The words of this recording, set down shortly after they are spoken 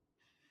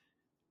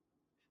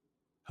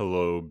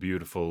Hello,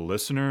 beautiful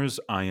listeners.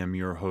 I am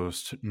your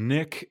host,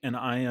 Nick, and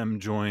I am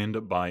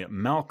joined by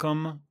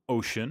Malcolm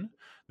Ocean,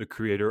 the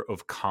creator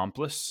of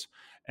Accomplice,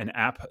 an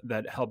app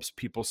that helps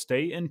people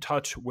stay in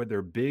touch with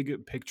their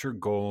big picture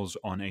goals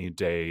on a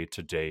day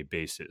to day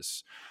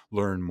basis.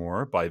 Learn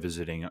more by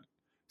visiting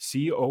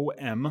complice.co,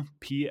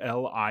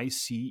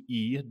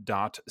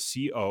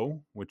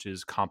 which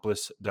is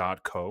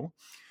complice.co.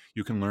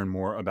 You can learn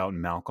more about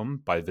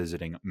Malcolm by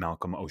visiting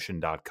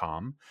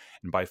malcolmocean.com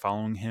and by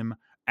following him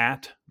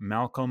at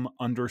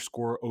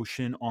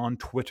Malcolm_Ocean on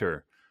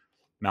Twitter.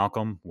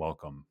 Malcolm,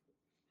 welcome.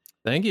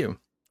 Thank you.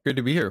 Good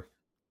to be here.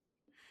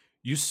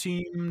 You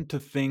seem to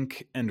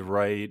think and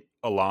write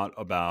a lot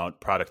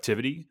about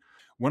productivity.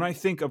 When I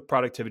think of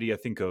productivity, I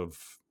think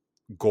of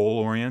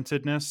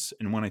goal-orientedness.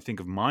 And when I think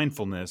of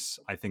mindfulness,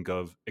 I think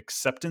of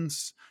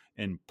acceptance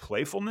and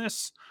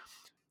playfulness.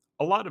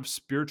 A lot of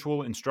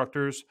spiritual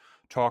instructors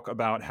talk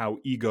about how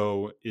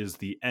ego is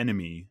the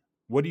enemy.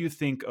 What do you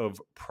think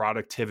of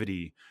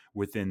productivity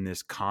within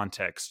this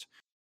context?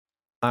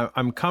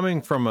 I'm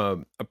coming from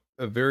a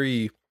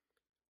very,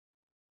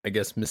 I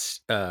guess,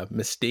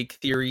 mistake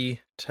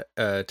theory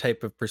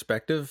type of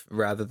perspective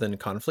rather than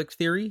conflict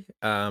theory,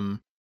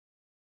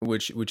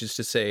 which is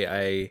to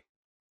say,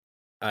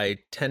 I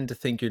tend to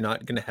think you're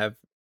not going to have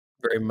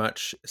very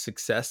much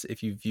success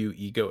if you view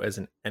ego as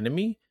an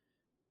enemy.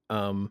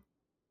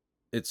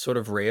 It sort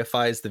of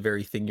reifies the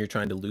very thing you're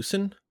trying to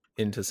loosen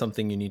into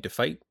something you need to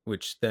fight,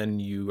 which then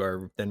you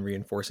are then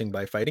reinforcing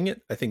by fighting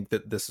it. I think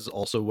that this is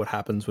also what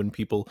happens when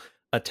people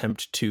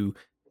attempt to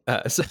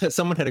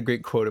someone had a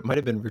great quote, it might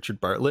have been Richard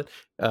Bartlett,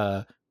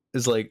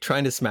 is like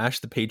trying to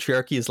smash the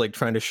patriarchy is like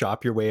trying to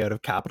shop your way out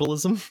of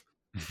capitalism.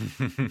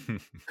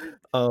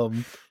 Yeah.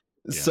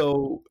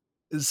 So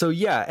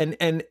yeah,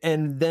 and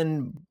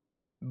then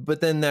but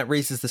then that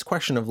raises this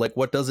question of like,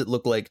 what does it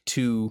look like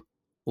to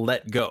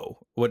let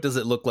go? What does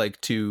it look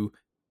like to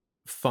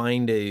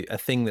find a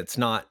thing that's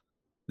not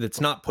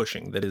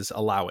pushing, that is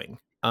allowing?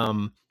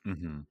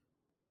 Mhm.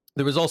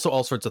 There was also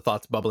all sorts of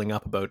thoughts bubbling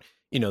up about,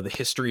 the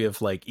history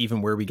of like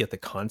even where we get the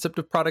concept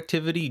of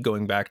productivity,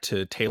 going back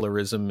to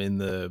Taylorism in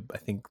the, I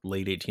think,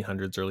 late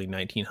 1800s, early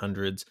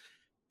 1900s,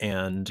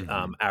 and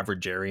Mhm.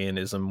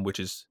 Averagarianism, which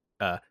is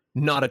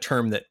not a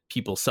term that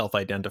people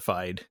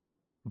self-identified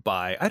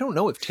by. I don't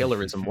know if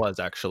Taylorism was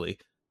actually,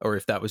 or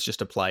if that was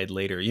just applied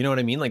later. You know what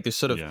I mean? Like there's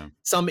sort of Yeah.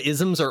 some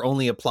isms are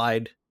only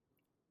applied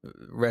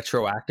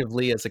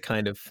retroactively as a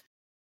kind of,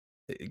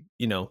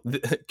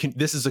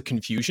 this is a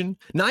confusion.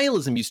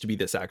 Nihilism used to be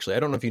this, actually.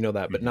 I don't know if you know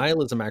that, but Mhm.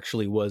 nihilism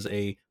actually was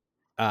a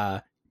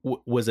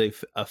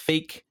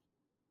fake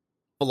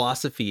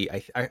philosophy.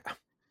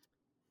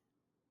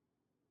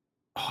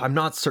 I'm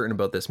not certain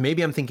about this.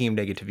 Maybe I'm thinking of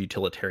negative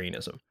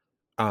utilitarianism.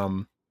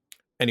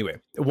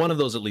 Anyway, one of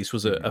those at least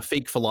was a Mhm.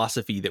 fake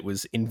philosophy that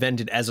was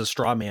invented as a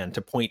straw man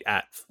to point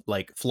at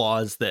like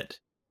flaws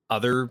that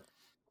other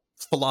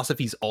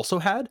philosophies also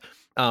had.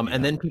 And Yeah.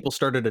 then people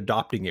started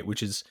adopting it,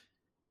 which is,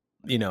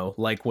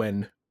 like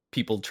when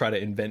people try to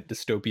invent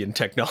dystopian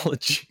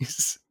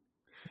technologies.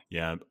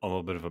 Yeah, a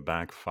little bit of a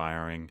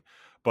backfiring.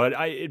 But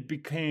it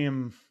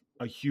became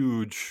a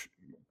huge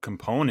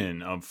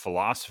component of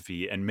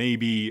philosophy, and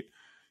maybe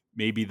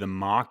the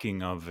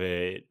mocking of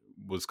it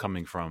was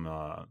coming from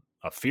a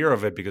fear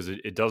of it, because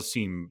it does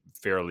seem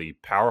fairly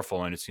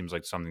powerful, and it seems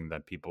like something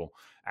that people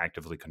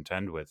actively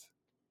contend with.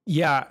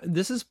 Yeah,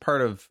 this is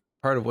part of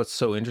what's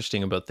so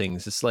interesting about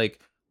things. It's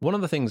like one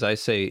of the things I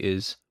say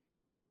is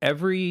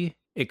every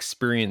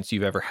experience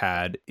you've ever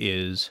had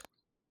is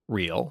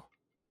real.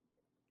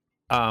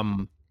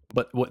 Um,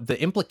 but what the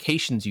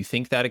implications you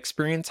think that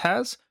experience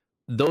has,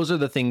 those are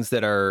the things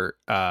that are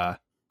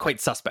quite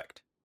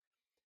suspect.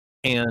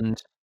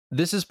 And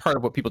this is part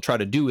of what people try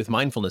to do with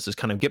mindfulness, is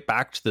kind of get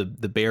back to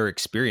the bare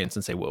experience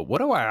and say, well, what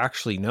do I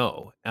actually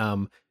know?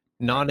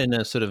 Not Right. in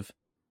a sort of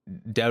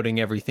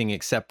doubting everything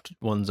except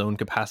one's own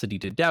capacity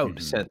to doubt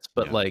Hmm. sense,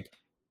 but Yeah. like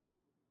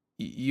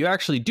you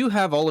actually do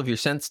have all of your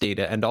sense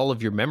data and all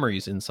of your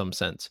memories in some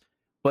sense,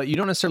 but you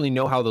don't necessarily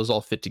know how those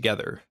all fit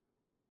together.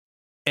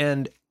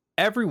 And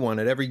everyone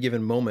at every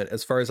given moment,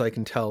 as far as I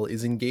can tell,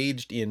 is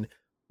engaged in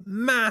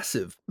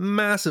massive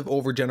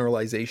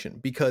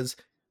overgeneralization, because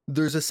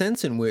there's a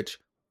sense in which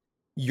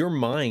your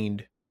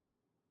mind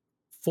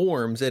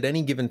forms at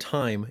any given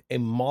time a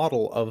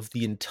model of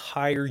the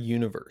entire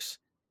universe.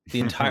 The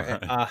entire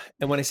Right.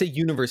 and when I say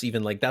universe,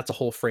 even like that's a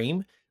whole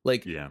frame.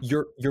 Like Yeah.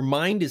 your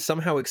mind is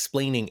somehow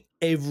explaining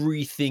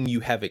everything you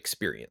have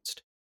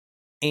experienced,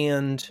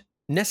 and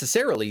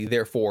necessarily,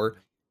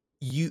 therefore,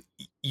 you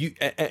you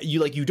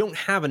don't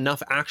have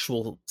enough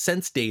actual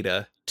sense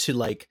data to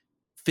like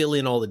fill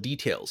in all the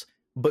details.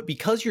 But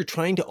because you're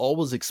trying to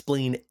always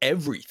explain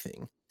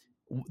everything,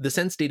 the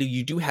sense data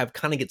you do have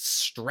kind of gets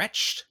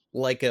stretched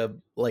like a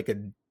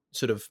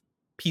sort of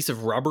piece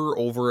of rubber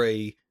over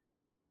a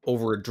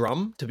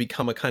drum to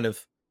become a kind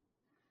of,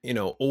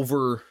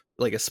 over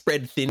like a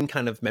spread thin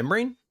kind of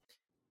membrane.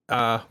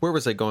 Where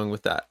was I going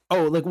with that?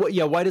 Oh, like what?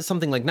 Yeah, why does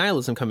something like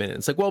nihilism come in?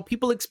 It's like, well,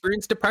 people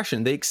experience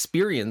depression. They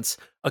experience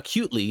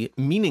acutely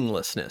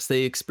meaninglessness.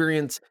 They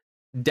experience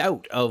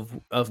doubt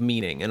of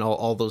meaning and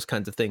all those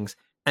kinds of things.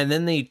 And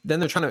then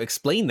they're trying to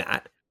explain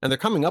that, and they're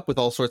coming up with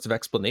all sorts of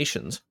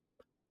explanations.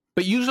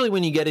 But usually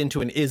when you get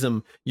into an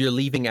ism, you're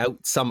leaving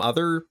out some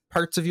other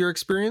parts of your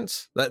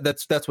experience.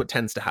 That's what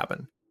tends to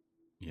happen.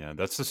 Yeah,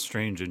 that's a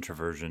strange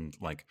introversion,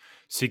 like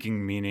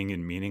seeking meaning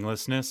in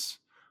meaninglessness.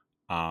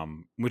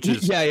 Which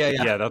is Yeah, yeah,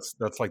 yeah. yeah,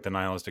 that's like the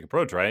nihilistic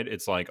approach, right?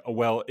 It's like, oh,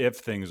 well, if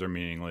things are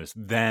meaningless,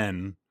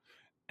 then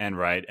and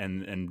right,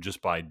 and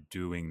just by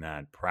doing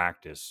that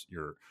practice,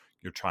 you're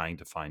trying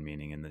to find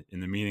meaning in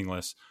the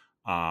meaningless.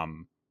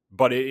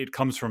 But it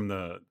comes from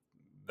the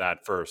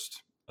that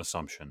first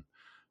assumption.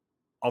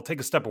 I'll take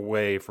a step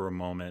away for a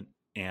moment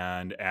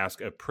and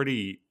ask a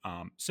pretty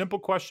simple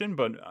question,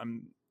 but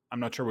I'm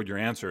not sure what your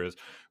answer is,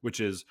 which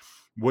is,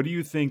 what do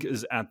you think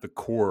is at the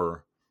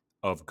core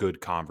of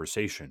good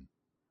conversation?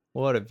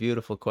 What a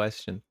beautiful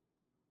question.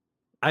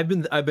 I've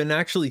been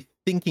actually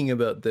thinking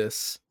about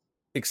this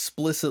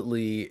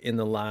explicitly in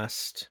the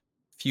last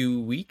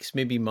few weeks,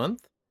 maybe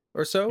month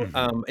or so.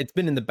 Hmm. It's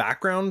been in the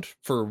background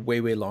for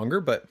way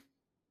longer, but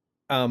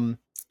um,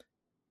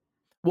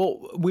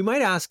 well, we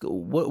might ask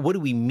what do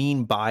we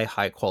mean by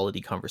high quality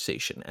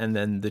conversation, and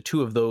then the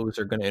two of those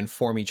are going to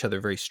inform each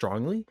other very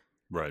strongly.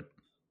 Right.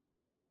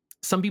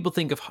 Some people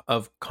think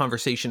of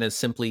conversation as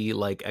simply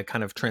like a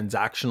kind of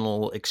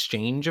transactional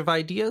exchange of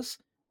ideas,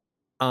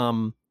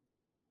 um,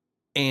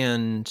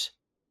 and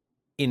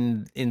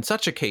in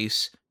such a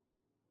case,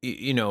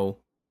 you know,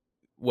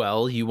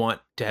 well, you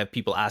want to have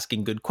people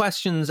asking good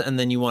questions, and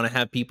then you want to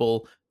have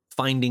people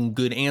finding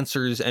good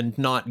answers and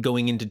not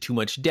going into too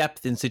much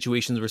depth in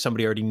situations where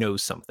somebody already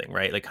knows something,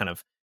 right? Like kind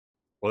of,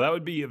 Well, that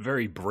would be a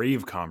very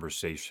brave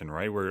conversation,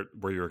 right? Where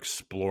you're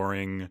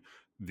exploring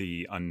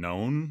the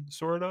unknown,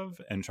 sort of,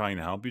 and trying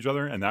to help each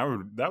other, and that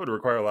would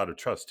require a lot of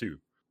trust too.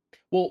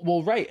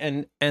 right,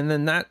 and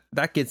then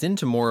that gets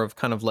into more of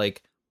kind of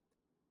like,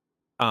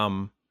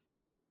 um,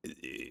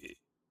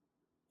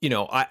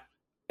 I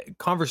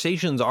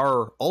conversations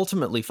are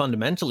ultimately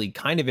fundamentally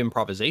kind of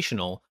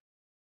improvisational,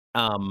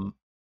 um,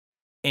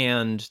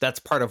 and that's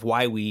part of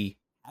why we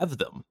have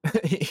them,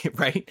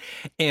 right?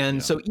 And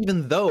Yeah. so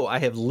even though I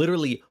have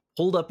literally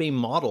pulled up a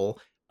model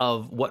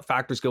of what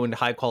factors go into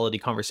high quality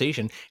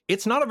conversation,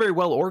 it's not a very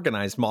well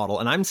organized model,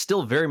 and I'm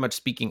still very much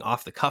speaking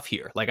off the cuff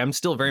here. Like I'm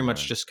still very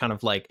much Right. just kind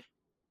of like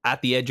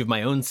at the edge of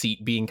my own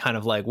seat, being kind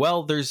of like,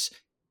 well, there's,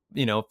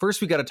 first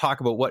we got to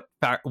talk about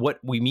what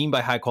we mean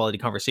by high quality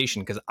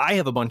conversation, because I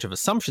have a bunch of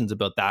assumptions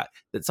about that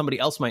somebody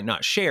else might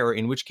not share,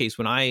 in which case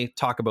when I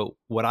talk about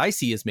what I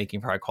see as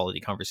making for high quality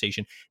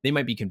conversation, they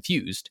might be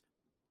confused.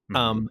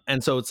 Hmm.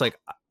 And so it's like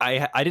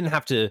I didn't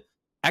have to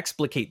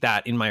explicate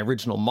that in my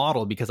original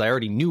model because I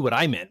already knew what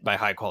I meant by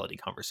high quality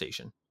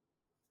conversation.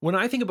 When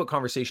I think about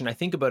conversation, I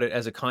think about it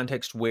as a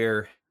context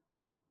where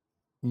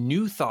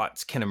new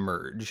thoughts can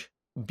emerge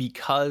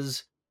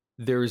because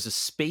there is a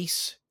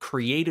space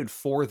created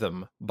for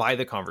them by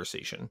the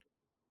conversation.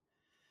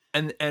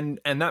 And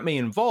that may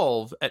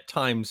involve at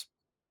times,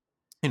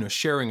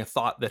 sharing a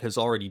thought that has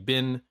already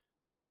been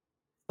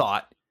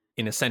thought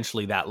in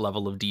essentially that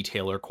level of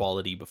detail or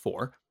quality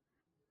before.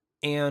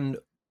 And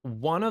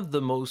one of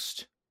the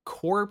most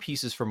core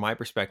pieces from my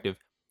perspective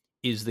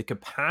is the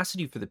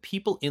capacity for the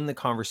people in the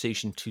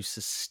conversation to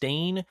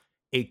sustain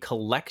a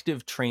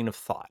collective train of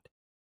thought.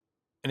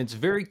 And it's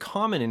very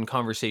common in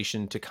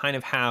conversation to kind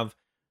of have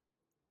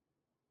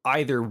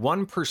either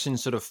one person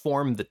sort of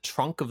form the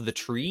trunk of the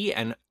tree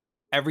and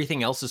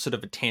everything else is sort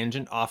of a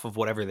tangent off of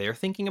whatever they're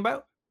thinking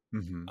about.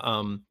 Hmm.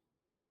 Um,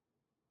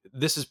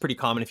 this is pretty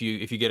common if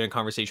you get in a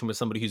conversation with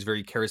somebody who's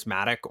very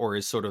charismatic or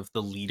is sort of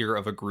the leader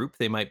of a group.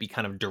 They might be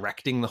kind of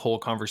directing the whole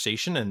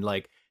conversation, and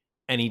like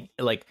any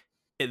like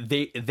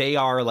they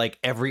are like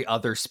every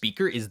other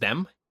speaker is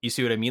them. You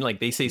see what I mean? Like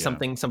they say Yeah.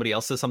 something, somebody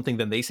else says something,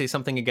 then they say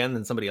something again,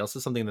 then somebody else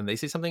says something, then they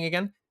say something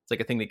again. It's like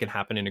a thing that can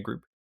happen in a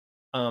group.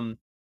 um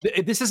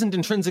this isn't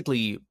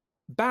intrinsically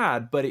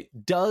bad, but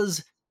it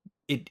does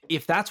it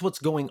if that's what's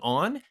going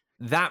on,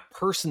 that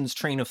person's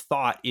train of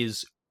thought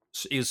is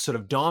sort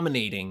of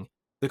dominating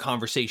the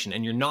conversation,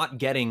 and you're not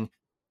getting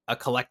a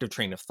collective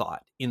train of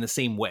thought in the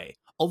same way.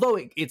 Although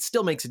it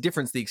still makes a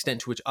difference the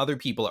extent to which other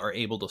people are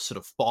able to sort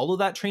of follow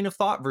that train of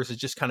thought versus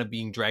just kind of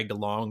being dragged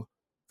along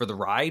for the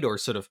ride, or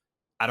sort of,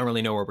 I don't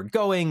really know where we're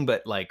going,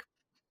 but like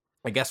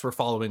I guess we're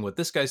following what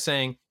this guy's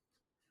saying.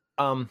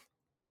 um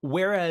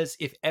Whereas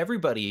if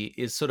everybody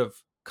is sort of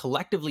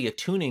collectively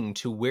attuning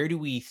to where do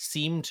we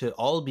seem to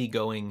all be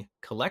going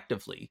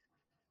collectively,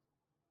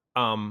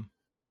 um,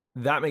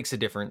 that makes a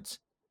difference.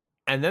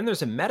 And then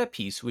there's a meta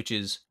piece, which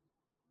is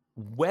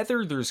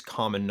whether there's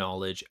common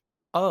knowledge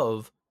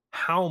of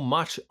how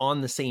much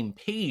on the same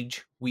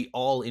page we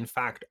all in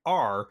fact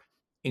are,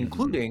 Hmm.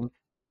 including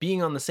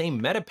being on the same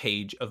meta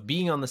page of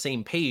being on the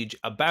same page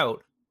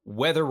about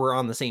whether we're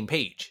on the same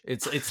page.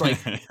 It's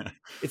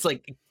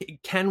like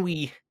can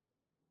we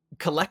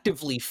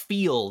collectively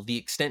feel the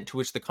extent to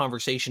which the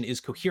conversation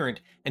is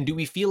coherent, and do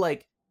we feel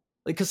like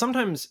because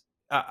sometimes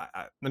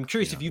I'm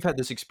curious if Yeah. you've had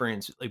this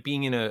experience, like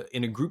being in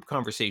a group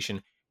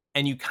conversation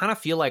and you kind of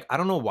feel like I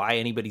don't know why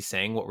anybody's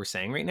saying what we're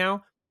saying right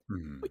now,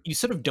 Mhm. but you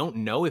sort of don't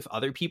know if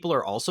other people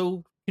are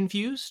also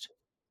confused.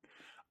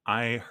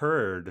 I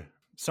heard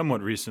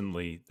somewhat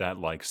recently that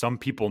like some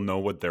people know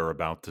what they're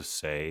about to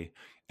say,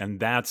 and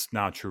that's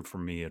not true for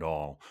me at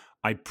all.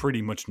 I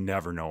pretty much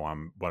never know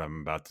what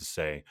I'm about to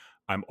say.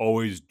 I'm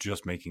always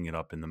just making it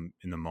up in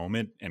the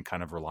moment and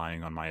kind of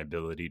relying on my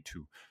ability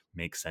to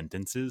make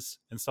sentences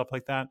and stuff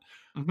like that.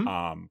 Mhm.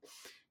 Um,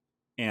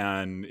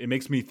 and it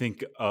makes me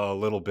think a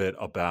little bit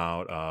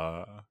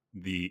about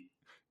the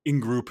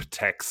in-group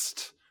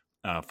text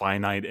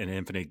finite and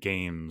infinite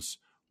games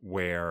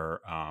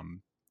where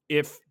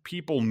if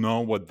people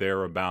know what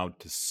they're about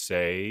to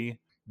say,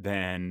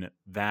 then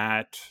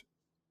that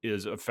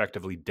is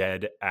effectively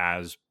dead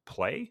as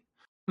play.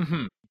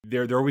 Mhm.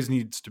 There always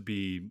needs to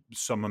be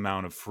some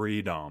amount of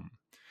freedom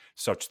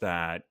such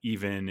that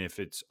even if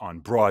it's on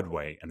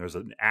Broadway and there's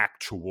an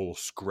actual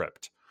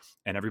script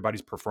and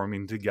everybody's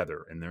performing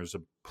together and there's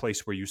a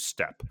place where you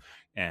step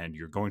and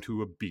you're going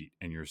to a beat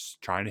and you're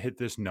trying to hit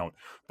this note,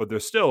 but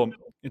there's a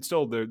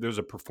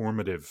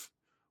performative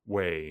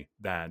way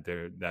that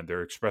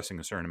they're expressing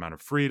a certain amount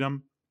of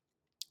freedom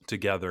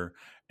together.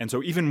 And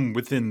so even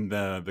within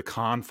the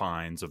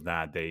confines of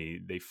that,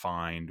 they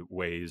find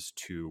ways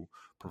to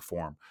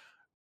perform.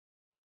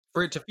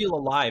 For it to feel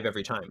alive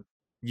every time.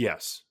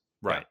 Yes,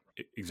 Yeah. right,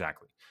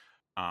 exactly.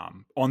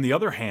 On the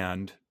other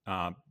hand,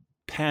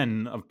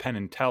 Penn of Penn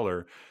and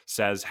Teller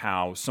says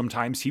how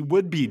sometimes he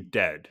would be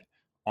dead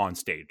on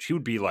stage. He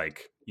would be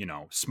like, you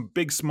know,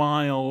 big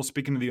smile,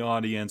 speaking to the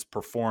audience,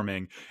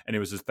 performing, and it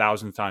was his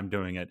thousandth time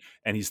doing it.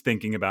 And he's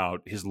thinking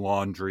about his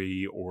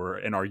laundry or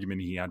an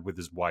argument he had with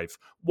his wife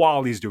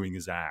while he's doing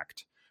his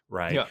act,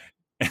 right? Yeah.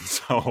 And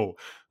so,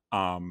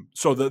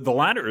 so the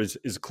latter is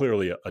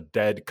clearly a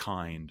dead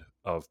kind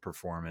of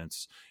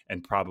performance,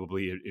 and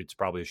probably it's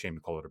probably a shame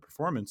to call it a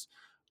performance.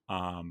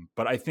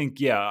 But I think,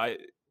 yeah,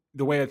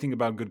 the way I think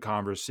about good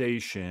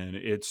conversation,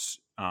 it's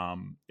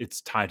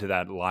tied to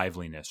that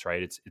liveliness,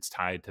 right? It's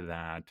tied to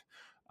that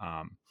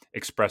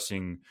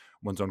expressing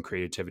one's own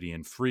creativity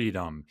and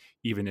freedom,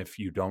 even if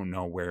you don't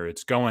know where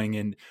it's going.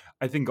 And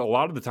I think a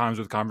lot of the times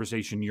with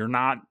conversation, you're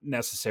not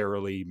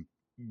necessarily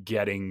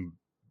getting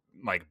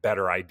like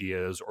better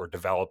ideas or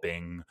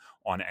developing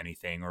on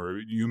anything, or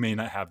you may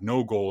not have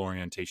no goal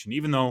orientation,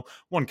 even though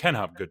one can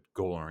have good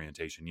goal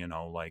orientation, you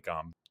know, like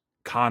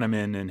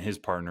Kahneman and his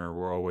partner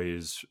were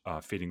always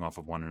feeding off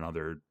of one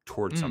another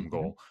towards some Mhm.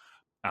 goal.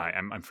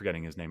 I'm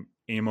forgetting his name.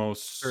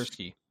 Amos.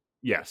 Thirsty.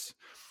 Yes.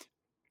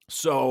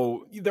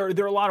 So there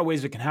are a lot of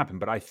ways it can happen,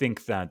 but I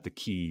think that the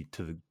key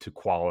to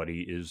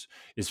quality is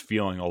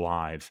feeling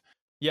alive.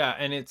 Yeah,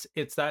 and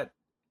it's that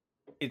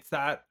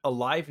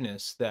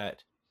aliveness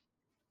that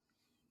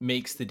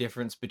makes the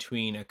difference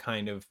between a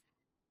kind of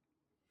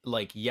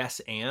like yes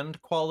and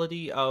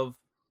quality of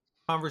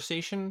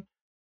conversation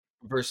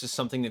versus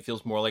something that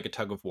feels more like a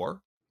tug of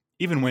war.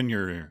 Even when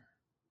you're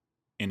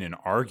in an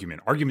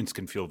argument, arguments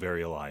can feel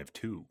very alive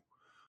too.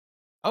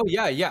 Oh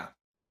yeah, yeah.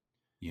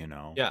 You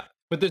know, Yeah.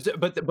 But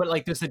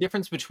like there's a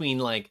difference between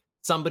like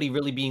somebody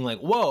really being like,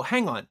 "Whoa,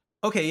 hang on.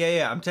 Okay, yeah,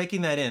 yeah, I'm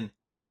taking that in.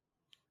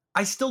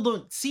 I still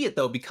don't see it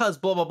though because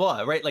blah blah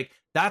blah," right? Like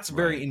that's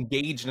very right,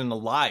 engaged and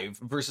alive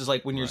versus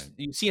like when right,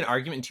 you see an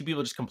argument and two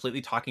people just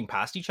completely talking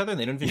past each other and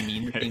they don't even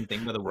mean the same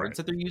thing by the words right,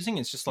 that they're using.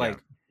 It's just yeah.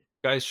 like,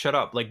 guys, shut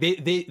up. Like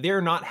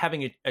they're not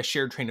having a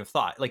shared train of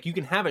thought. Like you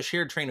can have a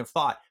shared train of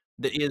thought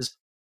that is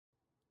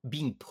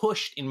being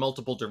pushed in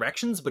multiple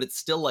directions, but it's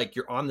still like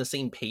you're on the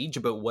same page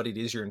about what it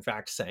is you're in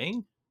fact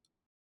saying.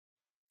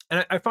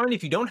 And I find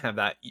if you don't have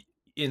that,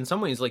 in some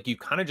ways, like you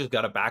kind of just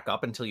got to back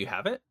up until you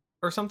have it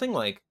or something.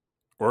 Like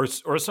Or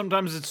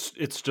sometimes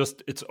it's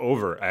just it's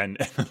over and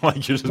like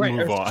you just right, or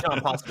move it's on. just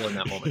not possible in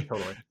that moment.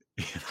 Totally.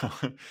 You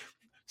know?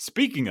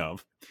 Speaking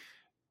of,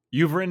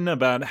 you've written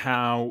about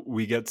how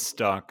we get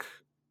stuck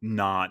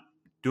not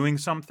doing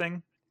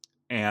something,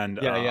 and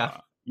Yeah,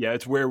 yeah. yeah,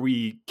 it's where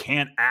we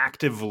can't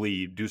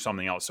actively do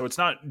something else. So it's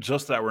not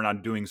just that we're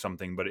not doing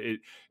something, but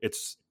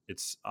it's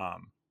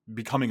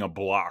becoming a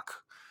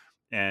block.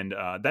 And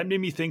that made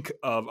me think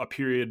of a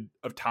period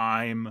of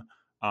time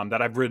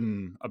that I've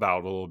written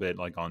about a little bit,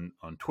 like on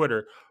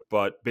Twitter.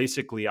 But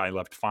basically, I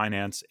left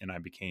finance and I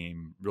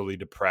became really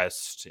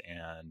depressed,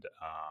 and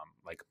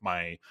like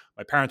my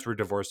parents were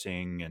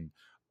divorcing, and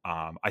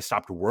I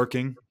stopped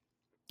working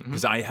Mhm.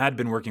 because I had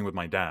been working with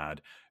my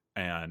dad,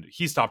 and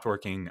he stopped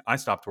working, I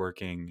stopped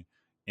working,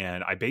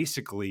 and I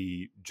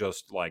basically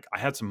just like I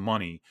had some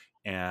money,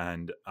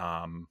 and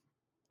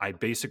I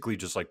basically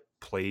just like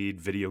played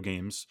video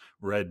games,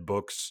 read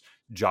books,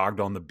 jogged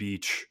on the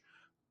beach,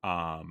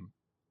 um,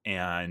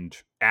 and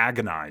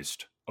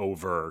agonized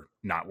over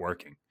not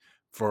working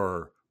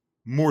for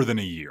more than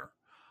a year.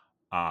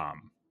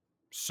 Um,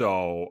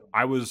 so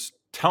I was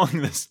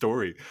telling this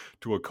story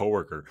to a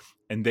coworker,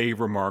 and they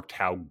remarked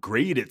how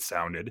great it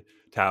sounded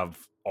to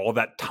have all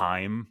that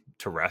time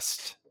to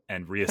rest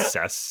and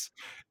reassess.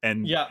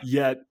 And Yeah.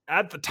 yet,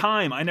 at the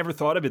time, I never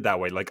thought of it that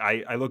way. Like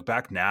I look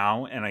back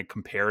now and I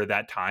compare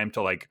that time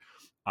to like,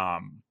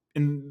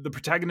 in the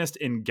protagonist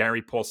in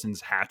Gary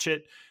Paulson's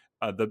Hatchet.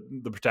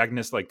 the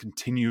protagonist like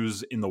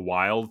continues in the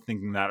wild,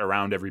 thinking that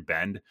around every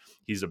bend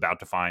he's about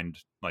to find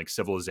like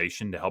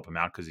civilization to help him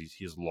out because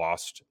he's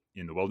lost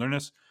in the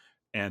wilderness.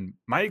 And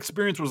my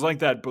experience was like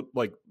that, but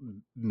like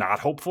not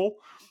hopeful.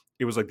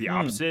 It was like the Mm,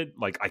 opposite.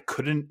 Like I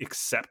couldn't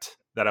accept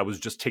that I was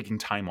just taking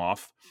time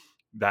off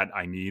that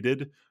I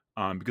needed,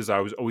 because I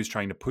was always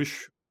trying to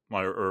push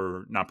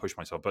or not push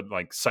myself, but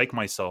like psych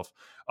myself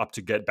up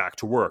to get back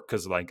to work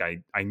because like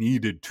I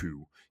needed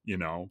to,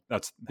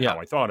 that's yeah. how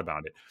I thought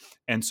about it.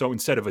 And so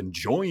instead of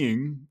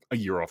enjoying a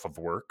year off of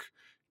work,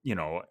 you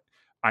know,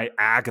 I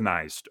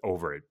agonized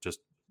over it just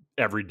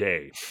every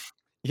day.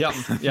 Yep.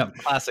 Yep.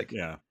 Classic.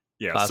 Yeah.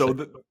 Yeah. So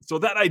Classic. so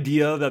that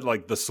idea that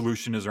like the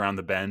solution is around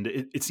the bend,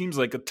 it seems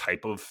like a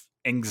type of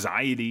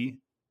anxiety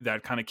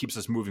that kind of keeps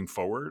us moving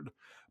forward.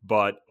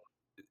 But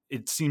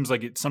it seems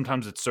like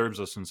sometimes it serves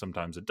us and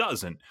sometimes it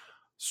doesn't.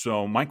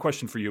 So my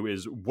question for you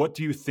is, what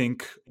do you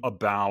think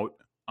about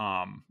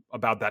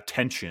that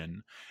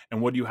tension,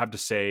 and what do you have to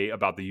say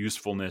about the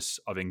usefulness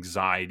of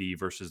anxiety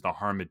versus the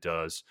harm it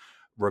does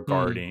Mm.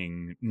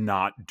 regarding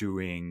not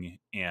doing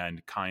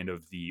and kind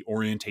of the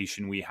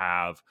orientation we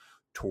have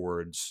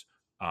towards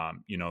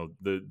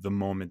the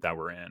moment that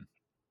we're in?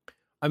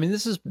 I mean,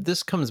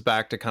 this comes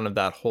back to kind of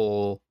that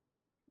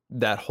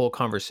whole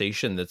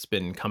conversation that's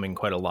been coming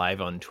quite alive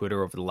on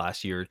Twitter over the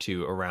last year or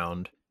two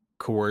around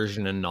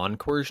coercion and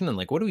non-coercion, and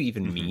like, what do we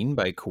even Hmm. mean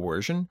by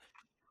coercion?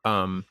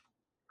 Um,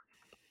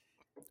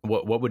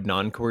 what would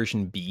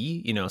non-coercion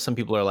be? Some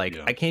people are like,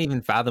 Yeah. I can't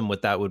even fathom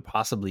what that would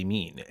possibly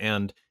mean.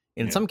 And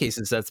in Yeah. some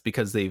cases, that's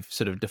because they've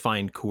sort of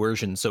defined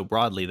coercion so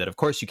broadly that, of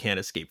course, you can't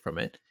escape from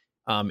it.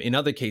 In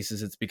other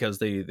cases, it's because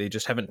they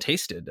just haven't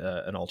tasted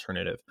an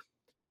alternative.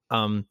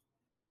 Um,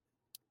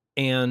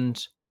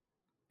 and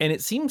and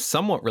it seems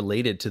somewhat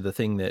related to the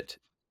thing that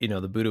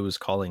the Buddha was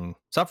calling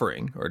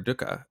suffering or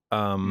dukkha.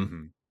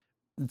 Hmm.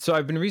 So I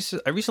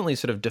recently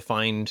sort of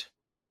defined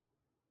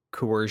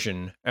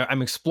coercion.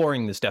 I'm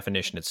exploring this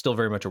definition. It's still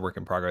very much a work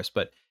in progress,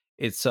 but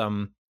it's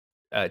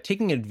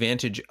taking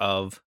advantage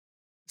of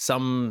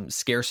some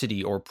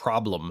scarcity or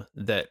problem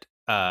that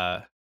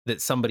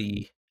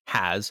somebody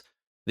has,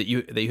 that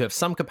you have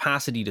some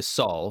capacity to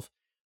solve,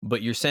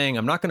 but you're saying,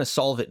 I'm not going to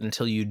solve it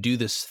until you do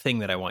this thing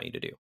that I want you to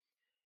do.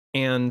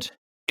 And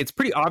it's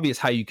pretty obvious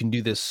how you can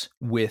do this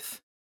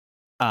with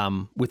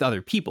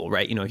other people,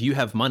 right? If you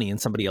have money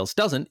and somebody else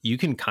doesn't, you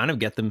can kind of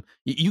get them.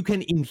 You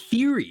can, in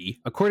theory,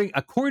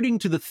 according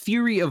to the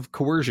theory of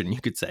coercion,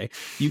 you could say,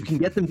 you can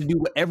get them to do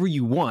whatever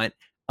you want,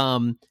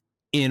 um,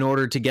 in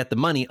order to get the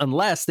money,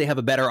 unless they have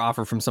a better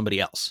offer from somebody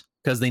else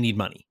because they need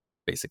money,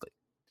 basically.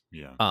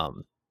 Yeah.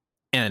 Um,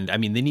 and I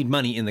mean, they need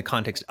money in the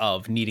context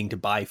of needing to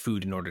buy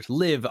food in order to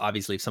live.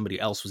 Obviously, if somebody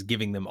else was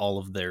giving them all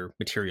of their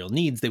material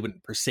needs, they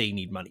wouldn't per se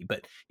need money.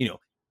 But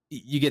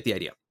you get the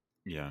idea.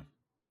 Yeah.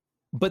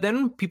 But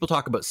then people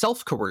talk about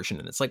self-coercion,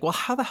 and it's like, well,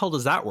 how the hell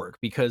does that work?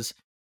 Because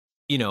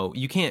you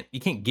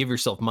can't give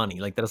yourself money.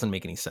 Like, that doesn't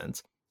make any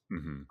sense.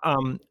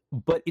 Hmm.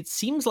 But it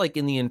seems like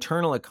in the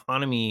internal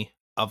economy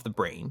of the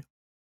brain,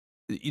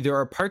 there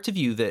are parts of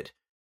you that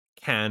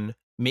can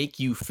make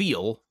you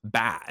feel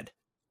bad,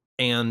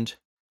 and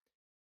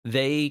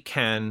they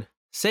can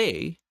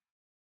say,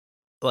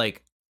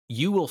 like,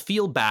 you will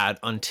feel bad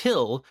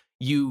until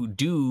you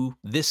do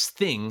this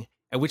thing,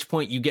 at which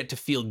point you get to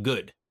feel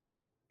good.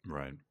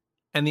 Right.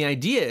 And the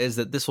idea is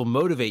that this will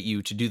motivate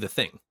you to do the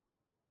thing.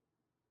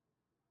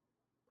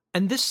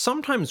 And this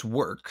sometimes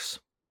works,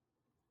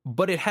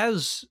 but it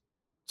has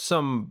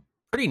some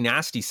pretty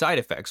nasty side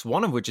effects.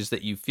 One of which is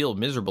that you feel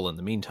miserable in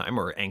the meantime,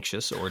 or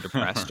anxious, or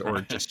depressed, or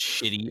Right. just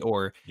shitty,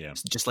 or Yeah.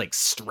 just like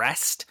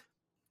stressed.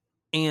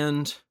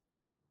 And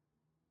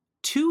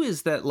two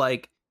is that,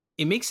 like,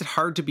 it makes it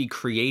hard to be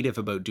creative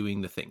about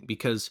doing the thing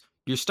because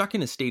you're stuck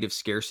in a state of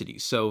scarcity.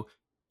 So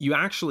you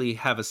actually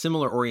have a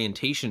similar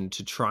orientation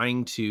to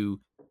trying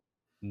to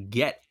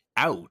get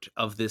out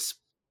of this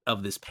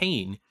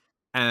pain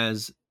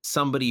as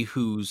somebody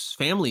whose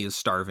family is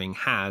starving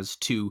has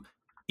to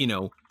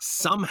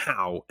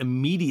somehow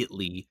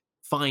immediately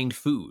find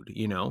food.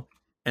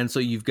 And so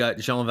you've got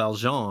Jean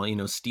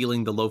Valjean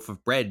stealing the loaf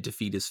of bread to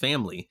feed his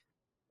family.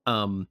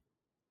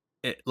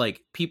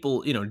 Like,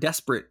 people,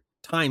 desperate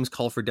times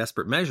call for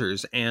desperate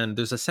measures, and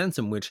there's a sense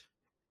in which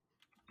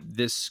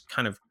this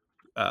kind of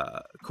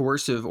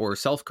coercive or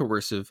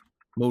self-coercive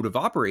mode of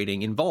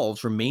operating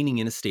involves remaining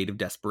in a state of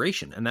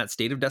desperation, and that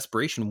state of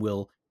desperation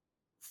will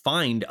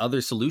find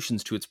other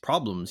solutions to its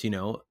problems.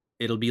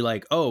 It'll be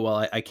like, oh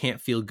well, I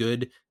can't feel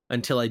good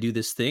until I do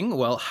this thing.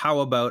 Well, how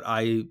about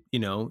I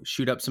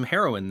shoot up some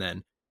heroin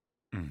then?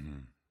 Hmm.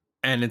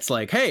 And it's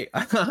like, hey,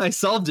 I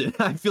solved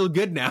it. I feel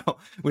good now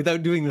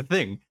without doing the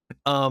thing.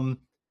 Um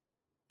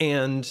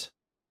and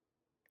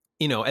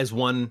as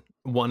one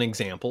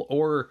example,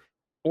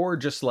 or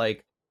just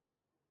like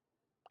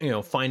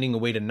finding a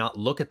way to not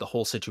look at the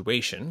whole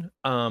situation,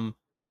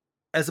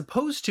 as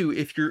opposed to,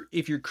 if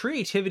your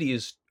creativity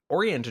is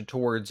oriented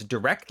towards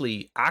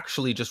directly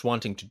actually just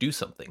wanting to do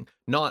something,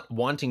 not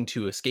wanting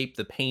to escape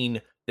the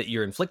pain that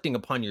you're inflicting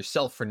upon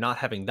yourself for not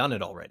having done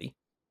it already.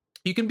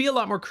 you can be a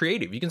lot more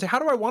creative. You can say, how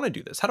do I want to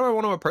do this? How do I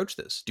want to approach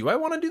this? Do I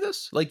want to do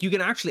this? Like, you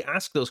can actually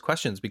ask those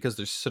questions because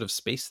there's sort of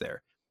space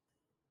there.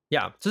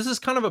 Yeah. So this is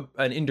kind of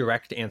an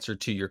indirect answer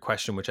to your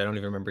question, which I don't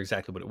even remember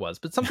exactly what it was,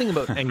 but something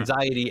about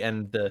anxiety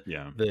and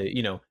Yeah.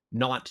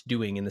 not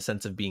doing, in the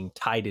sense of being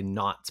tied in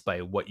knots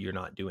by what you're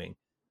not doing.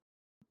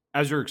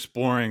 As you're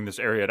exploring this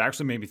area, it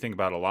actually made me think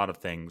about a lot of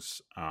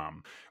things,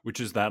 which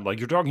is that, like,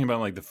 you're talking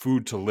about, like, the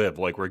food to live,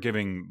 like, we're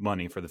giving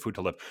money for the food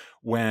to live,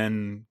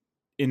 when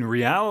in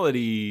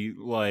reality,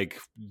 like,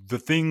 the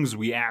things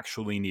we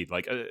actually need,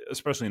 like,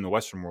 especially in the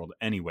Western world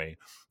anyway,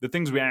 the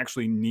things we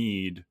actually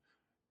need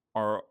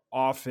are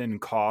often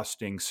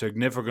costing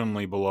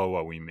significantly below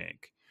what we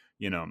make.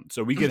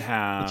 So we could Yeah,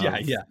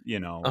 have, yeah.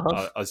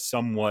 Uh-huh. a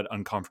somewhat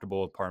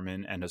uncomfortable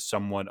apartment and a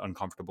somewhat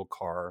uncomfortable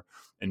car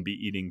and be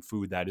eating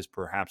food that is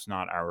perhaps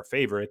not our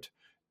favorite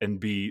and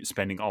be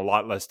spending a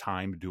lot less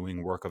time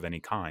doing work of any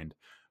kind.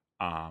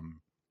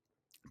 Um,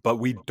 but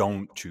we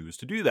don't choose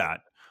to do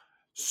that.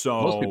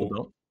 Most people So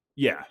don't.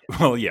 yeah,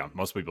 well, yeah,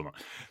 most people don't.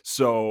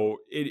 So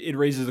it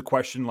raises the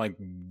question, like,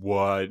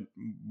 why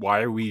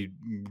are we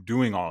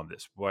doing all of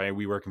this? Why are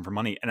we working for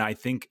money? And I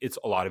think it's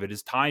a lot of it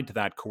is tied to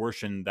that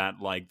coercion,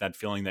 that, like, that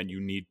feeling that you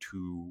need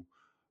to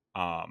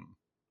um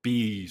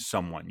be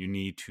someone, you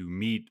need to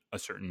meet a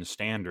certain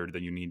standard,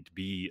 that you need to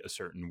be a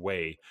certain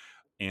way.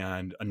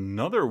 And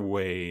another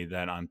way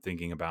that I'm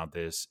thinking about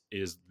this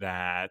is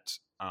that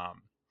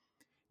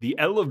the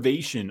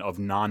elevation of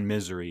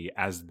non-misery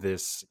as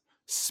this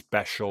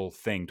special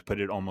thing, to put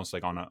it almost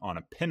like on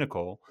a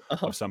pinnacle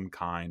Uh-huh. of some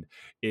kind,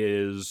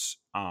 is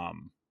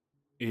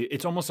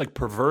it's almost like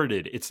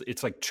perverted.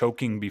 It's like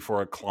choking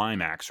before a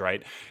climax,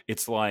 right?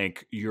 It's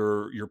like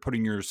you're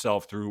putting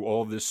yourself through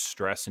all this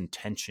stress and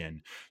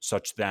tension,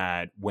 such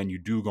that when you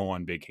do go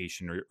on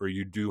vacation, or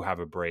you do have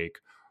a break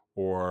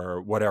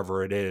or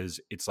whatever it is,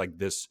 it's like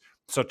this,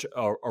 such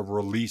a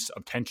release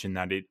of tension,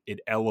 that it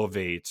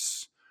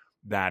elevates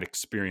that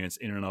experience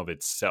in and of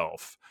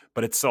itself,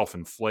 but it's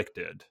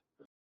self-inflicted.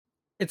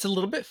 It's a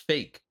little bit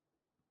fake,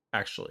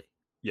 actually,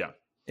 Yeah.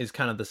 is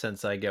kind of the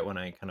sense I get when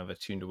I kind of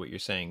attune to what you're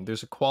saying.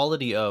 There's a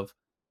quality of,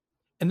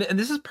 and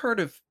this is part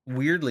of,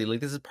 weirdly, like,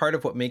 this is part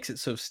of what makes it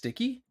so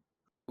sticky.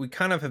 We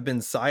kind of have been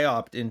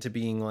psyoped into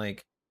being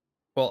like,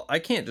 well, I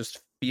can't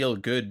just feel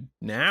good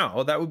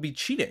now. That would be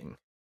cheating.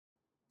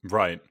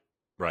 Right.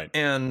 Right.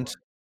 And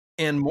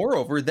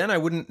moreover, then I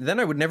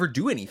would never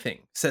do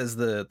anything, says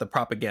the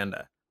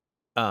propaganda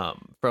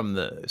from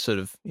the sort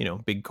of,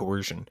 big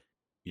coercion.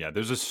 Yeah,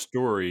 there's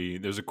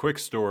a quick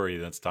story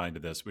that's tied to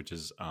this, which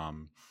is,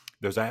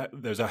 there's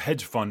a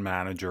hedge fund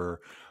manager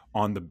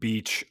on the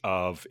beach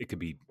of, it could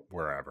be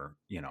wherever,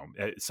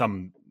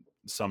 some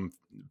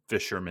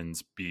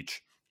fisherman's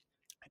beach.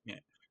 Yeah.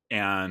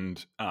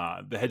 And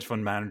the hedge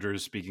fund manager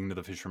is speaking to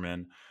the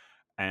fisherman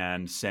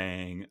and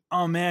saying,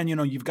 "Oh man,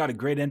 you've got a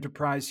great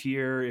enterprise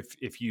here.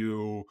 If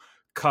you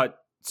cut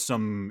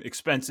some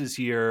expenses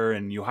here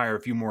and you hire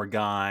a few more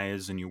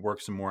guys and you work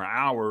some more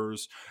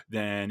hours,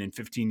 then in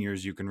 15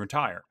 years you can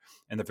retire."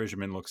 And the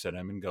fisherman looks at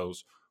him and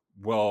goes,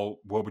 "Well,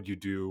 what would you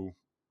do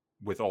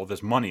with all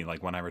this money,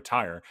 like, when I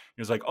retire?"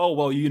 He was like, "Oh,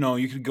 well,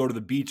 you could go to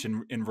the beach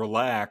and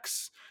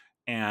relax,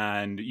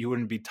 and you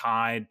wouldn't be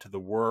tied to the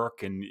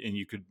work, and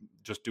you could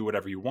just do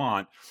whatever you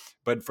want."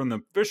 But from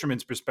the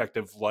fisherman's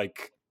perspective,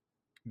 like,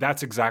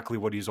 that's exactly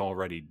what he's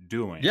already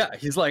doing. Yeah,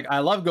 he's like, I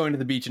love going to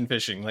the beach and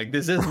fishing. Like,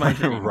 this is my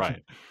dream.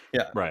 Right.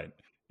 Yeah, Right.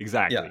 yeah.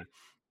 Exactly.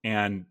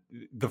 And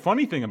the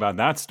funny thing about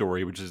that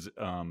story, which is,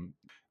 when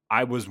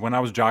I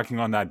was jogging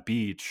on that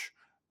beach,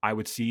 I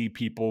would see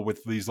people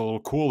with these little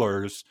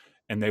coolers,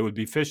 and they would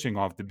be fishing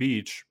off the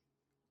beach.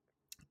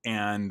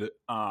 And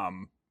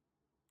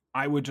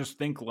I would just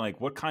think,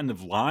 like, what kind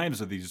of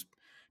lives are these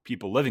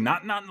people living?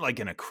 Not like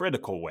in a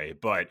critical way,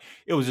 but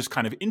it was just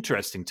kind of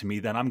interesting to me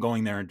that I'm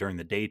going there during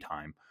the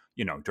daytime,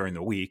 during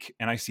the week,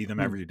 and I see them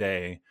Hmm. every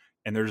day,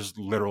 and they're just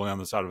literally on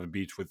the side of a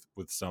beach with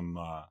some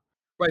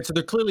Right. So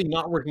they're clearly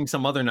not working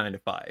some other 9 to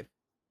 5.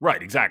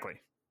 right,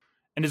 exactly.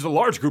 And there's a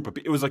large group of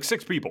it was like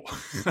 6 people.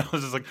 I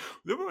was just like,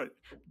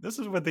 this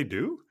is what they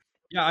do?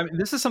 Yeah, I mean,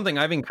 this is something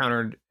I've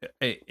encountered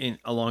in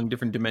along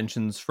different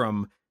dimensions,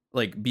 from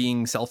like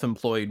being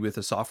self-employed with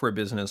a software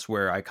business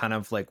where I kind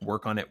of like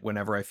work on it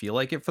whenever I feel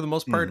like it, for the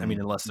most part. I mean,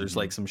 Hmm. unless there's Hmm.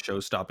 like some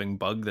show-stopping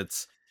bug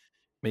that's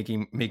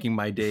making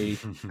my day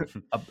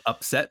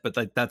upset, but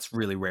like that's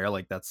really rare.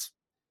 Like, that's,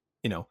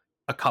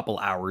 a couple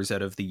hours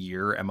out of the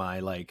year am I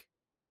like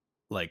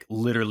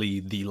literally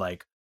the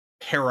like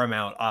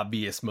paramount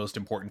obvious most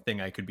important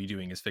thing I could be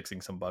doing is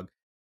fixing some bug.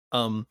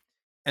 Um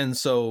and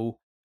so,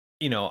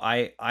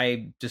 I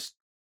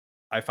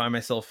find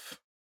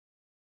myself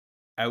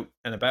out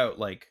and about,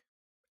 like,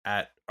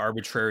 at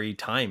arbitrary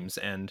times,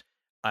 and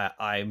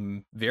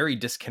I'm very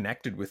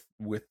disconnected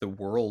with the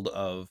world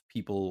of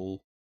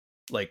people,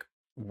 like,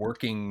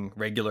 working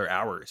regular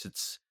hours.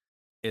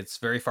 It's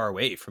very far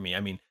away from me.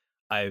 I mean,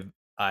 I've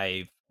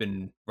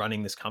been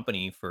running this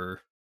company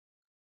for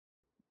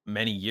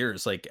many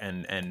years, like,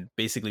 and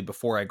basically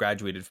before I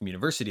graduated from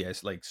university, I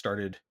like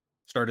started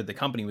the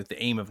company with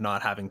the aim of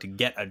not having to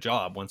get a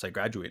job once I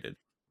graduated.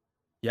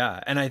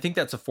 Yeah, and I think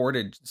that's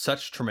afforded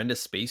such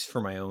tremendous space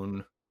for my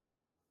own,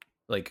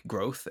 like,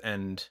 growth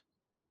and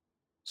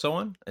so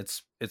on.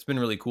 It's been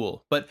really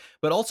cool. But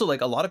also,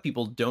 like, a lot of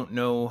people don't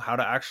know how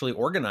to actually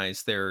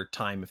organize their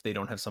time if they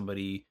don't have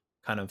somebody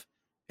kind of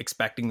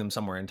expecting them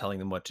somewhere and telling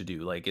them what to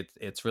do. Like,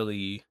 it's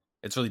really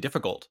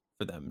difficult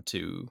for them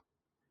to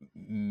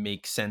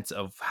make sense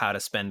of how to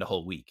spend a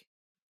whole week.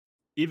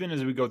 Even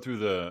as we go through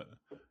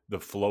the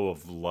flow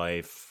of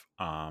life,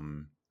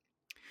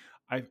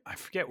 I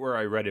forget where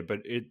I read it,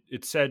 but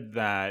it said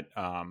that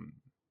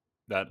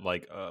that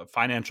like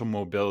financial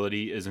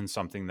mobility isn't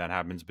something that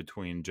happens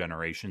between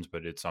generations,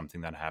 but it's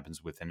something that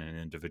happens within an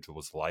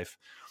individual's life.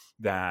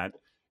 That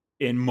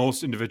in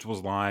most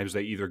individuals' lives,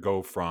 they either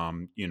go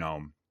from,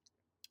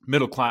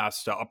 middle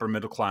class to upper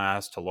middle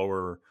class to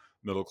lower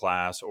middle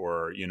class,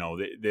 or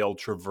they'll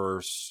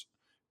traverse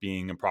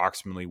being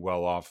approximately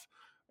well off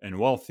and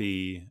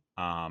wealthy,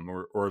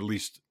 or at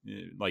least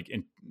like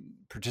in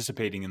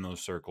participating in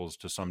those circles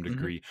to some Mhm.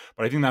 degree.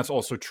 But I think that's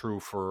also true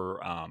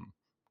for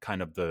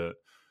kind of the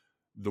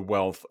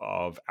wealth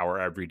of our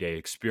everyday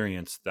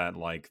experience. That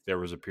like there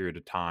was a period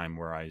of time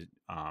where I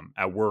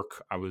at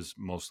work I was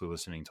mostly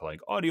listening to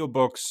like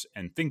audiobooks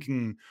and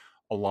thinking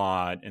a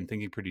lot and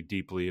thinking pretty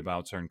deeply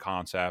about certain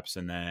concepts,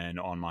 and then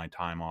on my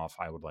time off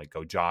I would like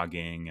go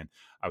jogging, and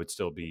I would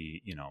still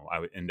be,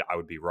 I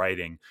would be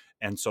writing.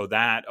 And so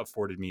that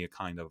afforded me a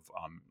kind of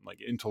like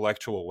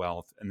intellectual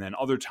wealth. And then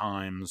other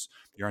times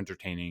you're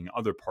entertaining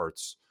other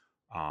parts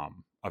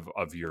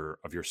of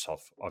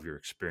yourself, of your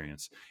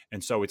experience.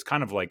 And so it's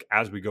kind of like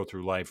as we go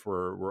through life,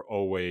 we're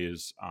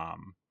always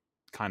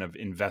kind of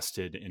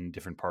invested in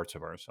different parts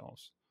of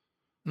ourselves.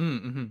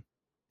 Mhm.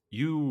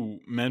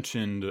 You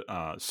mentioned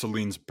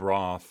Celine's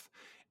broth,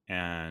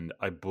 and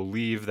I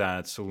believe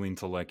that Celine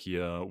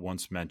Telekia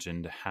once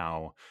mentioned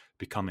how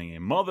becoming a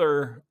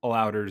mother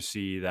allowed her to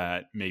see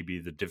that maybe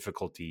the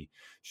difficulty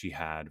she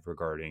had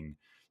regarding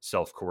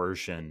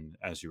self-coercion,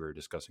 as you were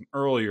discussing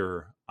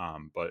earlier,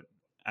 but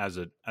as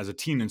a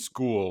teen in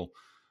school,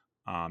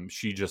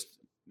 she just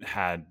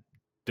had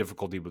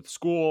difficulty with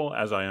school,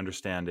 as I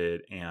understand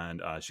it,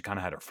 and she kind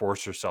of had to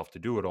force herself to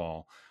do it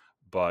all.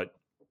 But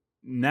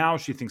now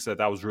she thinks that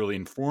that was really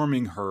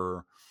informing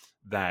her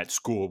that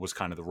school was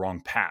kind of the wrong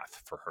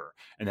path for her,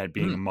 and that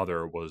being a Mm.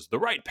 mother was the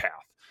right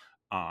path.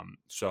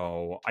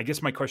 So I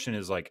guess my question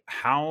is like,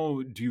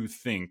 how do you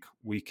think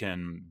we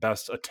can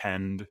best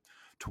attend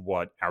to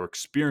what our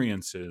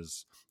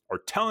experiences are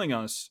telling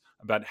us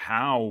about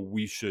how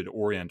we should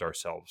orient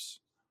ourselves?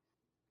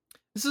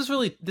 This is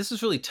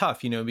really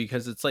tough,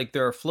 because it's like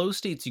there are flow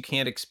states you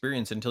can't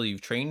experience until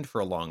you've trained for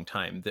a long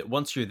time. That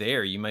once you're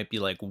there, you might be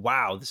like,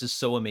 "Wow, this is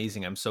so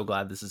amazing. I'm so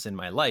glad this is in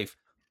my life."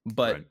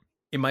 But Right.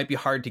 it might be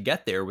hard to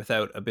get there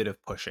without a bit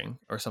of pushing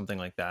or something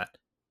like that.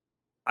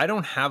 I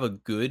don't have a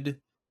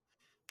good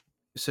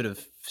sort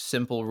of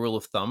simple rule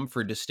of thumb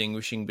for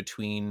distinguishing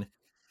between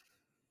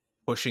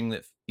pushing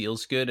that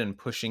feels good and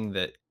pushing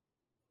that,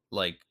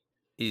 like,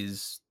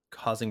 is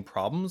causing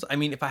problems. I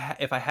mean, if I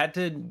had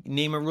to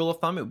name a rule of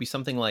thumb, it would be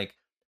something like,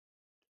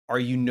 are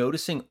you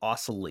noticing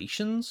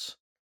oscillations?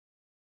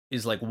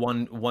 Is like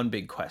one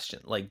big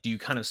question. Like, do you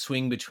kind of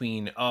swing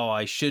between, oh,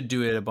 I should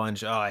do it a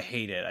bunch, oh, I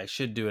hate it, I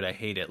should do it, I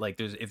hate it. Like,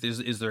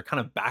 is there kind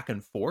of back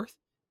and forth?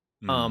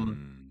 Um,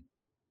 Mm.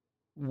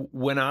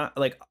 when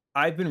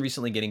I've been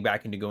recently getting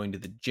back into going to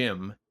the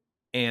gym,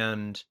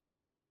 and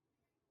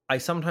I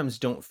sometimes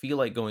don't feel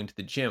like going to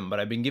the gym, but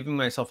I've been giving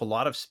myself a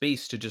lot of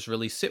space to just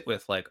really sit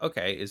with, like,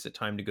 okay, is it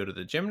time to go to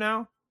the gym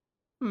now?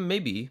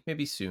 Maybe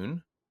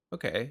soon.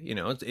 Okay,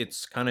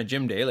 it's kind of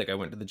gym day. Like, I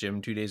went to the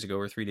gym 2 days ago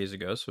or 3 days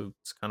ago, so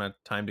it's kind of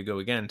time to go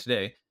again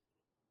today.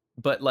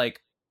 But,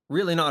 like,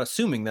 really not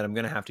assuming that I'm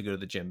going to have to go to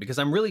the gym, because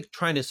I'm really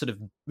trying to sort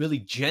of really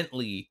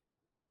gently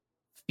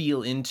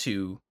feel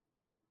into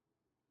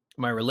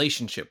my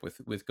relationship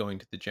with going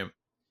to the gym.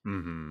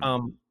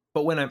 Hmm.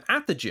 But when I'm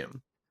at the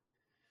gym,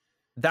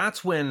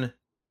 that's when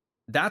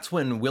that's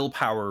when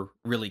willpower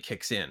really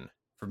kicks in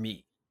for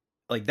me.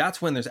 Like,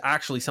 that's when there's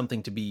actually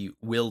something to be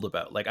willed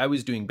about. Like, I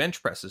was doing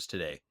bench presses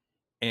today,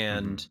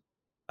 and Hmm.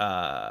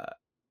 uh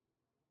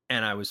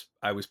I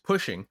was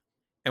pushing,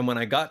 and when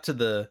I got to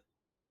the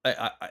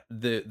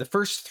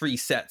first 3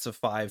 sets of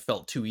 5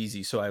 felt too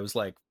easy, so I was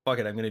like, fuck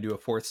it, I'm going to do a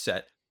fourth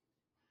set.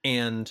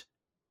 And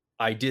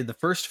I did the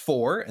first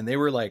 4, and they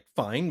were like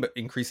fine but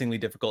increasingly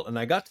difficult, and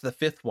I got to the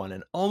 5th one,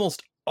 and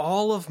almost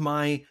all of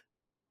my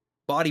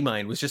body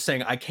mind was just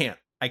saying, I can't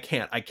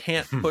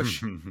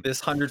push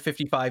this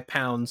 155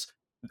 pounds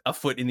a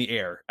foot in the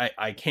air.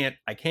 I can't.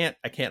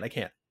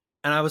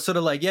 And I was sort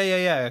of like, yeah, yeah,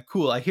 yeah,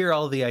 cool. I hear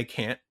all the I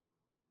can't.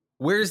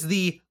 Where's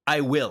the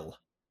I will?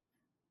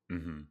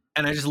 Hmm.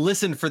 And I just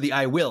listened for the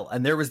I will.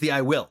 And there was the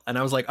I will. And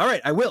I was like, all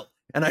right, I will.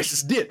 And I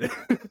just did.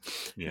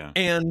 Yeah.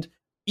 And,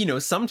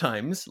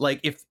 sometimes, like,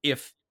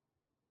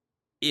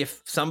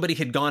 if somebody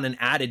had gone and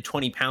added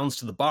 20 pounds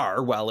to the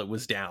bar while it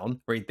was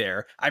down right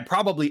there, I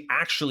probably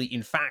actually,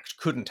 in fact,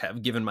 couldn't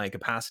have, given my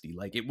capacity.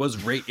 Like, it was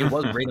right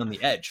on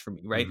the edge for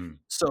me, right? Hmm.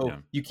 So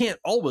Yeah. you can't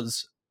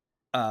always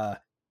uh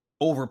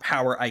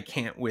overpower I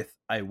can't with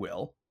I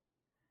will.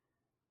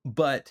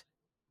 but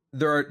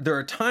there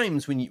are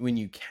times when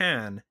you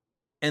can,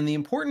 and the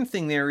important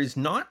thing there is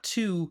not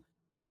to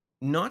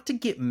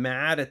get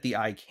mad at the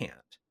I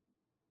can't.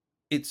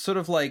 It's sort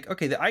of like,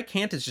 okay, the I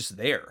can't is just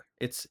there.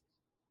 It,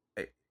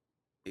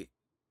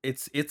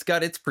 it's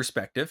got its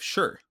perspective,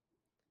 sure,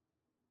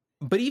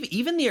 but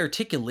even the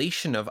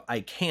articulation of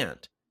I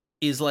can't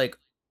is like,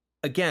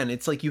 again,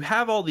 it's like you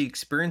have all the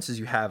experiences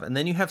you have, and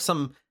then you have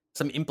some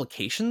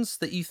implications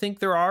that you think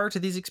there are to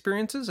these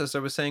experiences, as I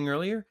was saying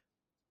earlier.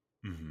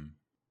 Hmm.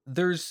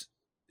 There's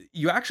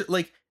you actually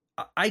like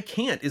I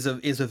can't is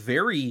a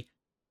very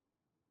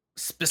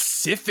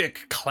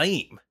specific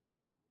claim.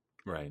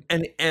 Right.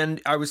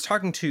 And I was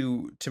talking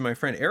to my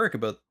friend Eric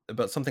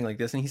about something like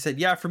this, and he said,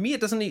 "Yeah, for me,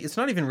 it's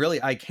not even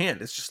really I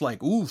can't. It's just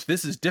like, ooh,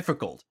 this is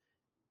difficult,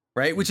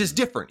 right?" Which is Hmm.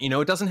 different.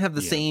 It doesn't have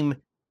the Yeah.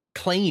 same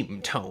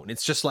claim tone.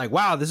 It's just like,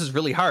 wow, this is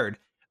really hard.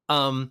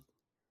 Um,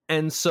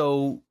 and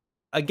so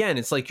again,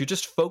 it's like you're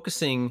just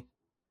focusing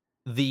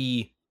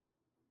the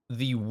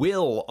the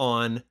will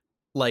on,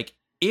 like,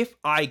 if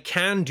I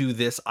can do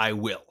this, I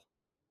will,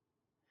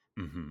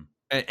 Hmm.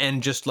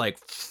 and just like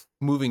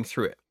moving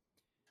through it.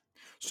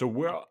 So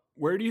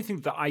where do you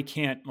think the I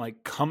can't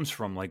like comes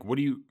from? Like what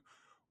do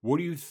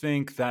you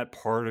think that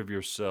part of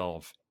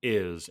yourself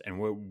is, and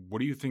what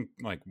do you think,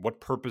 like, what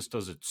purpose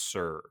does it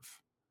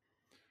serve?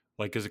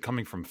 Like, is it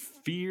coming from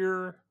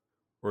fear,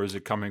 or is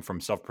it coming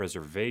from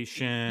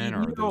self-preservation,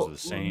 or are those the Like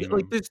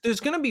same? there's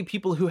going to be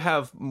people who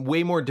have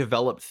way more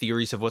developed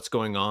theories of what's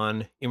going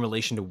on in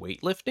relation to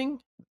weightlifting,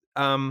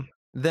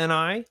 than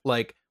I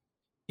like,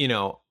 you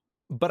know.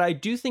 But I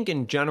do think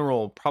in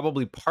general,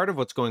 probably part of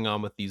what's going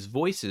on with these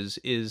voices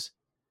is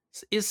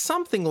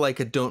something like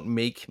a "don't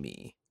make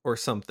me" or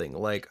something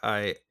like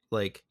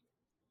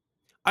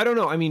I don't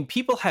know. I mean,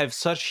 people have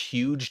such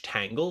huge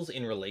tangles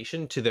in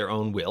relation to their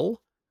own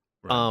will.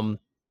 Right. Um,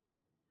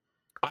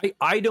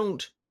 I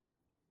don't.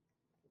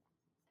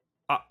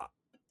 Uh,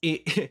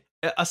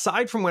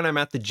 aside from when I'm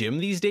at the gym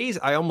these days,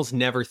 I almost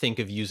never think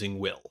of using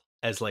will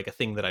as like a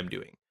thing that I'm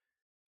doing.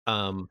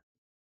 Um,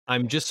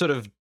 I'm just sort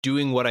of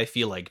doing what I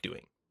feel like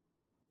doing.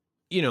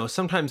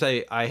 Sometimes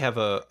I have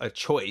a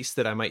choice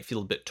that I might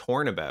feel a bit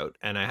torn about,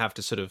 and I have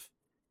to sort of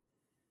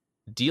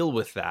deal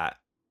with that.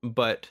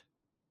 But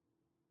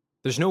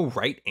there's no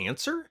right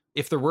answer.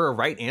 If there were a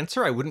right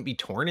answer, I wouldn't be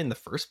torn in the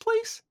first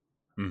place.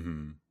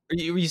 Mhm.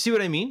 You see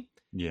what I mean?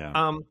 Yeah.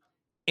 Um,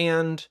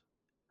 and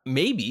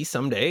maybe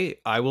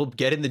someday I will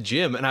get in the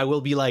gym and I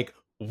will be like,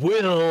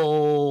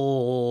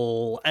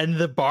 will, and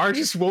the bar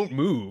just won't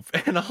move.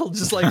 And I'll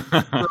just like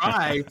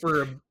cry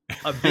for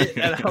a bit,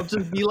 and I'll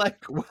just be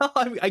like, well,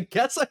 I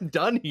guess I'm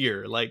done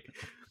here. Like,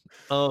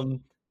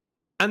 um,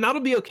 and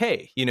that'll be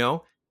okay.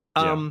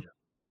 Yeah. Um,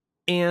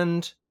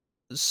 and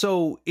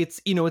so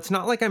it's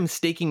not like I'm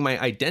staking my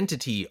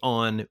identity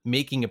on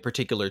making a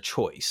particular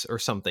choice or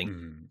something.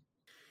 Mhm.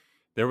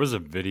 There was a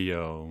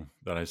video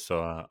that I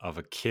saw of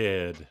a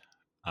kid,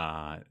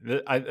 I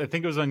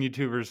think it was on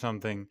YouTube or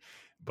something,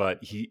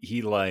 but he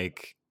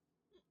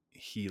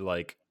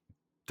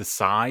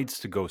decides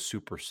to go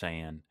Super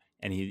Saiyan,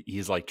 and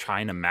he's, like,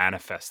 trying to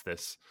manifest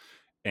this,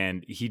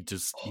 and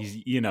he's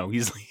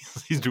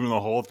he's doing the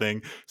whole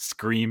thing,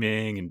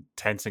 screaming and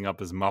tensing up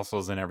his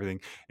muscles and everything,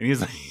 and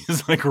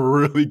he's like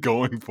really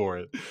going for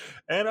it,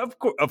 and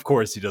of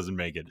course he doesn't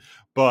make it,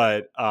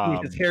 but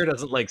His hair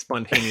doesn't like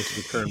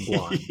spontaneously turn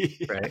blonde, yeah,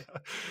 right?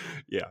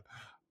 yeah,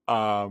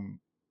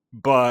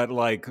 but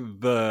like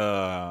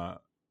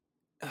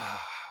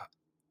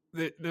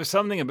there's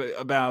something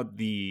about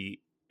the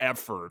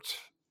effort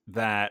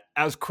that,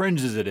 as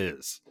cringe as it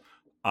is,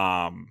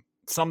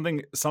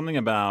 something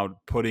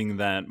about putting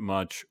that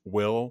much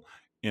will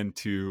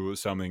into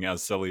something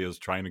as silly as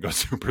trying to go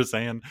Super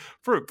Saiyan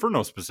for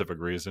no specific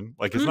reason.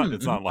 Like it's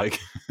Mhm. not like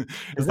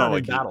He's it's not not in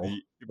like battle,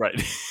 right.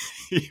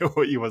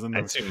 he wasn't I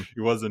assume.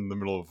 he was in the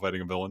middle of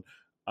fighting a villain.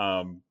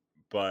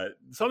 But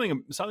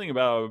something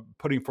about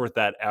putting forth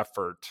that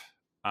effort.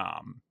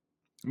 Um,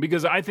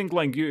 because I think,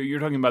 like, you're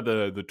talking about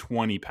the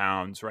 20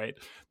 pounds, right?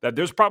 That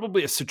there's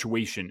probably a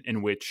situation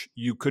in which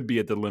you could be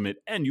at the limit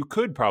and you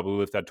could probably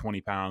lift that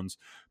 20 pounds,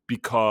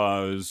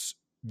 because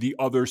the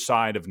other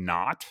side of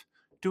not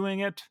doing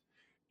it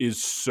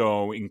is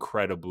so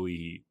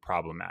incredibly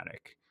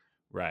problematic,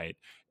 right?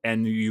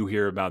 And you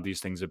hear about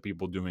these things of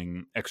people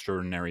doing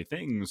extraordinary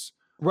things.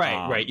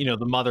 Right, right. Um,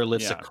 The mother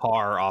lifts a yeah,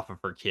 car off of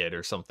her kid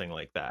or something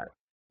like that.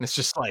 And it's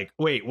just like,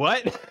 wait,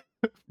 what?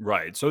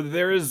 right.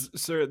 There is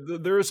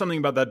something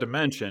about that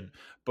dimension,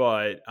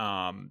 but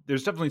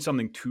there's definitely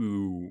something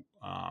to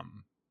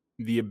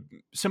the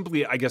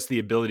simply, I guess, the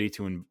ability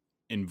to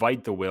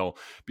invite the will,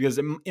 because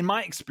in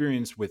my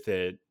experience with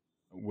it,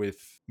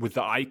 with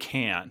the I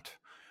can't,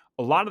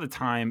 a lot of the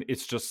time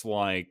it's just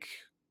like,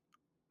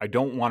 I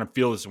don't want to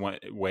feel this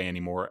way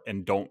anymore,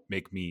 and don't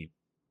make me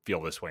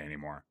feel this way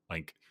anymore.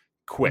 Like,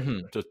 quit,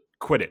 Mhm. just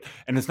quit it.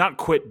 And it's not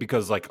quit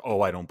because, like,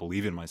 oh, I don't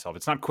believe in myself.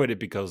 It's not quit it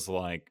because,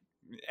 like,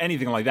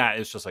 anything like that.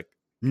 It's just like,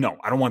 no,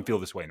 I don't want to feel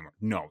this way anymore.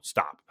 No,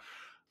 stop.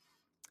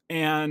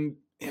 And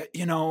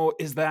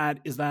is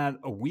that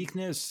a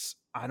weakness?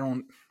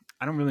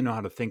 I don't really know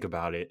how to think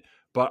about it,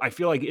 but I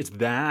feel like it's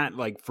that,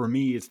 like, for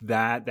me, it's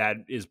that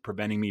is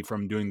preventing me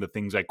from doing the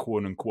things I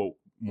quote unquote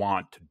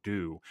want to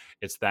do.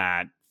 It's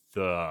that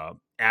the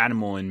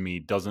animal in me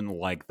doesn't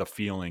like the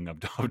feeling of,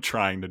 of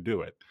trying to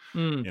do it,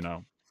 Mm. you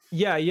know?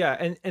 Yeah,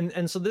 yeah,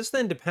 and so this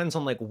then depends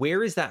on, like,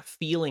 where is that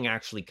feeling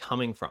actually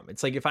coming from?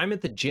 It's like if I'm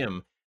at the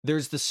gym,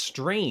 there's the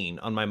strain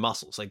on my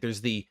muscles, like, there's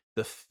the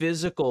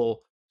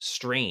physical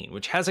strain,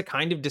 which has a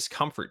kind of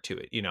discomfort to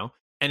it, you know?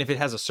 And if it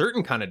has a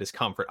certain kind of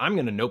discomfort, I'm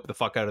gonna nope the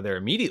fuck out of there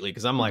immediately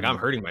because 'cause I'm like, I'm Mhm.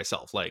 hurting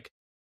myself, like,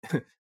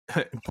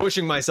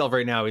 pushing myself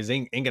right now is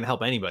ain't gonna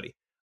help anybody,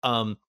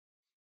 um,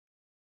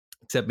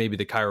 except maybe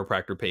the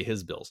chiropractor pay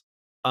his bills.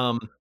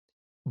 Um,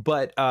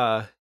 but,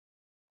 uh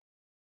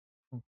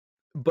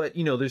but,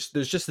 you know, there's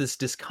just this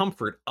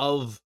discomfort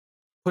of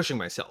pushing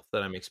myself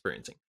that I'm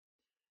experiencing.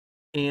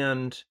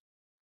 And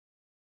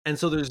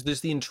so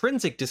there's the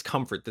intrinsic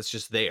discomfort that's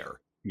just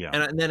there. Yeah,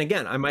 And then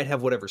again, I might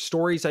have whatever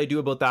stories I do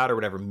about that or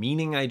whatever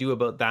meaning I do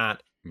about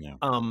that. yeah.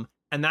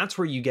 And that's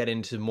where you get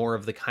into more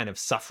of the kind of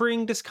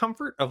suffering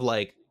discomfort of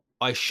like,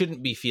 I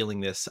shouldn't be feeling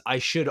this. I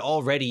should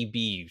already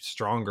be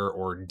stronger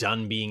or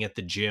done being at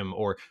the gym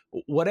or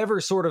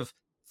whatever sort of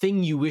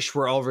thing you wish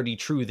were already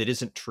true that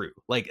isn't true.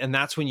 Like, and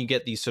that's when you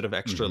get these sort of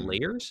extra Mhm.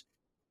 layers.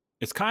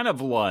 It's kind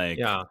of like,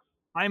 Yeah.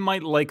 I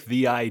might like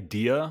the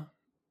idea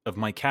of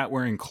my cat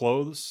wearing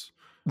clothes,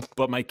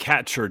 but my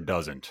cat sure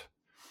doesn't.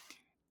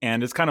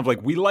 And it's kind of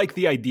like we like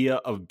the idea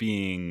of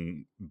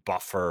being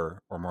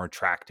buffer or more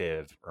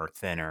attractive or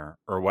thinner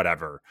or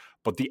whatever,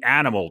 but the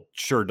animal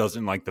sure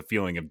doesn't like the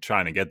feeling of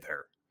trying to get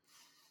there.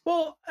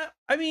 Well,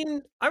 I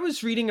mean, I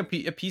was reading a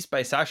piece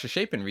by Sasha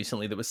Chapin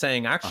recently that was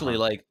saying actually, Uh-huh.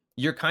 like,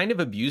 you're kind of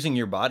abusing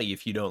your body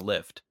if you don't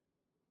lift,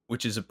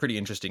 which is a pretty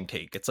interesting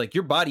take. It's like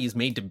your body is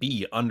made to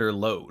be under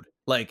load.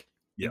 Like,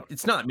 Yeah.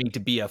 it's not made to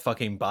be a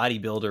fucking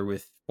bodybuilder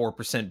with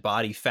 4%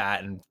 body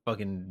fat and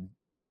fucking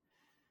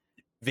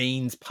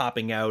veins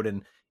popping out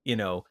and, you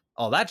know,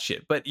 all that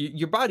shit. But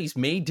your body's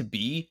made to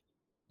be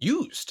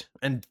used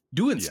and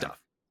doing Yeah. stuff.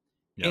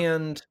 Yeah.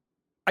 And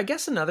I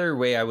guess another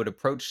way I would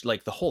approach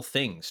like the whole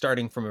thing,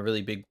 starting from a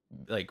really big,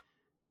 like,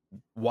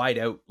 wide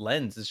out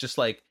lens is just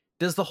like,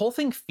 does the whole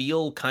thing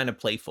feel kind of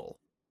playful?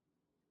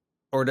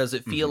 Or does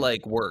it feel Mhm.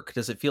 like work?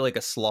 Does it feel like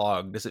a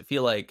slog? Does it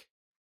feel like,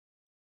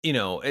 you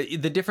know,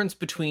 the difference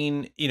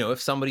between, you know,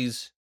 if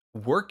somebody's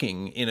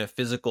working in a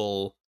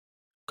physical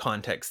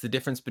context, the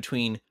difference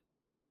between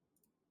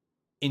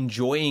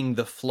enjoying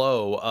the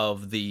flow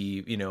of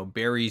the, you know,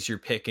 berries you're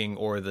picking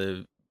or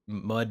the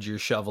mud you're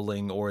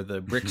shoveling or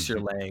the bricks you're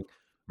laying,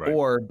 Right.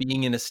 or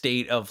being in a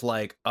state of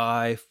like,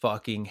 I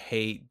fucking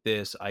hate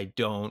this. I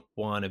don't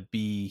want to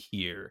be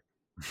here.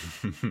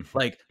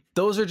 Like,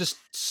 those are just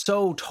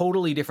so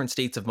totally different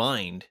states of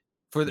mind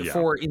Yeah.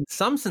 for in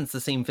some sense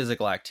the same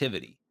physical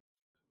activity.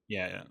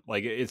 Yeah, yeah.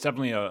 Like it's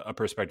definitely a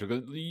perspective.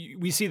 'Cause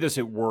we see this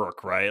at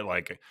work, right?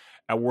 Like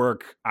at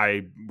work,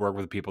 I work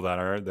with people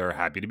that they're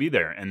happy to be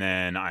there, and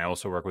then I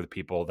also work with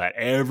people that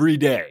every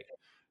day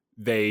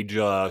they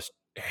just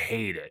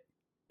hate it.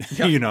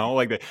 Yeah.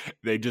 Like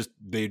they just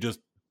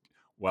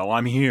well,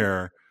 I'm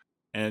here,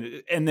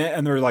 and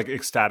they're like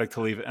ecstatic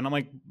to leave, and I'm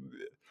like,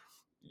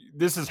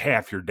 this is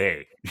half your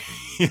day,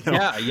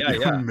 Yeah, yeah,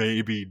 yeah.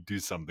 maybe do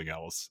something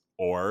else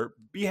or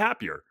be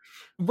happier.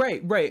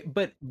 Right, right.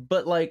 But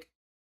like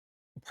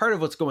part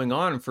of what's going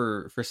on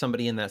for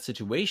somebody in that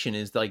situation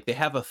is like they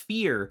have a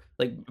fear,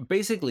 like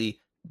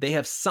basically they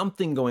have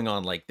something going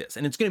on like this.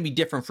 And it's going to be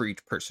different for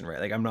each person, right?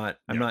 Like I'm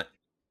Yeah. not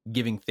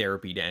giving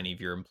therapy to any of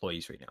your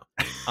employees right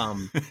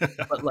now.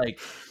 But like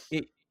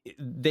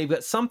they've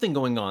got something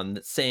going on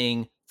that's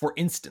saying, for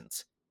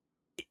instance,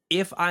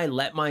 if I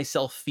let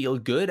myself feel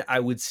good, I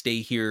would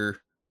stay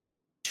here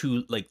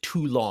too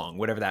long,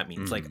 whatever that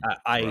means. Like Mhm.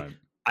 Right.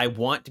 I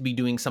want to be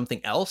doing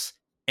something else,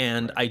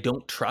 and Right. I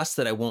don't trust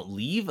that I won't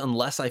leave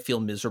unless I feel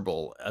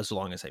miserable as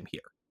long as I'm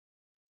here.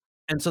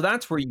 And so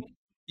that's where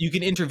you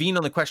can intervene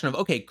on the question of,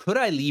 okay, could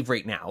I leave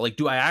right now? Like,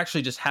 do I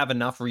actually just have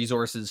enough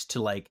resources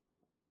to like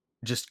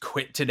just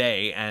quit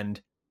today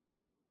and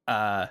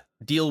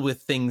deal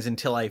with things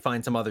until I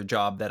find some other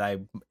job that I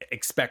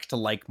expect to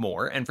like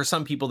more. And for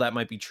some people that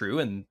might be true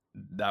and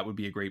that would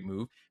be a great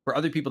move. For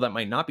other people that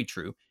might not be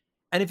true.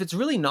 And if it's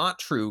really not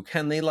true,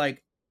 can they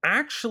like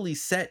actually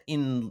set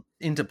into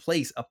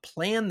place a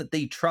plan that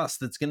they trust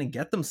that's going to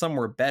get them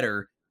somewhere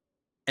better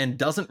and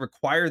doesn't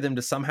require them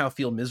to somehow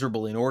feel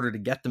miserable in order to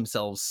get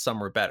themselves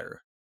somewhere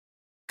better?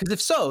 Because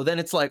if so, then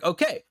it's like,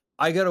 okay,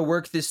 I got to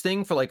work this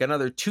thing for like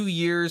another 2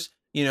 years,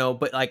 you know,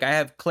 but like I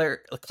have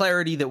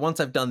clarity that once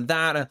I've done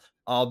that,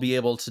 I'll be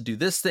able to do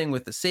this thing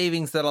with the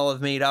savings that I'll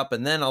have made up,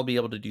 and then I'll be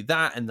able to do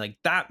that. And like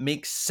that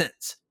makes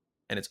sense.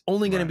 And it's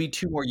only going to Right. be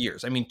 2 more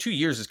years. I mean, 2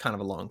 years is kind of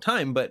a long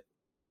time, but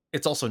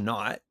it's also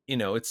not, you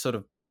know, it's sort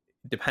of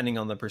depending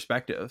on the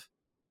perspective.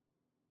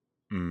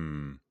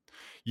 Mm.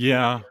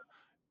 Yeah.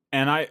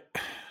 And I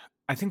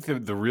think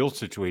the real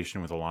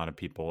situation with a lot of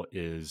people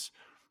is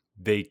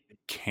they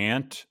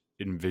can't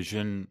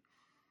envision,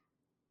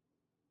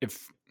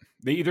 if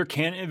they either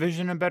can't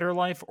envision a better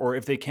life, or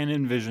if they can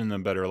envision a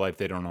better life,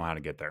 they don't know how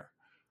to get there.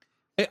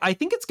 I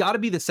think it's got to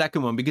be the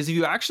second one, because if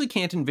you actually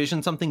can't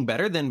envision something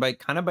better, then by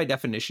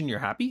definition you're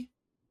happy.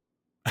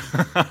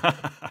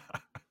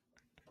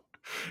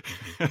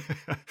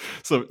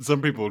 So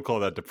some people would call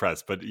that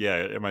depressed, but yeah,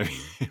 it might be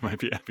it might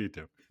be happy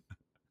too.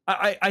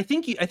 I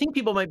think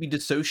people might be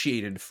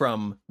dissociated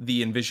from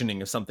the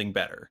envisioning of something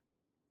better,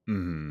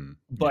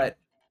 Yeah.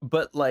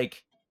 but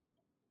like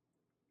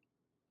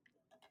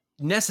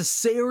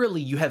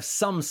necessarily you have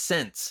some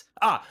sense.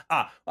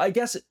 I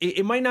guess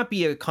it might not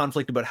be a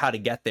conflict about how to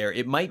get there.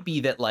 It might be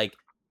that like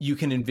you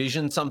can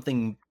envision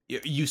something,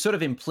 you sort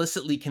of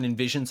implicitly can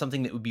envision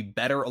something that would be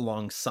better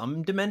along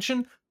some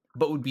dimension,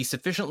 but would be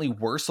sufficiently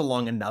worse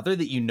along another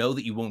that you know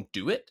that you won't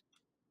do it.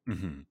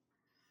 Hmm.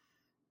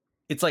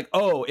 It's like,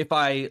 oh, if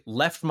I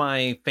left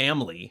my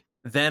family,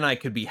 then I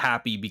could be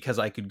happy because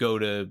I could go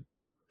to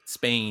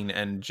Spain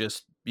and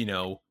just,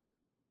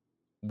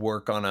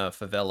 work on a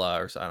favela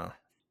or so. I don't know.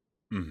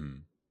 Hmm.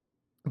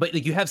 But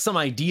like you have some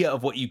idea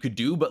of what you could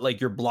do, but like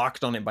you're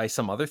blocked on it by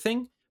some other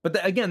thing.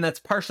 But again, that's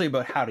partially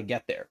about how to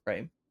get there,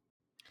 right?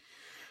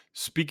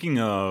 Speaking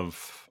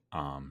of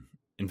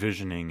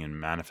envisioning and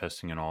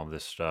manifesting and all of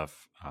this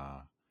stuff,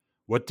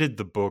 what did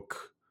the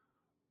book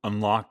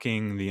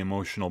Unlocking the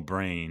Emotional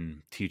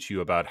Brain teach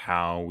you about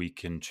how we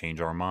can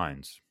change our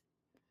minds?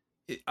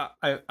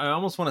 I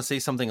almost want to say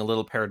something a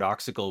little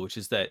paradoxical, which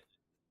is that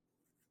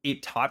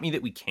it taught me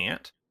that we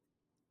can't,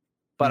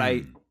 but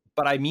I Hmm.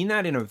 but I mean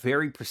that in a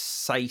very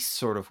precise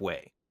sort of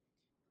way.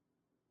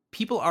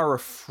 People are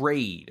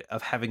afraid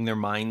of having their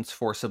minds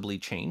forcibly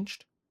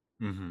changed.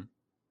 Hmm.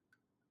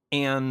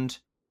 And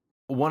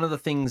one of the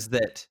things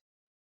that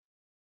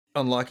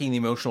unlocking the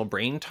emotional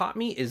brain taught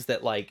me is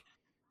that like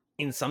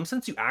in some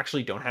sense you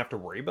actually don't have to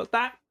worry about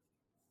that,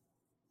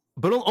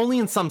 but only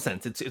in some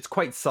sense. It's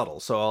quite subtle,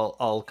 so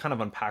I'll kind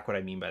of unpack what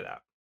I mean by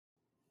that.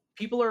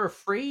 People are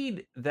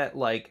afraid that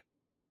like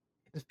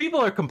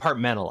people are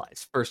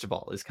compartmentalized. First of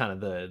all, is kind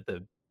of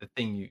the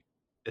thing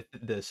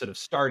the sort of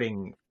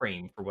starting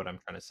frame for what I'm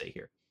trying to say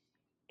here.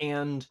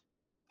 And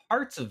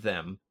parts of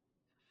them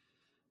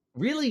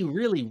really,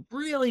 really,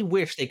 really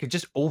wish they could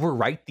just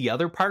overwrite the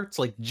other parts.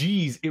 Like,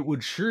 geez, it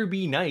would sure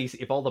be nice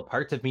if all the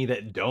parts of me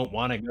that don't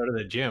want to go to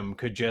the gym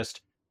could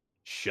just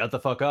shut the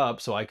fuck up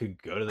so I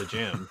could go to the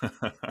gym.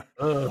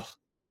 Ugh.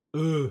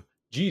 Ugh.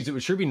 Geez, it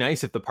would sure be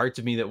nice if the parts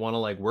of me that want to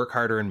like work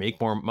harder and make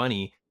more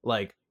money,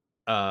 like,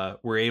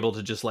 were able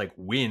to just like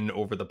win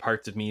over the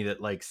parts of me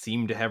that like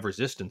seem to have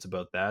resistance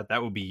about that.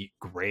 That would be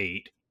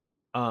great.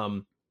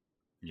 Um,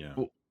 Yeah.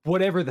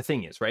 Whatever the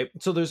thing is, right?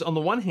 So there's on the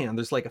one hand,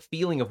 there's like a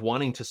feeling of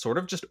wanting to sort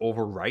of just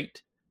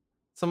overwrite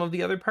some of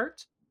the other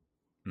parts.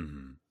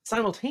 Hmm.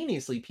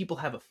 Simultaneously, people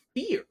have a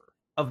fear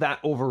of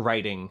that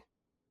overwriting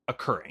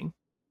occurring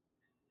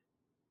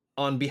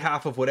on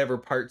behalf of whatever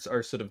parts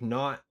are sort of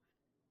not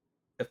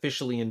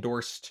officially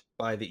endorsed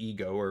by the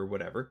ego or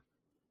whatever.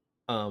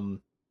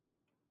 Um,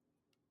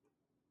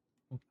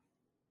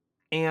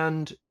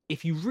 and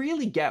if you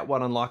really get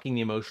what unlocking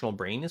the emotional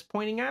brain is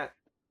pointing at,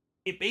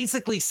 it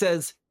basically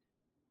says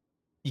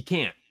you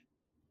can't.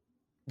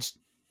 Just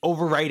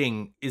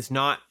overwriting is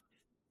not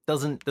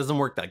doesn't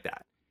work like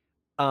that.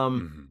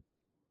 Um, Hmm.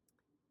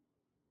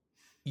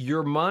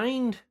 your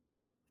mind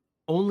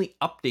only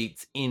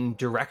updates in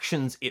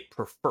directions it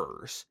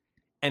prefers.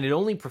 And it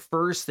only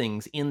prefers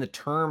things in the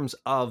terms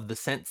of the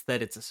sense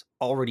that it's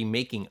already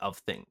making of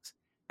things.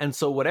 And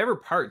so, whatever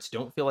parts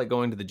don't feel like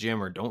going to the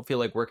gym, or don't feel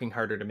like working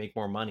harder to make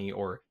more money,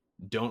 or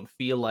don't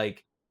feel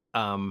like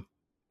um,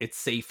 it's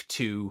safe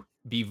to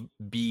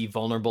be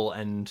vulnerable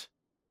and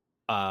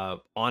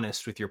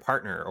honest with your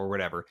partner, or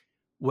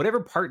whatever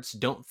parts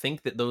don't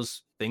think that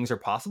those things are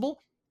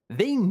possible,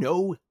 they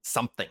know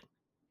something.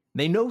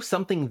 They know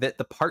something that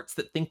the parts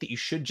that think that you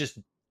should just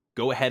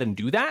go ahead and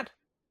do that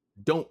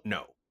don't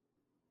know.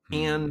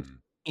 And Hmm.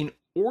 in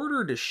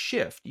order to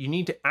shift, you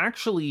need to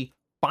actually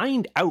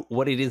find out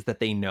what it is that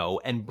they know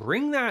and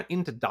bring that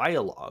into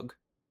dialogue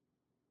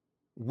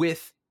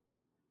with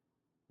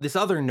this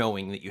other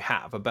knowing that you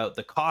have about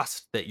the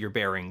cost that you're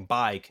bearing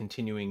by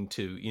continuing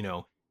to,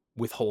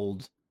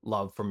 withhold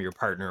love from your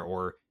partner,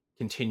 or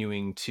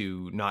continuing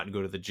to not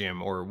go to the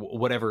gym, or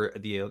whatever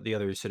the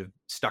other sort of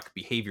stuck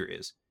behavior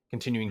is,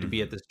 continuing to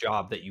be at Hmm. this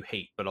job that you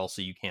hate but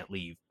also you can't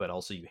leave, but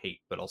also you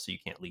hate but also you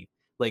can't leave.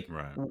 Like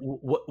Right.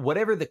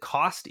 whatever the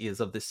cost is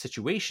of this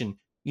situation,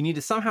 you need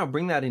to somehow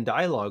bring that in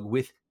dialogue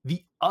with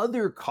the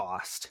other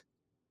cost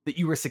that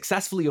you were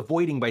successfully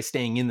avoiding by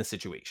staying in the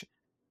situation.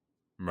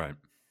 Right.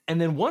 And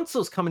then once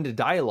those come into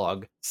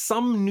dialogue,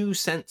 some new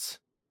sense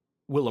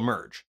will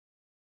emerge.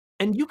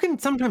 And you can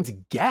sometimes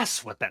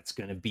guess what that's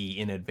going to be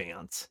in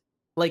advance.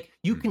 Like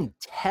you Hmm. can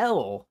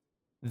tell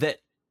that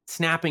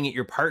snapping at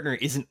your partner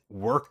isn't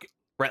working,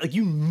 right? Like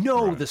you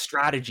know Right. the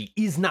strategy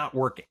is not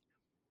working,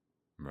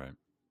 Right.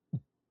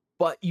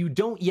 but you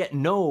don't yet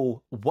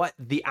know what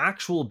the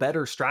actual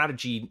better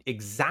strategy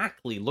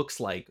exactly looks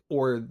like,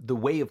 or the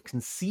way of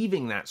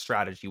conceiving that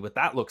strategy, what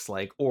that looks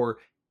like, or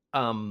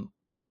um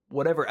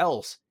whatever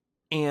else.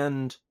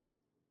 And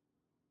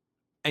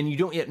you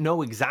don't yet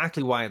know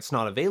exactly why it's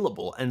not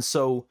available. And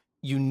so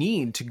you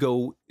need to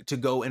go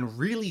and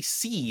really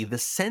see the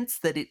sense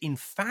that it in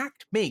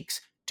fact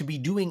makes to be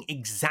doing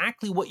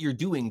exactly what you're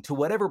doing to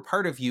whatever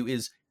part of you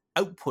is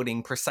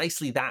outputting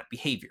precisely that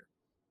behavior.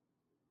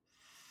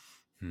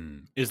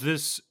 Is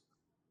this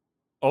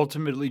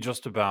ultimately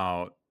just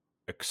about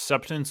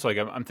acceptance? Like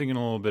I'm thinking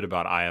a little bit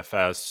about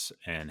IFS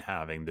and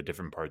having the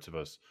different parts of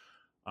us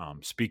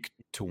speak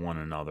to one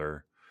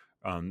another,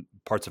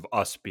 parts of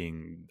us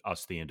being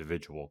us, the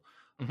individual,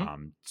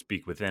 Mhm.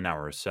 speak within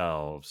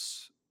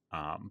ourselves.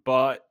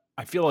 But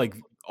I feel like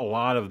a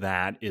lot of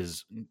that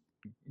is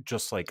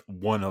just like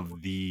one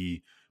of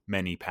the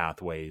many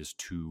pathways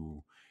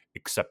to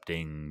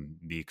accepting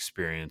the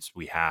experience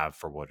we have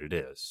for what it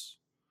is.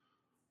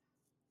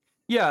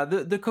 Yeah,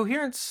 the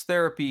coherence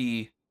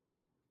therapy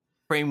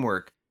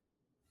framework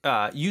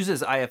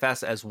uses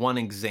IFS as one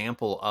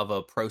example of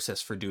a process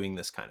for doing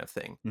this kind of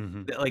thing.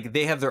 Hmm. Like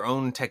they have their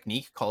own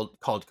technique called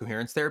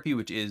coherence therapy,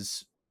 which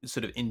is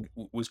sort of in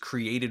was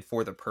created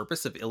for the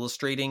purpose of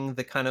illustrating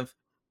the kind of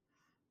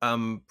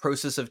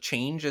process of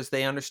change as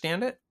they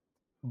understand it.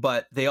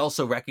 But they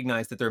also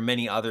recognize that there are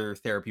many other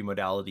therapy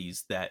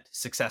modalities that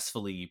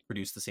successfully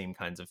produce the same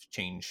kinds of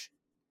change.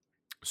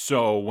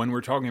 So when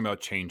we're talking about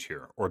change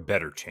here or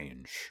better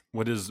change,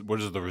 what does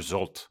the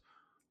result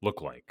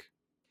look like?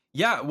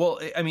 Yeah, well,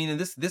 I mean, and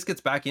this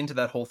gets back into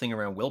that whole thing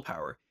around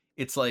willpower.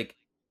 It's like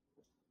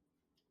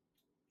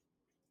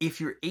if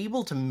you're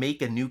able to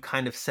make a new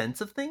kind of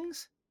sense of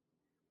things,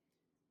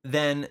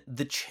 then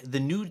the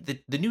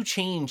new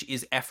change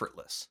is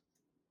effortless.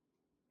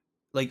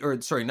 Like,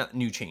 or sorry, not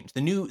new change.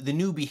 The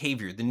new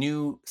behavior, the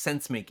new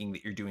sense making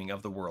that you're doing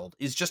of the world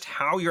is just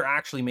how you're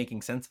actually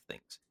making sense of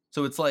things.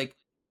 So it's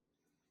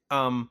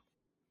um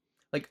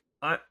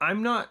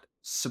I'm not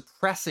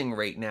suppressing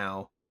right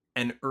now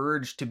an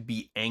urge to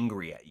be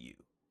angry at you.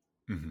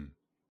 Hmm.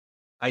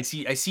 I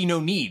see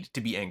no need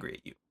to be angry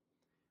at you.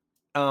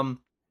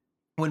 Um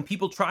when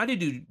people try to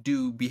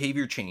do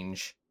behavior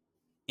change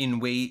in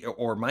way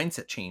or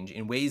mindset change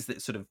in ways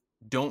that sort of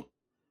don't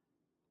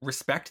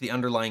respect the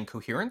underlying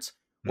coherence,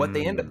 what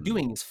they end up Mm.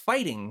 doing is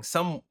fighting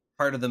some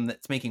part of them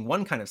that's making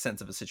one kind of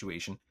sense of a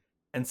situation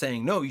and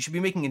saying, no, you should be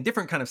making a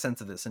different kind of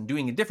sense of this and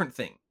doing a different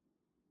thing.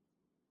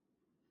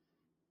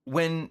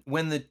 When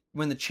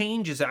the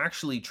change is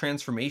actually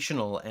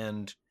transformational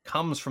and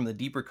comes from the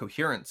deeper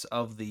coherence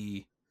of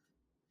the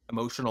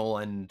emotional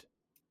and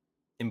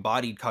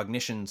embodied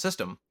cognition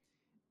system,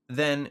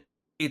 then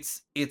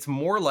it's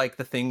more like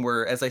the thing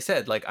where, as I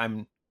said, like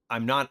I'm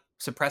not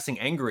suppressing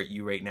anger at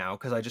you right now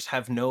because I just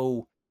have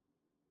no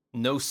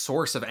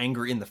source of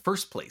anger in the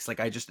first place. Like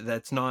I just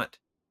that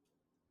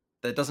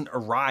doesn't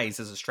arise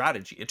as a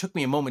strategy. It took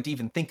me a moment to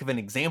even think of an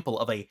example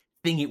of a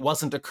thing it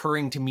wasn't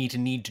occurring to me to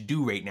need to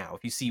do right now.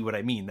 If you see what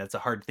I mean, that's a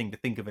hard thing to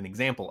think of an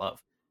example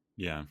of.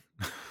 Yeah.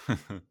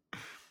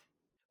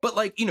 But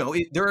like,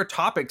 there are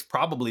topics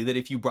probably that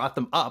if you brought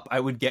them up, I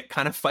would get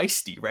kind of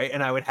feisty, right?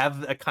 And I would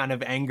have a kind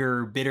of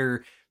anger,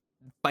 bitter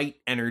fight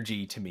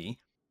energy to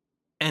me.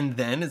 And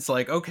then it's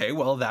like, okay,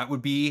 well, that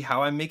would be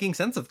how I'm making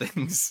sense of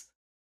things.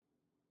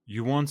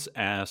 You once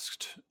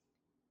asked,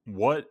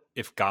 "What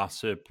if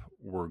gossip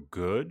were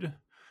good?"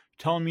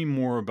 Tell me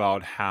more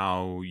about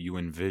how you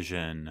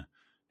envision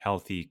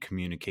healthy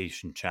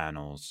communication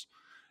channels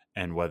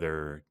and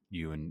whether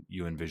you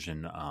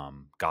envision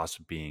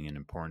gossip being an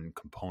important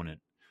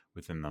component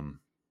within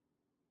them.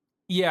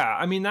 Yeah,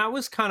 I mean, that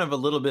was kind of a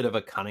little bit of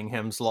a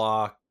Cunningham's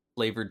Law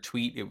flavored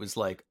tweet. It was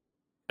like,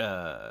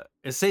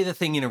 say the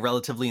thing in a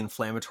relatively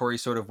inflammatory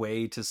sort of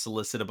way to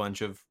solicit a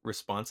bunch of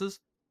responses.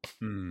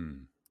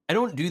 Hmm. I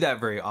don't do that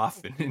very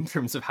often in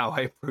terms of how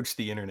I approach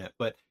the internet,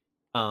 but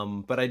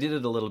I did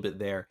it a little bit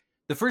there.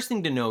 The first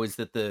thing to know is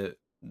that the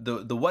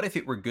what if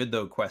it were good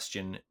though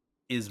question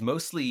is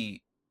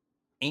mostly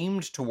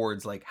aimed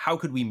towards like how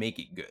could we make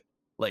it good?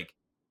 Like,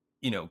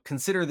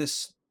 consider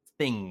this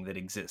thing that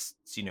exists,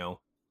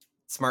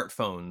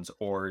 smartphones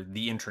or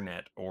the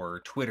internet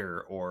or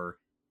Twitter or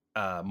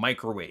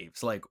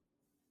microwaves. Like,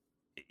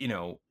 you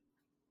know,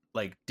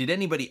 like did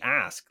anybody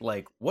ask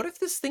like what if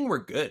this thing were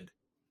good?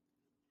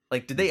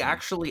 Like, did they Hmm.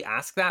 actually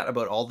ask that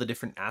about all the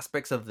different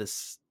aspects of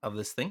this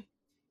thing?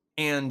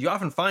 And you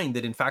often find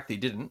that in fact they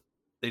didn't.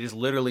 They just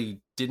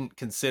literally didn't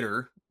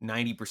consider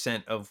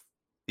 90% of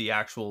the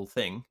actual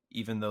thing,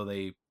 even though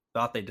they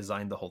thought they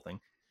designed the whole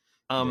thing.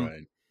 Um,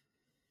 Right.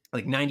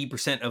 like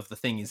 90% of the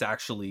thing is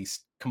actually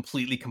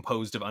completely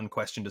composed of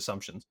unquestioned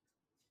assumptions.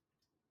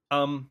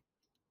 Um,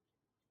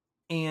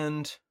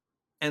 and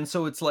and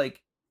so it's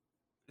like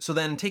so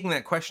then taking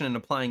that question and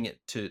applying it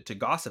to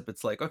gossip,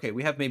 it's like, okay,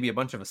 we have maybe a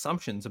bunch of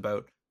assumptions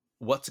about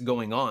what's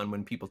going on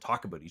when people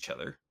talk about each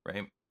other,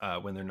 right?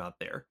 When they're not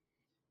there.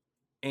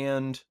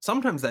 And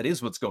sometimes that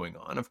is what's going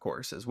on, of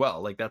course, as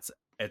well. Like it's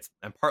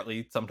and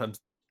partly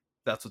sometimes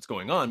that's what's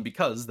going on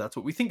because that's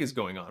what we think is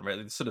going on, right?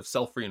 It's sort of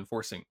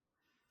self-reinforcing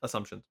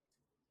assumptions.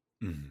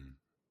 Hmm.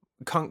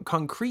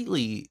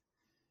 Concretely,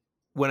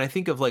 when I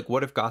think of like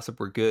what if gossip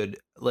were good,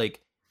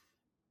 like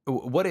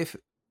what if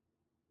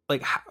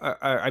like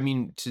I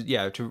mean to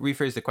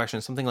rephrase the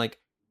question, something like,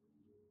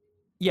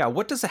 yeah,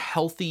 what does a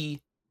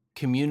healthy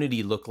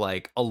community look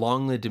like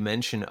along the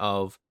dimension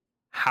of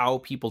how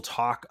people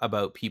talk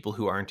about people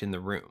who aren't in the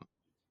room?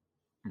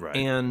 Right.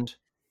 And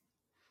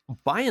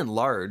by and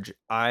large,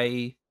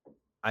 I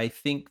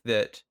think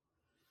that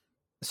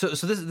so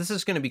this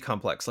is going to be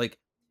complex. Like,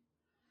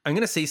 I'm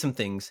going to say some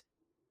things.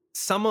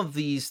 Some of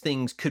these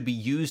things could be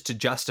used to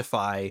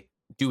justify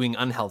doing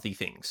unhealthy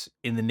things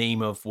in the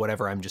name of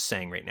whatever I'm just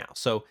saying right now.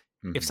 So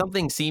if Hmm.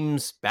 something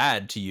seems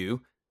bad to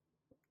you,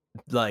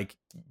 like,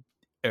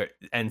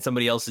 and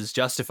somebody else is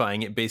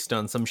justifying it based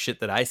on some shit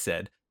that I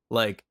said,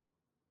 like,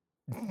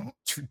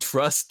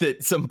 trust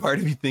that some part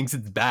of you thinks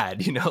it's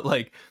bad, you know?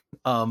 Like,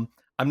 um,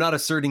 I'm not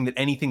asserting that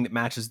anything that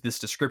matches this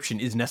description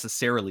is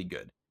necessarily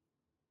good.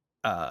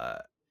 Uh,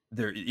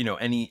 there,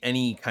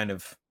 any kind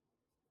of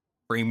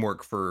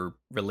framework for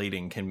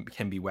relating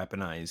can be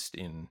weaponized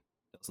in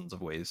dozens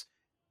of ways.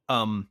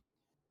 Um,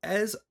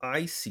 as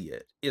I see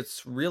it,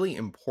 it's really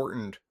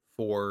important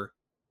for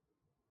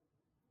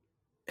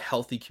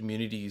healthy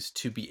communities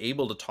to be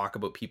able to talk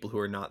about people who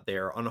are not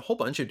there on a whole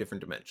bunch of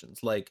different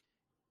dimensions. Like,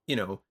 you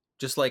know,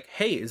 just like,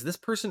 hey, is this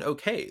person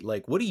okay?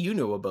 Like, what do you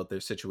know about their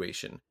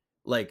situation?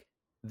 Like,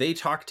 they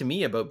talked to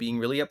me about being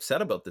really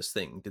upset about this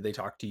thing. Did they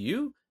talk to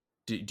you?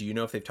 Do you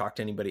know if they've talked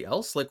to anybody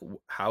else? Like,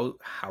 how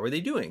are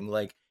they doing?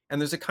 Like,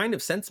 and there's a kind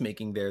of sense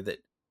making there that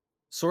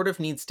sort of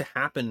needs to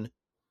happen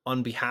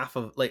on behalf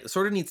of, like,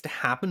 sort of needs to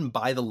happen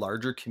by the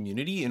larger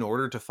community in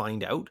order to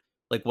find out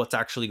like what's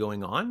actually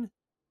going on.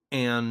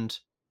 And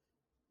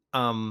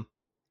um,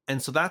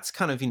 and so that's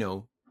kind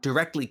of,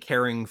 directly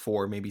caring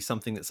for maybe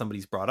something that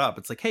somebody's brought up.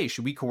 It's like, hey,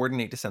 should we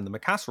coordinate to send them a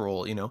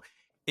casserole?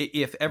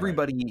 If Right.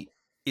 everybody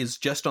is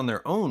just on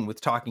their own with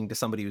talking to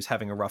somebody who's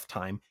having a rough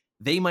time,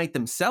 they might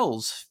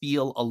themselves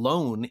feel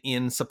alone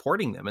in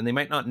supporting them. And they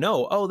might not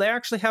know, oh, they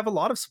actually have a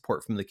lot of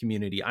support from the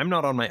community. I'm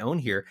not on my own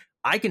here.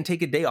 I can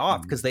take a day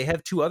off because Hmm. they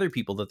have two other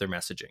people that they're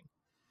messaging,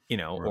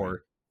 Right.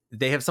 or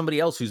they have somebody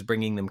else who's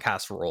bringing them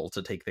casserole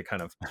to take the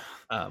kind of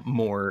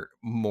more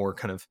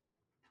kind of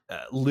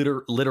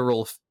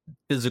literal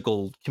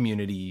physical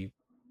community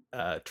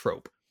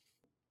trope.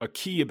 A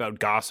key about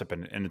gossip,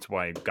 and it's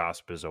why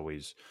gossip is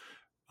always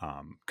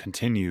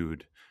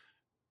continued.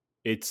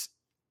 It's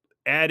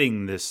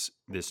adding this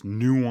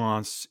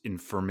nuance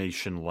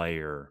information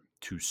layer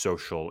to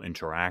social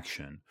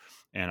interaction.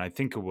 And I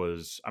think it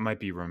was, I might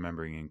be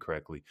remembering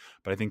incorrectly,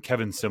 but I think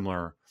Kevin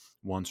Simler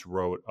once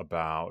wrote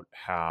about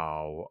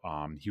how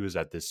he was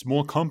at this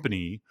small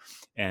company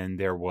and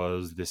there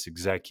was this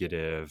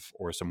executive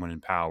or someone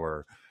in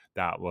power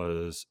that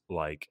was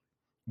like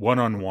one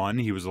on one.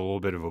 He was a little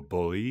bit of a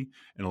bully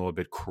and a little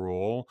bit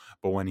cruel,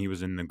 but when he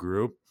was in the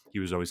group, he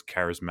was always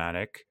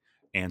charismatic.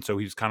 And so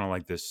he's kind of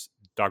like this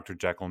Dr.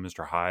 Jekyll and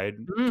Mr. Hyde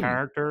Mm.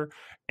 character.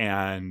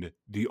 And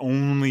the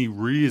only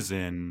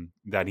reason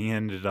that he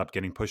ended up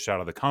getting pushed out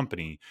of the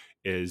company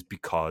is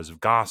because of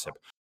gossip.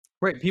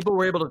 Right. People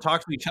were able to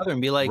talk to each other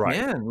and be like, Right.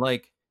 man,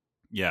 like,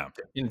 Yeah.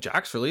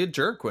 Jack's really a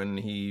jerk when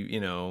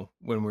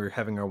when we're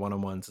having our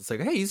one-on-ones. It's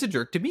like, hey, he's a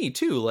jerk to me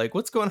too. Like,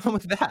 what's going on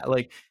with that?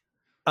 Like,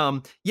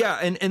 yeah,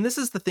 and this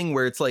is the thing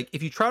where it's like,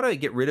 if you try to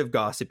get rid of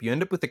gossip, you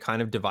end up with a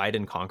kind of divide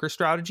and conquer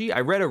strategy.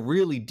 I read a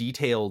really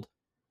detailed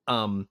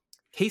um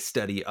case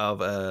study of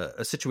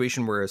a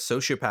situation where a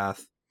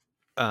sociopath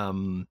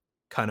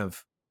kind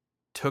of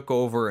took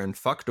over and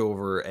fucked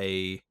over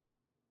a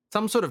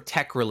some sort of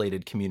tech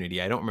related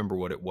community. I don't remember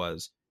what it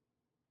was.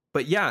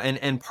 But yeah,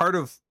 and part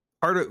of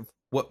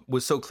what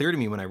was so clear to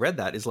me when I read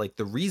that is like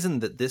the reason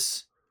that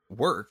this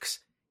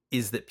works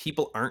is that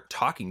people aren't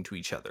talking to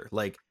each other.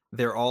 Like,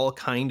 they're all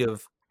kind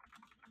of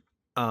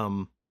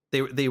um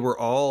they were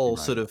all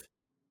Right. sort of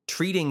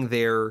treating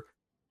their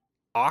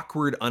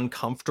awkward,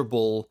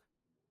 uncomfortable,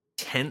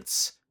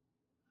 tense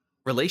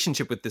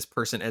relationship with this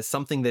person as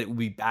something that would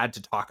be bad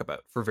to talk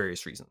about for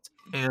various reasons.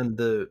 And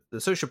the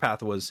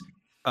sociopath was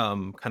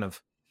kind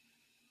of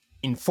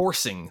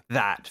enforcing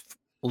that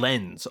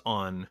lens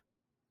um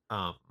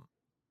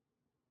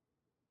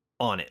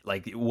on it.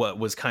 Like, what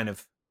was kind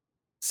of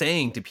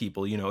saying to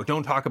people,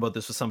 don't talk about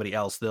this with somebody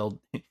else.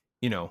 They'll,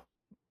 you know,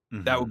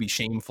 that would Hmm. be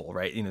shameful,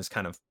 right? Is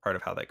kind of part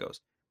of how that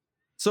goes.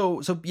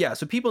 So yeah,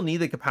 so people need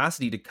the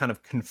capacity to kind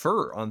of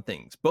confer on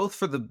things, both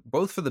for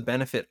the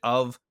benefit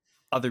of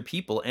other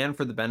people and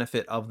for the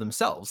benefit of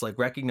themselves. Like,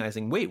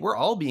 recognizing, wait, we're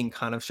all being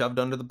kind of shoved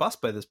under the bus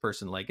by this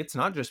person. Like, it's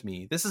not just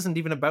me. This isn't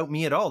even about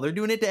me at all. They're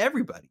doing it to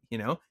everybody.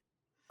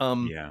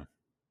 Um, Yeah.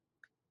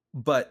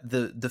 but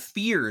the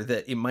fear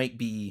that it might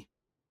be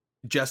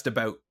just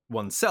about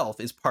oneself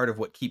is part of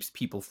what keeps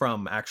people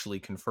from actually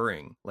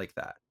conferring like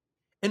that.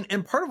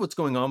 And part of what's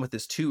going on with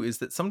this too is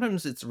that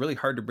sometimes it's really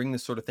hard to bring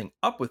this sort of thing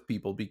up with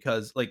people,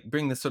 because, like,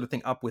 bring this sort of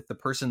thing up with the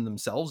person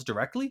themselves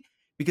directly,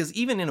 because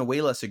even in a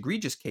way less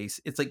egregious case,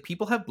 it's like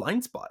people have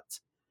blind spots.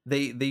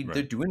 They're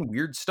Right. doing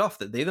weird stuff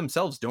that they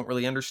themselves don't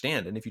really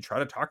understand, and if you try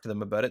to talk to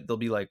them about it, they'll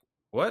be like,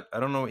 what? I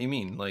don't know what you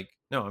mean. Like,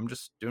 no, I'm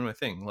just doing my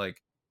thing.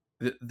 Like,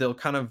 they'll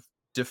kind of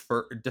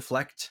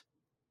deflect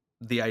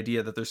the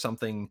idea that there's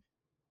something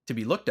to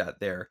be looked at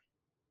there.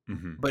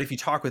 Hmm. But if you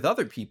talk with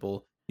other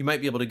people, you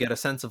might be able to get a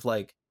sense of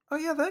like, oh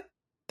yeah,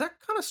 that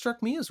kind of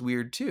struck me as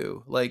weird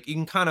too. Like you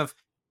can kind of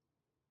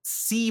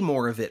see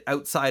more of it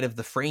outside of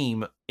the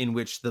frame in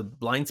which the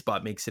blind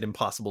spot makes it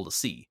impossible to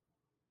see.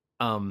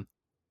 Um,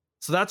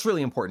 so that's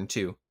really important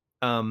too.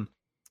 Um,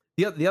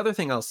 the other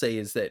thing I'll say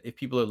is that if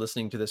people are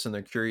listening to this and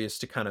they're curious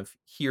to kind of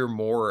hear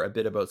more a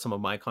bit about some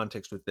of my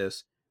context with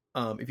this,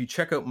 if you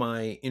check out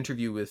my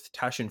interview with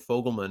Tashin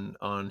Fogelman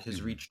on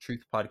his Mhm. Reach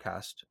Truth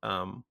podcast,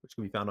 which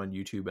can be found on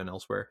YouTube and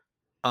elsewhere,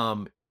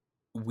 um,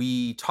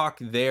 we talk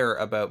there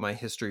about my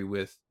history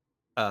with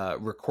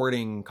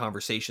recording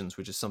conversations,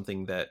 which is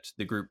something that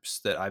the groups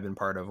that I've been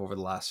part of over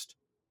the last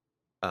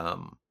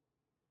um,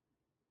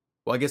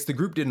 well, I guess the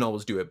group didn't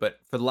always do it, but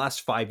for the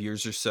last 5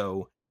 years or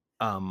so,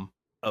 um,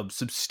 a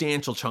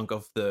substantial chunk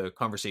of the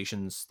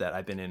conversations that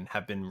I've been in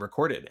have been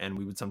recorded, and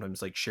we would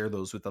sometimes like share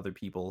those with other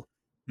people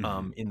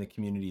Mhm. in the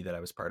community that I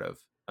was part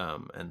of,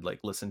 and like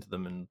listen to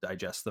them and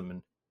digest them.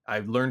 And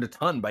I've learned a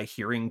ton by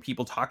hearing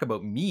people talk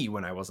about me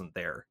when I wasn't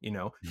there,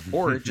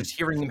 or just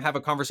hearing them have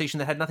a conversation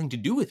that had nothing to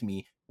do with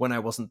me when I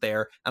wasn't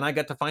there, and I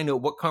got to find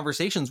out what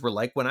conversations were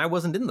like when I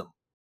wasn't in them,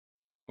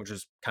 which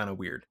is kind of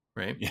weird,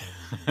 right? Yeah.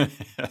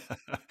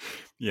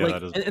 Yeah, Like,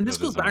 and this that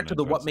goes does back sound to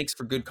the what interesting. makes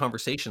for Yeah. good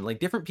conversation. Like,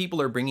 different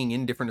people are bringing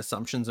in different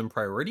assumptions and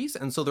priorities,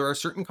 and so there are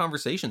certain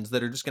conversations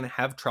that are just going to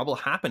have trouble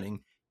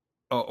happening,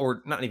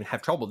 or not even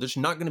have trouble. They're just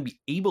not going to be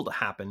able to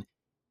happen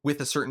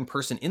with a certain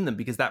person in them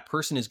because that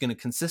person is going to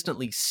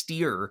consistently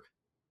steer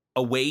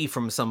away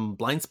from some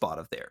blind spot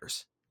of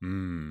theirs.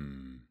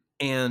 Mm,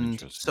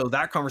 And interesting. so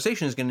that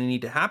conversation is going to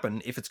need to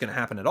happen, if it's going to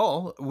happen at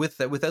all,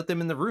 without them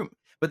in the room.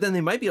 But then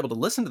they might be able to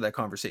listen to that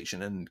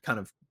conversation and kind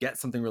of get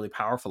something really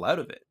powerful out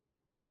of it.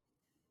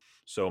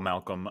 So,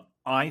 Malcolm,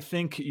 I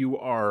think you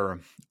are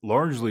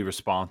largely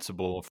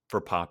responsible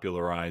for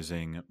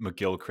popularizing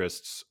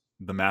McGilchrist's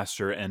The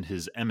Master and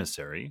His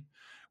Emissary,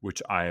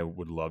 which I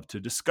would love to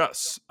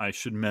discuss. I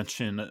should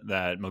mention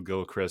that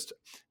McGilchrist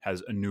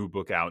has a new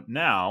book out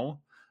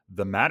now,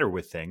 The Matter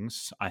with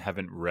Things. I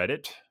haven't read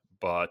it,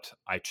 but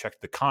I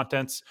checked the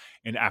contents,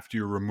 and after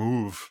you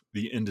remove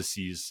the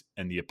indices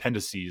and the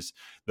appendices,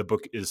 the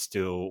book is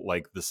still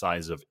like the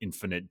size of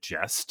Infinite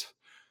Jest.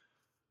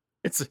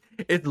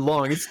 It's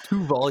long. It's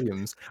 2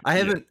 volumes. I Yeah.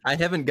 haven't I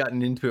haven't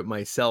gotten into it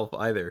myself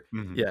either.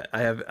 Mhm. Yeah,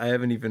 I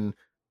haven't even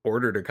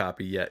ordered a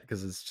copy yet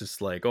because it's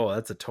just like, oh,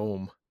 that's a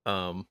tome.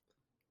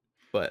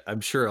 But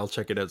I'm sure I'll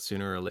check it out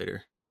sooner or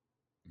later.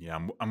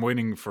 Yeah, I'm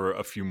waiting for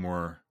a few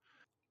more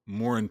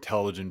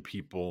intelligent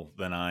people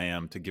than I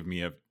am to give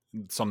me a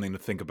something to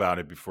think about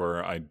it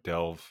before I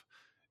delve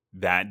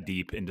that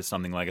deep into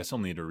something. Like I still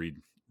need to read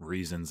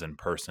Reasons and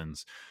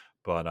Persons,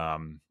 but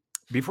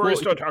before I Well,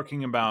 start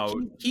talking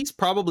about he's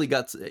probably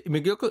got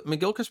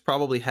McGilchrist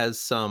probably has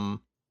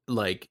some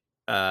like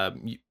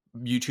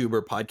YouTube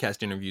or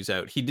podcast interviews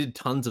out. He did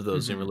tons of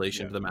those in Mhm,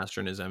 relation yeah, to the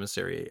Master and his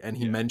Emissary, and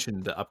he yeah.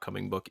 mentioned the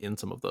upcoming book in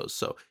some of those.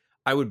 So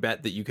I would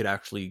bet that you could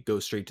actually go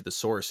straight to the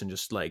source and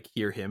just like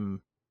hear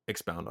him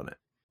expound on it.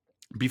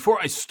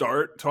 Before I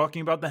start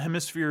talking about the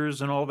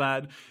hemispheres and all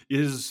that,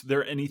 is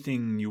there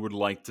anything you would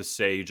like to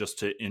say just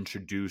to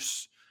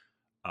introduce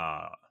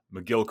uh,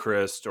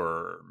 McGilchrist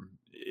or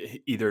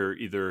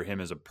either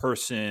him as a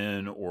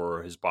person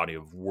or his body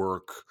of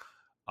work,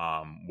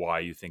 why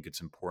you think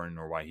it's important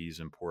or why he's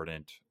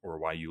important or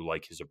why you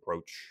like his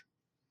approach.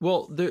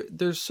 Well,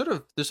 there's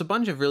a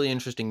bunch of really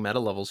interesting meta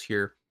levels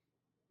here,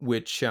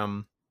 which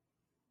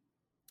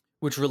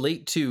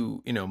relate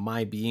to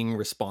my being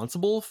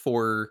responsible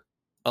for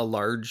a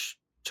large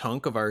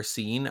chunk of our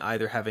scene,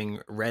 either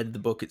having read the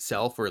book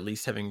itself or at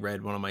least having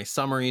read one of my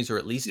summaries, or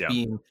at least Yeah.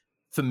 being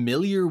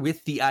familiar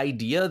with the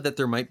idea that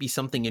there might be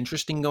something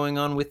interesting going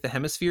on with the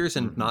hemispheres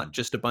and not Hmm.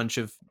 just a bunch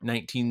of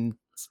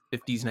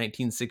 1950s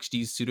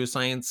 1960s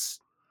pseudoscience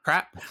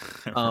crap.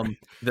 Right.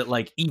 That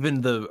like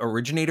even the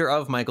originator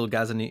of Michael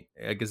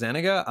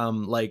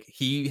Gazzaniga, like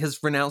he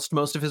has renounced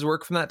most of his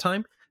work from that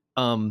time.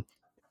 um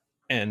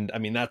and I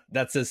mean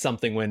that says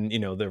something when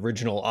the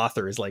original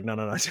author is like, no,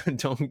 no,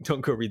 no,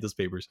 don't go read those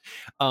papers.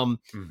 Um,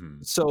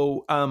 Hmm.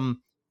 so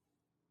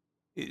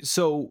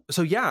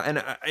yeah, and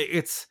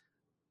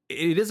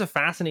it is a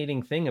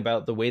fascinating thing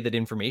about the way that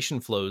information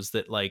flows.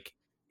 That like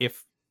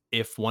if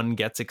one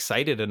gets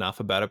excited enough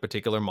about a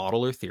particular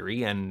model or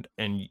theory and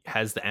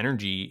has the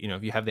energy,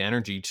 if you have the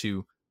energy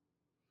to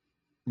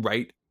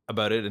write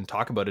about it and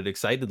talk about it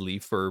excitedly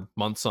for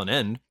months on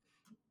end,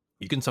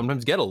 you can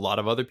sometimes get a lot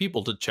of other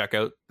people to check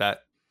out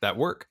that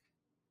work.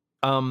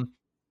 Um,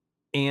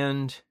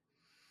 and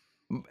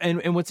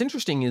and what's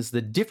interesting is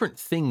the different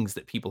things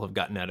that people have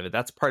gotten out of it.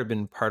 That's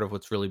been part of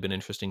what's really been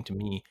interesting to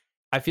me.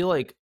 I feel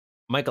like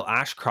Michael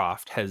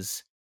Ashcroft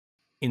has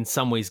in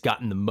some ways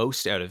gotten the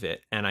most out of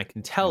it, and I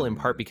can tell in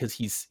part Hmm. because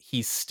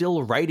he's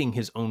still writing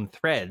his own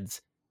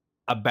threads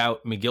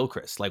about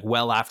McGilchrist. Like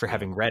well after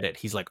Yeah. having read it,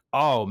 he's like,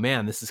 "Oh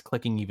man, this is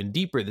clicking even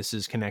deeper. This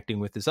is connecting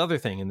with this other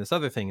thing and this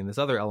other thing and this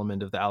other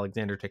element of the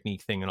Alexander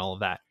technique thing and all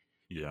of that."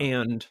 Yeah.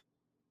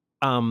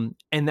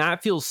 And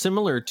that feels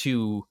similar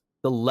to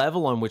the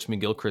level on which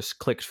McGilchrist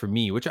clicked for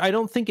me, which I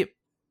don't think it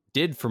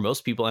did for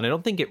most people, and I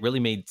don't think it really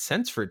made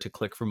sense for it to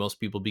click for most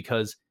people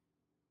because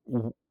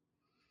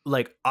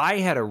like I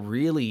had a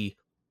really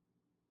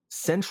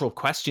central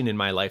question in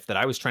my life that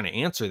I was trying to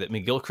answer that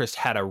McGilchrist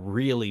had a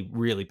really,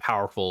 really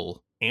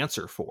powerful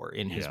answer for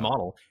in his Yeah.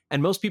 model.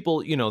 And most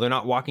people, they're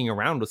not walking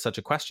around with such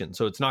a question.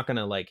 So it's not going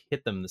to like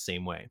hit them the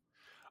same way.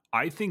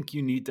 I think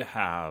you need to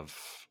have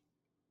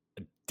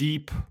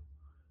deep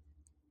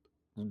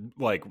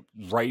like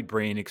right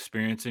brain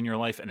experience in your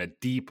life and a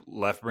deep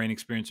left brain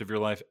experience of your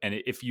life. And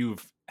if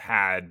you've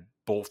had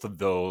both of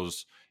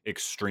those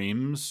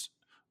extremes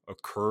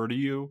occur to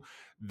you,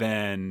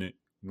 then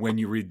when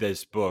you read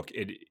this book,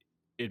 it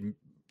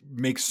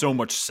makes so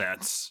much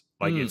sense.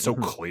 Like it's so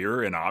Mm-hmm.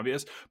 clear and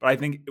obvious. But I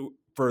think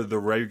for the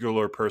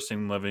regular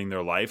person living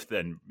their life,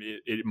 then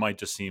it might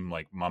just seem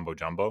like mumbo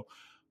jumbo.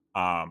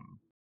 Um,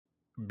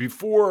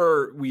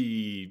 Before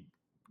we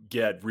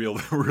get real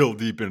real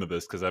deep into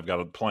this, because I've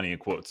got plenty of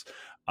quotes,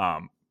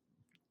 um,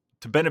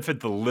 to benefit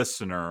the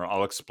listener,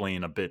 I'll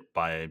explain a bit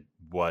by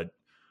what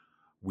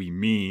we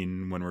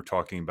mean when we're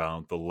talking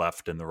about the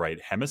left and the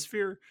right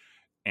hemisphere.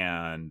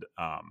 And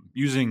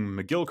using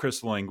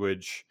McGilchrist's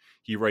language,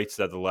 he writes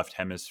that the left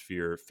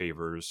hemisphere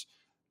favors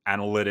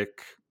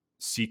analytic,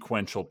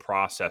 sequential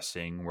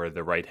processing, where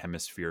the right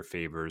hemisphere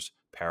favors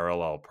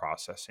parallel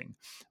processing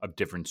of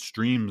different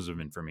streams of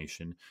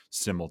information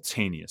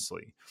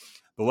simultaneously.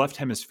 The left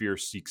hemisphere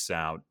seeks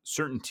out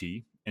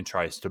certainty and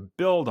tries to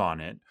build on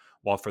it,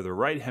 while for the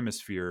right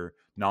hemisphere,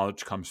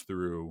 knowledge comes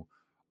through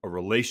a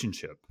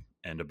relationship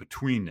and a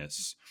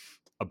betweenness,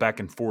 a back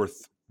and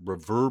forth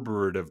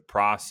reverberative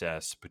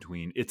process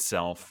between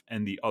itself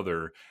and the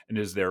other, and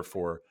is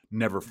therefore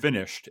never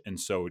finished, and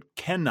so it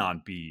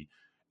cannot be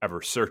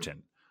ever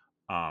certain.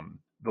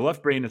 The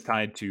left brain is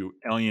tied to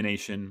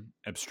alienation,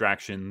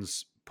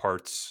 abstractions,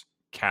 parts,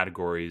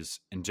 categories,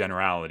 and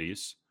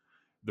generalities.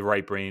 The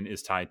right brain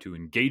is tied to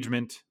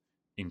engagement,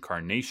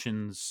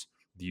 incarnations,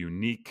 the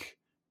unique,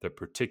 the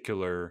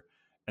particular,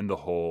 and the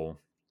whole,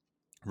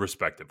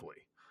 respectively.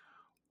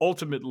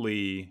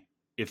 Ultimately,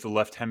 if the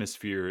left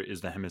hemisphere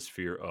is the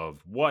hemisphere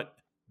of what,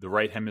 the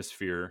right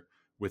hemisphere,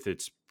 with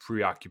its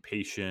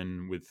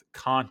preoccupation with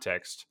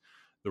context,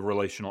 the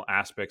relational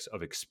aspects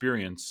of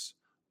experience,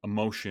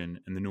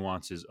 emotion, and the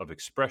nuances of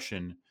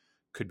expression,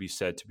 could be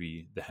said to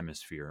be the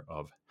hemisphere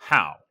of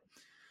how.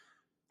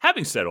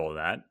 Having said all of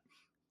that,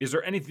 is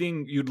there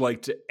anything you'd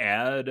like to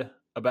add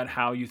about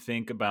how you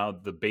think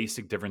about the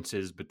basic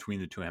differences between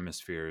the two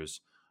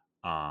hemispheres,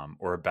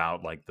 or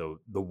about like the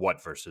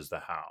what versus the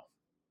how?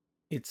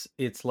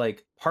 It's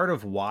like part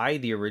of why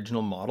the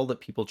original model that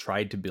people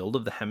tried to build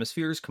of the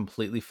hemispheres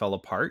completely fell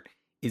apart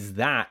is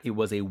that it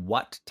was a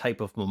what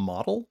type of a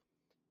model.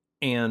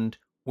 And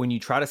when you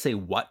try to say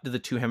what do the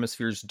two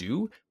hemispheres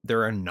do,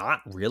 there are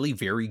not really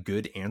very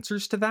good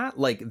answers to that.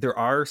 Like there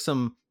are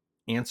some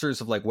answers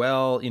of like,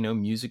 well,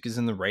 music is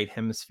in the right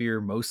hemisphere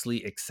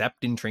mostly,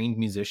 except in trained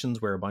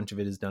musicians, where a bunch of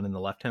it is done in the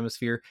left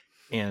hemisphere,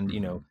 and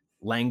Hmm.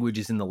 language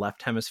is in the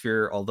left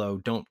hemisphere. Although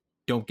don't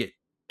get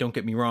don't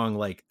get me wrong,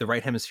 like the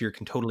right hemisphere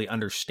can totally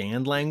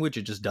understand language,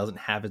 it just doesn't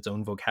have its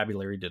own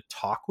vocabulary to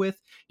talk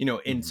with, and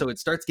Hmm. so it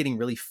starts getting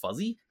really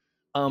fuzzy.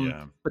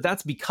 Yeah. But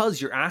that's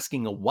because you're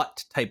asking a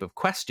what type of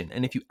question.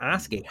 And if you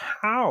ask a Hmm.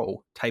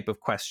 how type of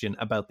question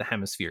about the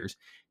hemispheres,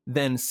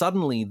 then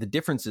suddenly the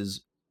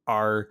differences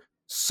are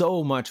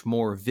so much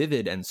more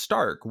vivid and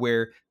stark,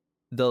 where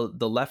the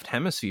left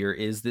hemisphere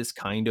is this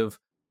kind of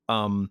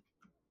um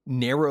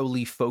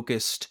narrowly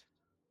focused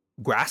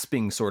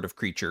grasping sort of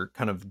creature,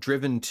 kind of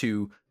driven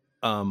to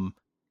um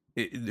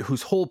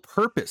whose whole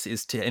purpose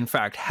is to in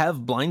fact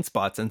have blind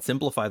spots and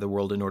simplify the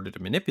world in order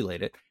to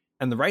manipulate it.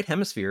 And the right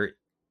hemisphere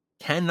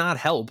cannot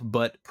help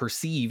but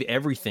perceive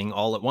everything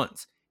all at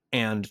once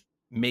and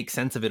make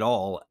sense of it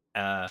all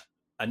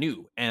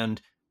anew.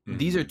 And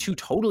these are Hmm. two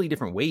totally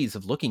different ways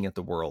of looking at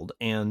the world.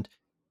 And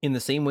in the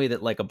same way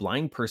that like a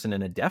blind person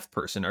and a deaf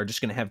person are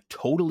just going to have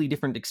totally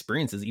different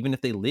experiences, even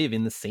if they live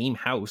in the same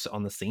house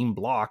on the same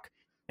block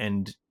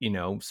and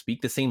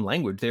speak the same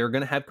language, they're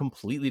going to have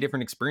completely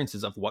different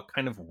experiences of what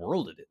kind of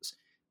world it is.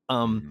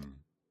 um Hmm.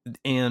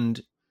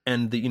 and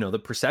and the the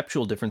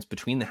perceptual difference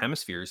between the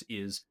hemispheres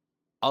is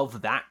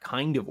of that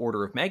kind of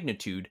order of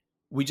magnitude.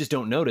 We just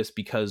don't notice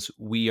because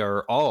we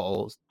are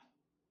all,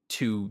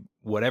 to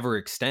whatever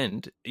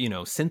extent,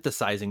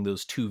 synthesizing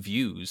those two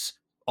views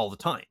all the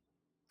time.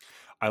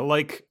 I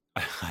like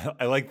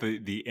I like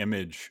the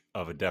image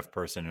of a deaf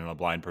person and a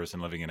blind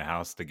person living in a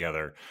house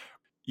together.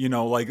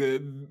 Like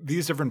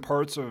these different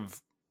parts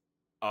of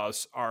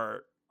us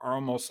are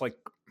almost like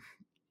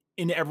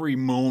in every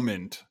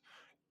moment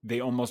they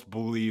almost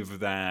believe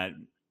that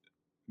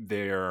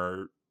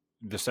they're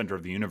the center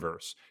of the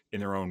universe in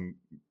their own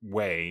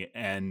way,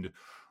 and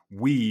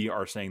we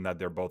are saying that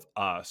they're both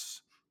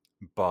us.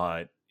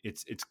 But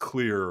it's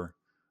clear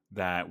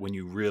that when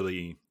you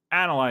really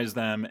analyze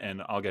them,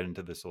 and I'll get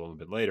into this a little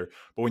bit later,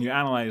 but when you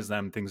analyze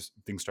them, things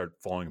start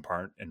falling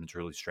apart, and it's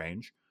really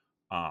strange.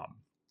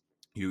 um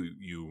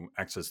you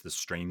access this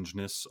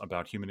strangeness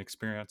about human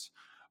experience,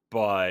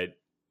 but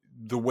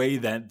the way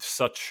that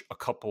such a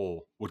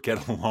couple would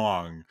get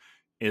along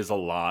is a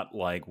lot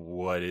like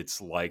what it's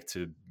like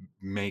to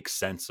make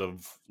sense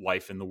of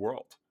life in the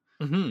world,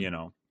 Hmm. you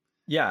know?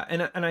 Yeah,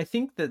 and I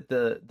think that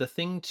the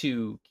thing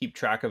to keep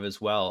track of as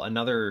well,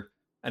 another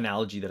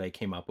analogy that I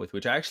came up with,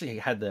 which I actually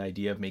had the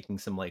idea of making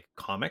some like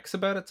comics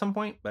about at some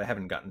point, but I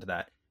haven't gotten to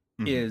that,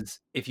 Mhm. is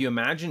if you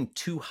imagine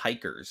two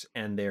hikers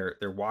and they're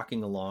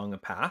walking along a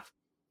path,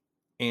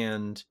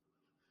 and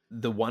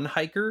the one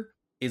hiker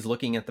is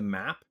looking at the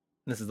map,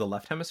 and this is the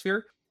left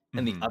hemisphere,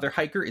 and the Mhm. other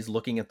hiker is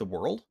looking at the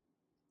world,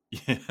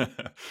 Yeah.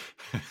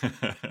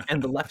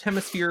 and the left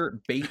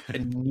hemisphere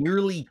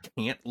nearly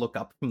can't look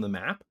up from the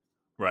map.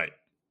 Right.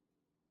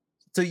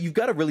 So you've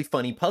got a really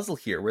funny puzzle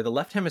here where the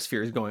left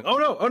hemisphere is going, oh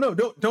no,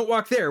 don't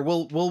walk there.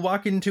 We'll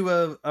walk into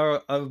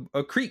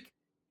a creek.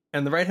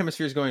 And the right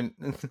hemisphere is going,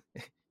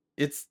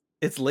 it's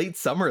late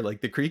summer,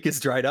 like the creek is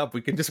dried up.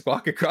 We can just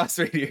walk across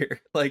right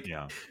here. Like,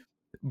 Yeah.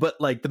 but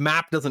like the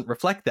map doesn't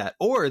reflect that.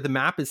 Or the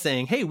map is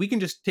saying, hey, we can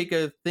just take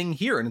a thing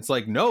here. And it's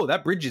like, no,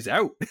 that bridge is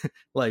out.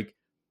 Like,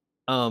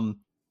 um,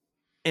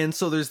 and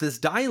so there's this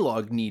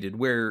dialogue needed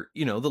where,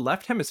 the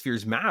left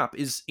hemisphere's map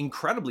is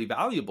incredibly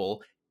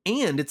valuable,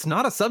 and it's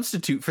not a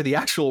substitute for the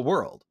actual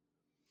world.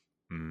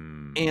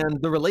 Mm.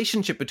 And the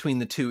relationship between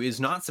the two is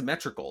not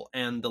symmetrical.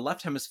 And the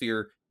left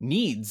hemisphere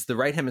needs the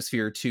right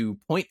hemisphere to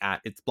point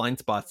at its blind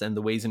spots and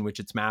the ways in which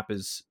its map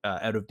is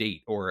out of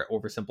date or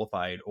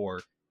oversimplified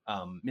or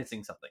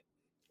missing something.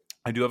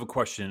 I do have a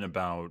question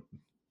about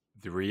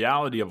the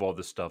reality of all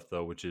this stuff,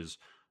 though, which is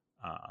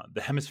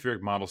the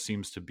hemispheric model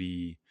seems to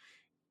be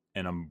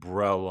an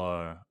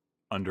umbrella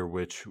under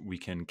which we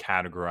can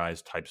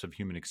categorize types of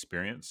human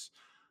experience.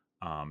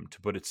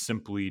 To put it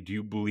simply, do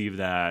you believe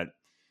that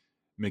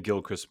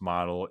McGilchrist's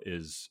model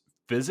is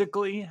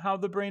physically how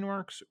the brain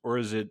works, or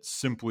is it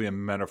simply a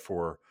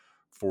metaphor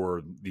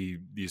for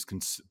these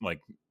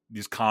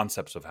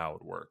concepts of how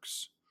it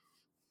works?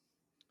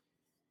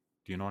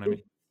 Do you know what I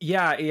mean?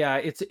 Yeah,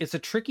 it's a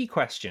tricky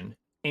question.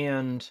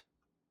 And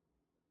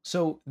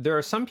so there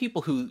are some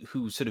people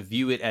who sort of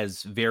view it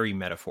as very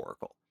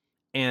metaphorical.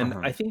 And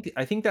Uh-huh.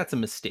 I think that's a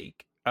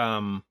mistake.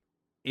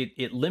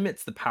 It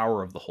limits the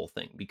power of the whole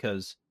thing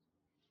because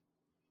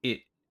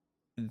it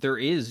there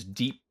is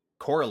deep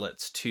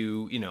correlates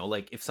to,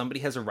 like if somebody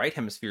has a right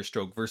hemisphere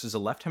stroke versus a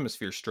left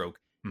hemisphere stroke,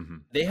 Hmm.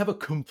 they have a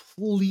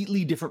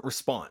completely different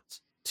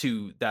response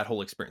to that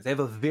whole experience. They have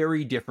a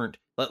very different,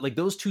 like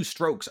those two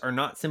strokes are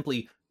not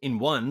simply in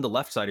one, the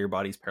left side of your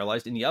body is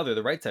paralyzed, in the other,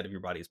 the right side of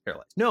your body is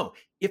paralyzed. No,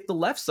 if the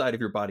left side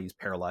of your body is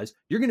paralyzed,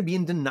 you're going to be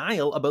in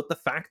denial about the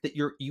fact that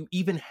you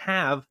even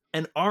have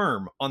an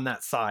arm on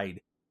that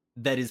side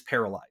that is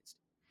paralyzed.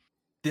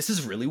 This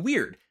is really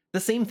weird. The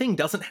same thing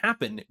doesn't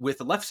happen with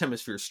the left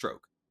hemisphere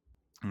stroke.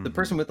 The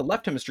person Hmm. with the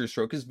left hemisphere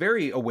stroke is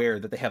very aware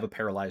that they have a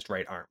paralyzed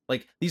right arm.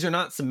 Like these are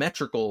not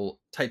symmetrical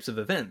types of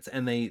events,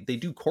 and they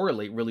do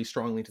correlate really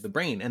strongly to the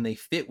brain, and they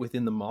fit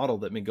within the model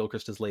that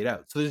McGilchrist has laid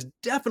out. So there's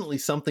definitely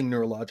something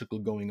neurological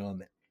going on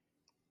there.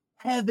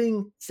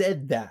 Having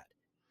said that,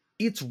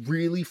 it's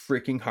really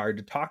freaking hard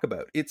to talk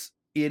about. It's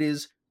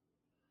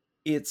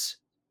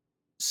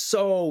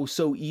so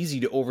easy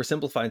to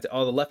oversimplify and say,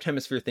 oh, the left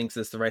hemisphere thinks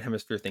this, the right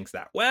hemisphere thinks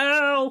that.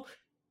 Well,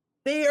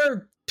 they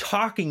are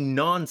talking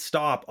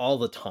nonstop all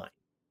the time,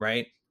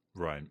 right?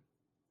 Right.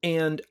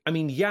 And I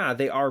mean, yeah,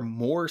 they are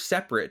more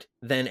separate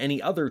than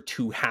any other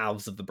two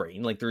halves of the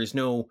brain. Like there is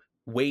no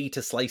way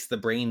to slice the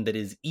brain that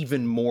is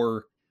even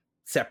more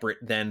separate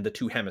than the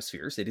two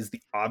hemispheres. It is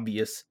the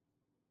obvious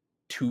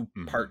two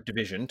Hmm. part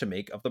division to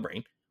make of the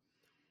brain.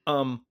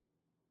 Um,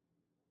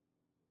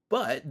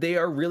 but they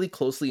are really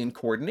closely in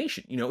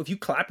coordination. If you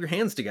clap your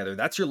hands together,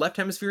 that's your left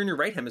hemisphere and your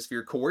right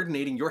hemisphere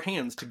coordinating your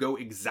hands to go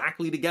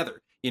exactly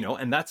together.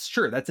 And that's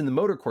sure that's in the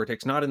motor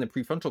cortex, not in the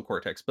prefrontal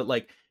cortex. But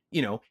like,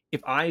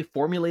 if I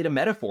formulate a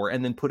metaphor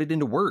and then put it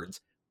into words,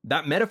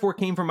 that metaphor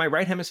came from my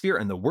right hemisphere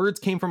and the words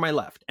came from my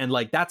left. And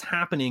like that's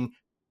happening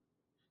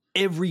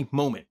every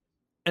moment.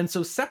 And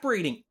so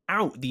separating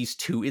out these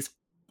two is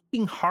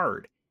fucking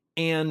hard.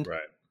 And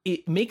Right.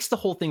 it makes the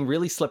whole thing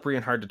really slippery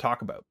and hard to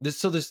talk about.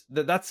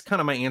 That's kind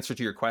of my answer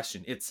to your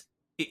question.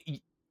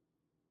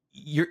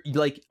 You're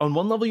like on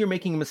one level you're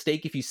making a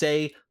mistake if you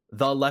say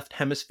the left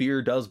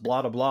hemisphere does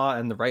blah blah blah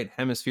and the right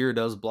hemisphere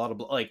does blah blah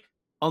blah. Like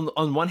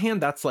on one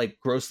hand that's like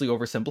grossly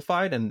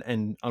oversimplified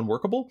and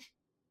unworkable.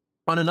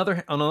 On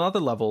another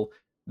level,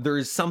 there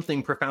is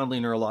something profoundly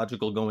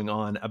neurological going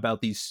on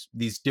about these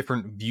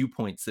different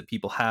viewpoints that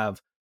people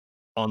have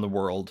on the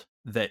world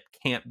that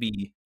can't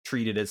be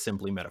treated as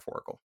simply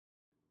metaphorical.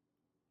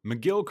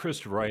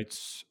 McGilchrist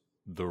writes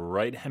the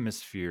right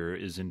hemisphere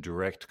is in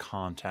direct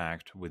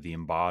contact with the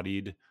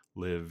embodied,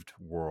 lived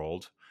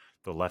world.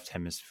 The left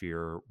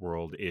hemisphere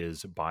world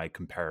is, by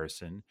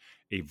comparison,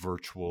 a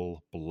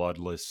virtual,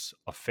 bloodless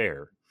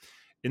affair.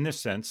 In this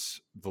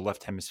sense, the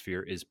left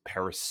hemisphere is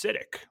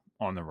parasitic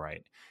on the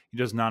right. It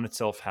does not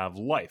itself have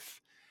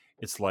life.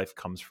 Its life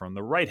comes from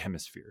the right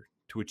hemisphere,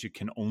 to which it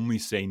can only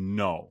say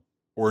no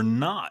or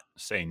not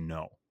say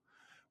no,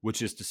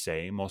 which is to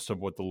say, most of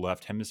what the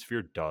left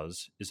hemisphere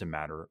does is a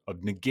matter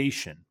of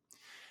negation.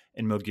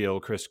 And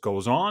McGilchrist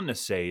goes on to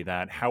say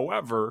that,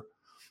 however,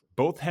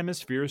 Both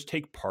hemispheres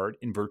take part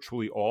in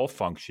virtually all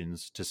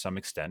functions to some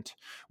extent,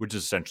 which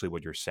is essentially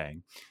what you're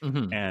saying.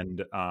 Hmm.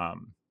 And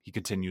he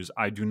continues,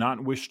 I do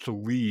not wish to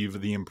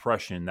leave the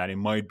impression that it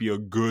might be a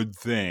good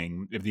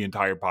thing if the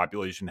entire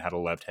population had a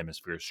left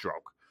hemisphere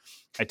stroke.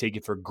 I take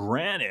it for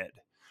granted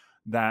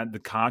that the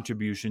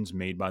contributions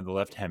made by the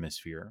left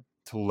hemisphere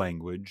to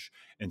language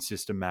and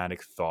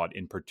systematic thought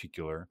in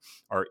particular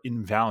are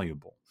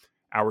invaluable.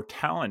 Our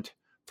talent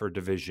for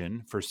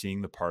division, for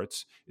seeing the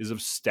parts, is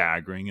of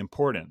staggering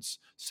importance,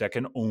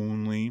 second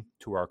only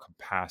to our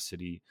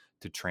capacity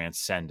to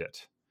transcend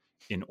it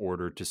in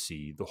order to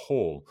see the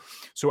whole.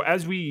 So,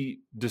 as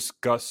we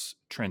discuss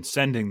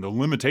transcending the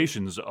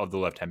limitations of the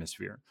left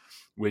hemisphere,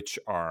 which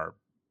are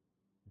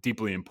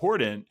deeply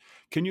important,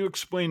 can you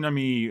explain to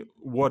me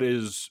what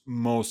is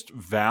most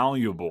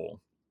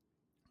valuable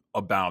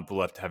about the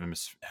left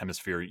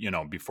hemisphere,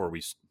 before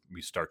we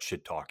start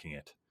shit talking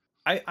it?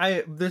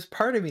 I there's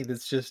part of me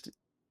that's just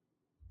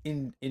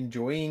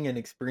enjoying and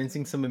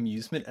experiencing some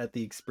amusement at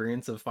the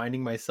experience of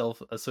finding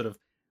myself a sort of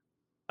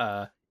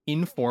uh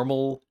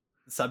informal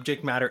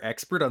subject matter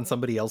expert on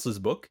somebody else's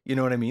book. You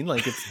know what I mean?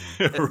 Like it's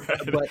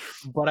Right.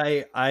 but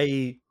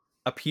I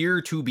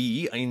appear to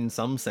be in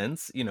some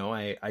sense,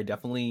 I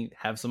definitely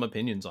have some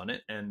opinions on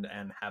it and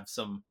have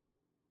some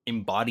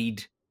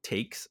embodied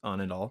takes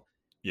on it all.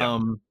 Yeah.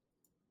 Um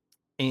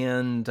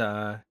and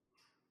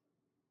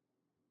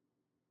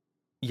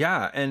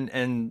yeah,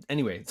 and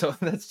anyway, so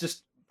that's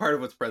just part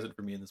of what's present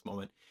for me in this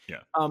moment. Yeah.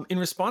 In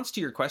response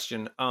to your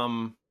question,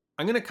 I'm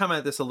going to come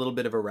at this a little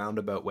bit of a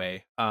roundabout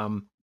way.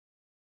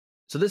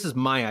 So this is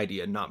my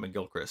idea, not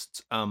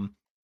McGilchrist's.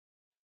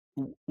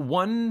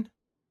 One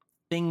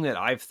thing that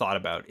I've thought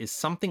about is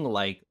something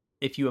like,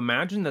 if you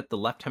imagine that the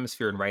left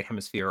hemisphere and right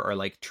hemisphere are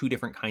like two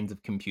different kinds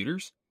of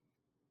computers,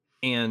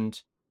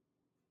 and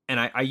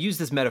I use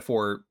this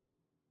metaphor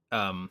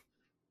um,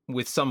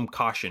 with some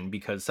caution,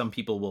 because some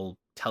people will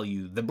tell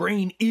you the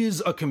brain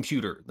is a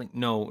computer. Like,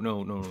 no,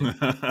 no, no,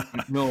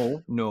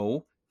 no,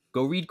 no.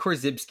 Go read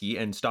Korzybski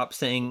and stop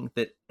saying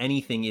that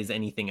anything is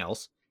anything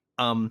else.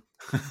 Um,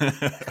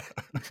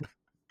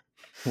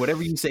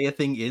 whatever you say a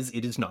thing is,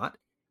 it is not.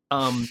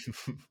 Um,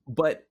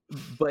 but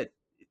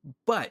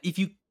if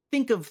you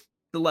think of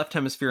the left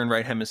hemisphere and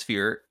right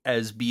hemisphere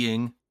as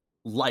being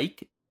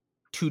like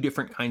two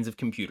different kinds of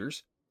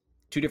computers,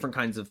 two different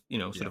kinds of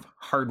sort Yeah. of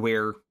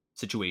hardware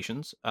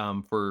situations,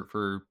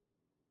 for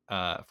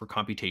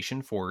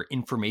computation, for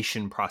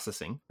information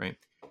processing, right?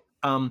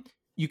 Um,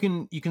 you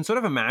can sort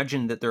of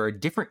imagine that there are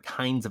different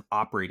kinds of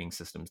operating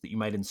systems that you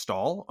might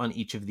install on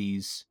each of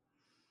these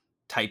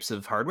types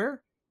of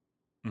hardware,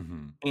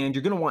 Hmm. and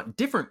you're going to want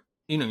different.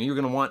 You're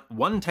going to want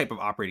one type of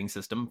operating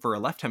system for a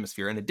left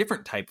hemisphere and a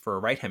different type for a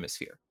right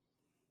hemisphere.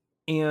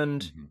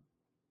 And Hmm.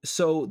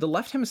 so the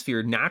left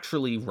hemisphere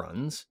naturally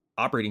runs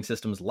operating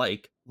systems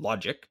like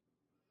logic,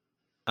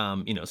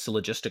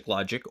 syllogistic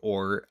logic,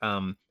 or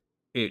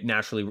it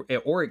naturally,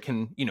 or it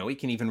can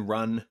even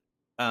run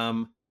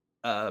um,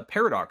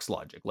 paradox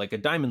logic, like a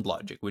diamond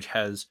logic, which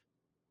has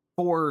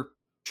four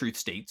truth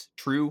states: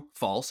 true,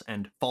 false,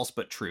 and false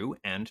but true,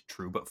 and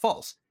true but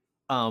false.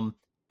 Um,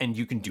 and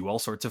you can do all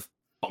sorts of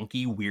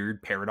funky,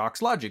 weird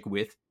paradox logic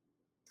with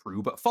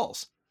true but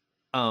false.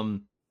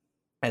 Um,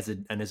 as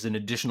an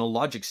additional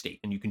logic state,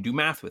 and you can do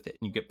math with it,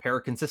 and you get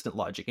paraconsistent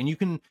logic, and you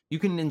can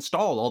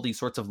install all these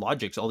sorts of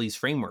logics, all these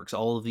frameworks,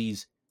 all of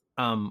these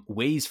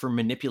ways for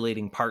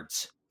manipulating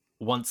parts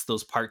once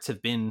those parts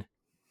have been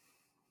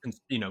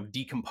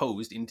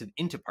decomposed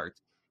into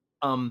parts.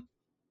 um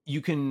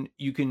you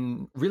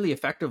can really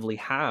effectively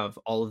have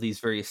all of these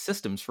various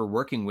systems for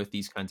working with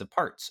these kinds of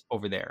parts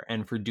over there,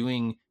 and for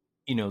doing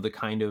the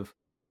kind of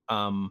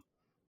um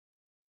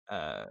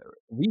uh,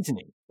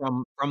 reasoning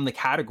from the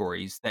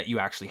categories that you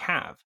actually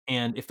have.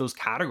 And if those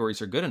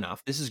categories are good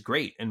enough, this is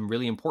great and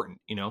really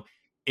important.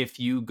 If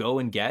you go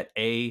and get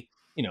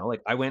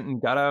like I went and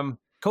got a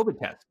COVID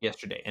test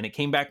yesterday and it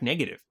came back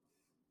negative,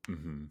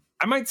 Hmm.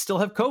 I might still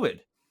have COVID.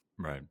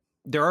 Right.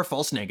 There are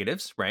false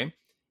negatives, right?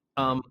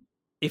 Right. Um,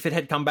 if it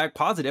had come back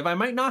positive, I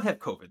might not have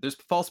COVID. There's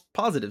false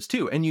positives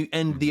too, and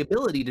the Hmm.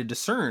 ability to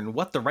discern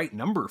what the right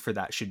number for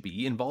that should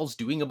be involves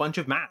doing a bunch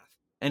of math,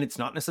 and it's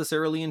not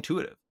necessarily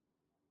intuitive.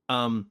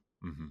 Um,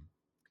 Hmm.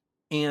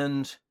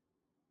 and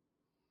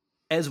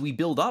as we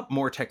build up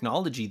more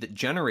technology that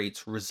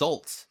generates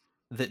results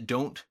that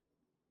don't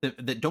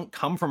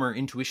come from our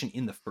intuition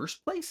in the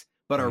first place,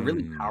 but are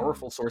really Mm.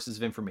 powerful sources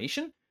of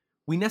information,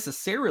 we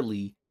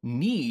necessarily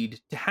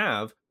need to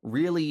have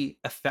really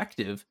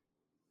effective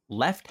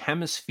left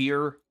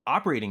hemisphere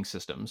operating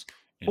systems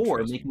for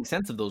Interesting. making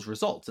sense of those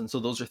results. And so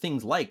those are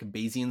things like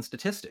Bayesian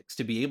statistics,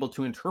 to be able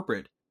to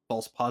interpret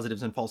false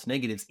positives and false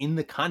negatives in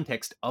the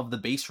context of the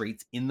base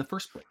rates in the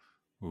first place.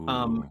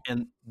 Ooh.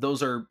 And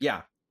those are,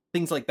 yeah,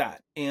 things like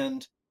that.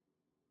 And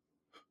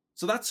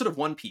so that's sort of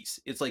one piece.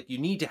 It's like you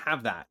need to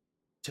have that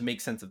to make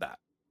sense of that.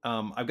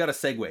 I've got a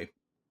segue.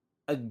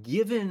 A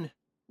given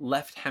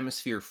left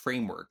hemisphere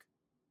framework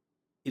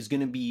is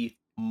going to be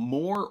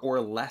more or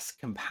less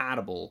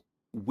compatible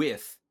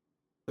with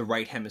the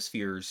right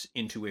hemisphere's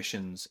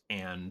intuitions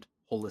and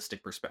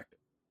holistic perspective.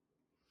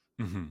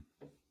 Mhm.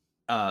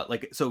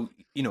 Like, so,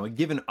 a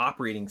given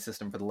operating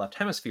system for the left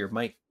hemisphere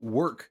might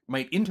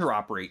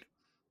interoperate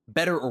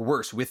better or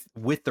worse with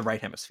the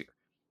right hemisphere.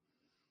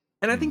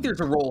 And I think there's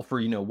Mm. a role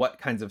for, what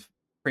kinds of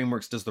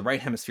frameworks does the right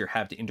hemisphere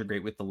have to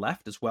integrate with the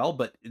left as well,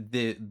 but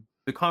the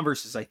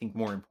converse is, I think,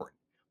 more important.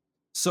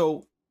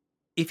 So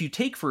if you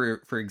take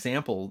for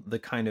example the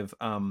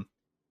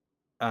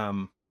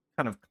um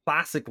kind of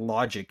classic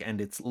logic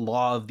and its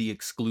law of the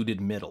excluded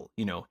middle,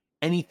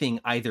 anything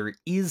either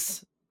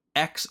is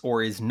X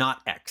or is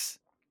not X.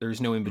 There's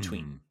no in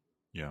between, Mhm.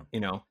 Yeah. you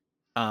know.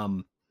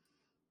 Um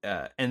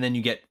and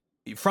then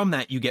from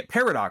that you get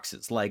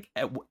paradoxes like,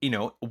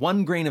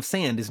 1 grain of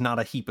sand is not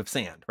a heap of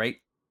sand,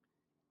 right?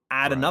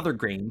 Add Right. another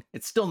grain,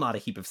 it's still not a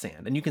heap of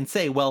sand. And you can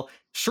say, well,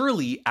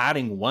 surely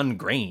adding 1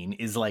 grain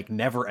is like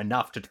never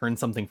enough to turn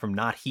something from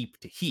not heap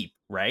to heap,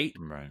 right?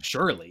 Right.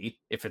 Surely,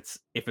 if it's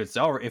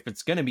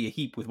going to be a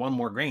heap with 1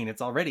 more grain,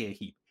 it's already a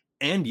heap.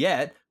 And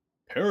yet,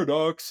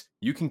 paradox,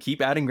 you can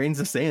keep adding grains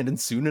of sand, and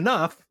soon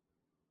enough,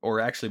 or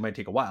actually it might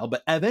take a while,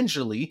 but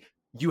eventually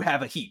you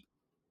have a heap.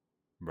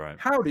 Right.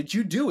 How did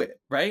you do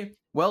it, right?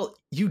 Well,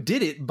 you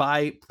did it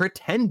by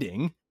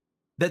pretending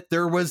that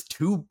there was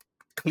two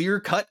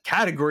clear-cut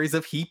categories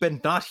of heap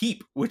and not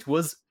heap, which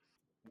was,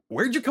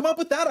 where'd you come up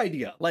with that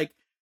idea? Like,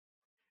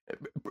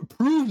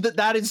 prove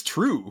that is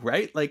true,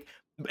 right? Like,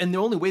 and the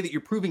only way that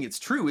you're proving it's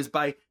true is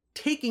by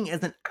taking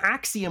as an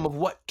axiom of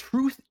what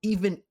truth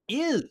even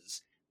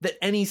is that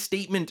any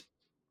statement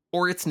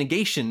or its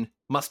negation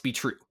must be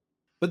true.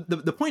 But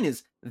the point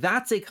is,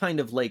 that's a kind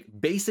of like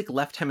basic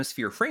left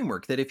hemisphere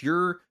framework that if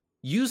you're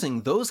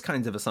using those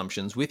kinds of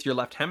assumptions with your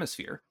left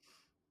hemisphere,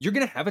 you're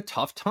going to have a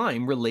tough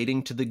time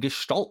relating to the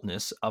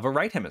gestaltness of a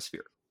right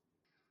hemisphere.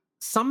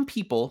 Some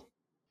people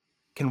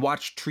can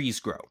watch trees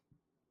grow,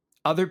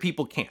 other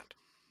people can't.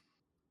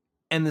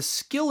 And the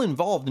skill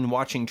involved in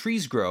watching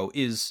trees grow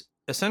is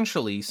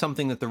essentially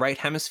something that the right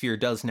hemisphere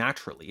does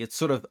naturally. It's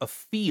sort of a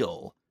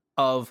feel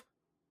of,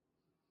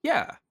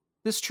 yeah,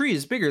 this tree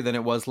is bigger than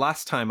it was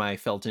last time I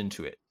felt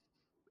into it.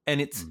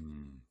 And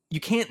Mm. you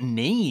can't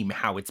name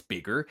how it's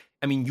bigger.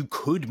 I mean, you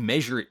could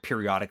measure it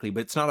periodically, but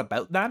it's not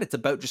about that. It's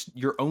about just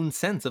your own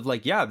sense of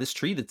like, yeah, this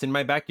tree that's in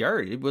my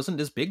backyard, it wasn't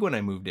as big when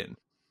I moved in.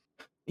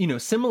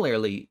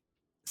 Similarly,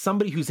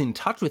 somebody who's in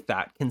touch with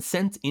that can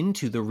sense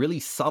into the really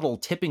subtle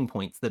tipping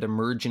points that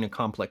emerge in a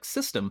complex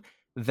system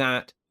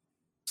that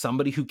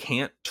somebody who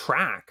can't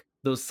track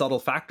those subtle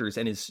factors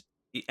and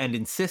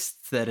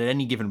insists that at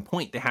any given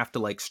point they have to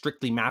like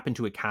strictly map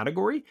into a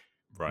category,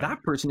 Right.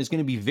 that person is going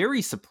to be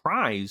very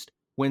surprised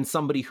when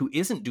somebody who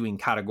isn't doing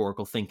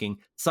categorical thinking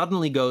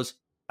suddenly goes,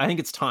 I think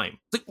it's time.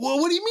 It's like, well,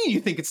 what do you mean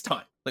you think it's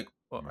time? Like,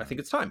 well, I Right. think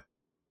it's time.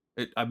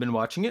 I've been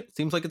watching it.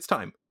 Seems like it's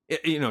time.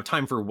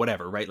 Time for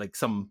whatever, right? Like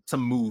some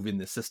move in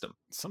the system.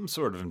 Some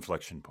sort of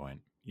inflection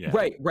point. Yeah.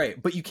 Right,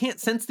 right. But you can't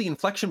sense the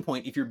inflection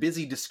point if you're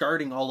busy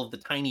discarding all of the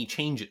tiny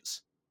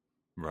changes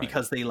Right.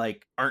 because they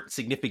like aren't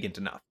significant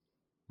enough.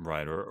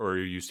 Right. Or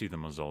you see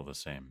them as all the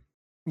same.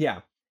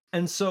 Yeah.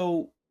 And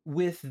so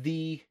with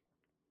the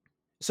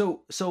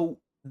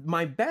so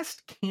my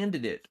best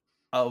candidate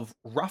of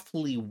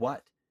roughly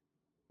what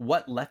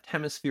left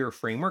hemisphere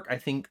framework I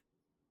think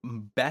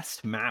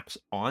best maps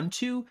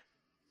onto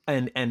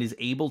and is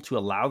able to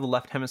allow the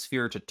left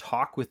hemisphere to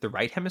talk with the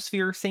right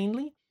hemisphere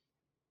sanely.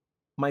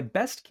 My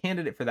best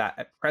candidate for that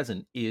at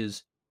present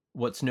is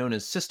what's known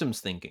as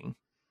systems thinking,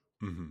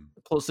 Hmm.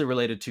 closely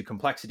related to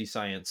complexity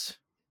science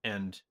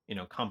and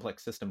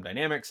complex system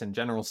dynamics and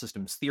general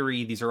systems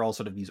theory. These are all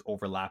sort of these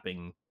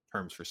overlapping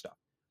terms for stuff.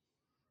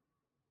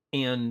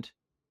 And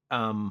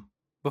um,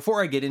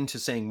 before I get into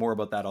saying more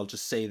about that, I'll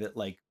just say that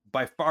like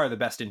by far the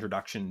best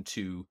introduction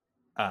to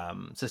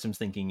systems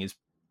thinking is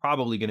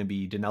probably going to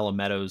be Donella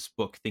Meadows'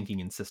 book Thinking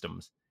in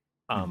Systems.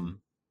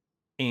 Um,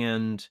 Hmm.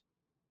 and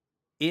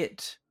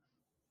it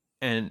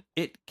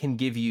it can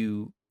give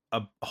you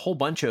a whole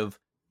bunch of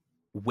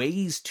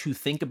ways to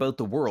think about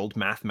the world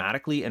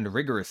mathematically and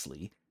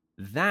rigorously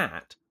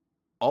that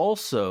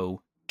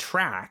also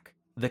track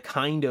the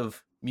kind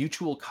of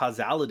mutual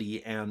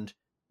causality and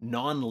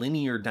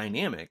nonlinear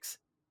dynamics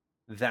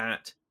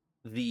that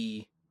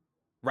the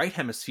right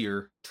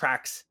hemisphere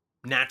tracks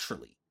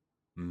naturally.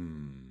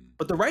 Mm.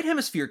 But the right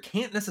hemisphere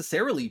can't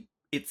necessarily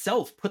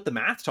itself put the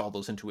math to all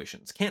those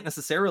intuitions, can't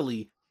necessarily,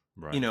 you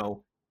Right.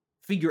 know,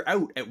 figure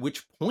out at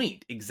which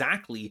point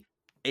exactly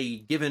a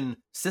given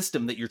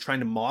system that you're trying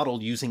to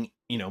model using,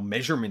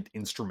 measurement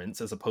instruments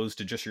as opposed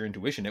to just your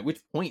intuition, at which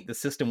point the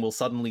system will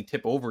suddenly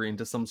tip over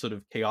into some sort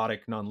of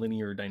chaotic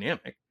nonlinear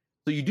dynamic.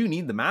 So you do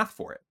need the math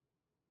for it.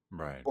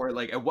 Right. Or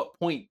like at what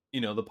point,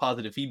 the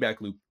positive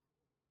feedback loop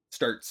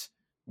starts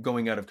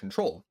going out of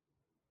control.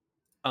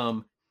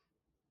 Um,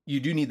 you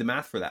do need the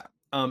math for that.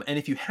 And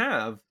if you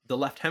have the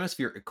left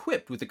hemisphere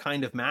equipped with a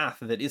kind of math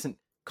that isn't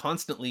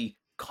constantly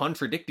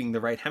contradicting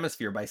the right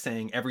hemisphere by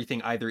saying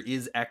everything either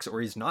is X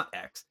or is not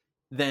X,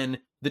 then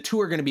the two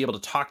are going to be able to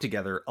talk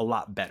together a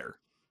lot better.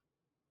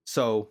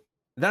 So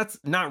That's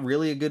not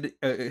really a good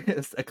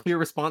a clear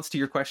response to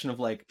your question of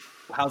like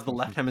how's the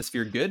left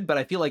hemisphere good, but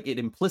I feel like it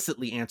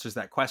implicitly answers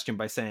that question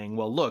by saying,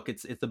 well, look,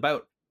 it's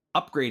about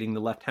upgrading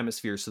the left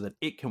hemisphere so that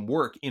it can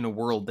work in a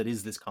world that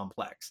is this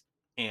complex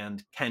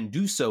and can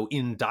do so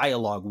in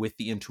dialogue with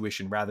the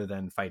intuition rather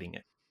than fighting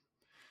it.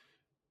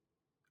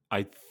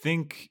 I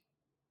think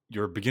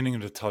you're beginning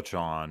to touch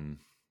on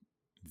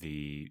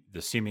the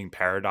seeming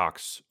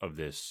paradox of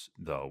this,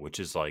 though, which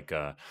is like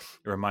it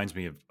reminds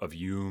me of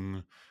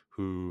Jung,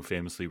 who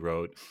famously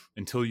wrote,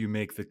 until you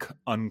make the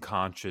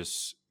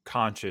unconscious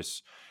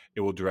conscious,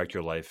 it will direct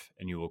your life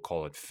and you will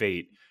call it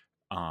fate.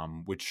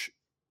 Which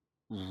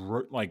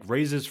like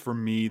raises for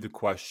me the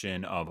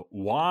question of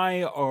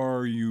why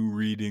are you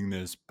reading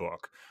this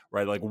book,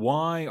 right? Like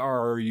why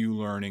are you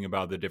learning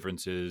about the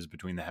differences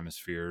between the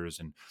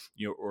hemispheres, and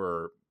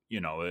or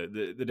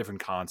the different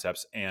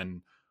concepts,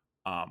 and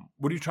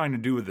what are you trying to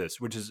do with this,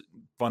 which is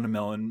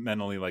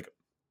fundamentally like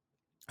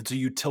it's a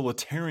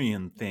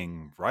utilitarian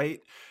thing, right?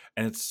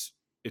 And it's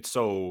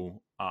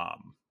so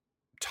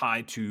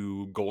tied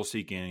to goal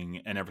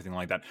seeking and everything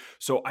like that.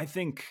 So I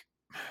think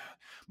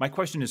my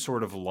question is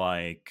sort of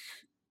like,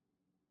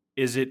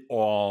 is it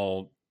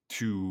all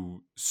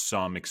to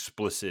some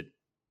explicit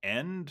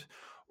end,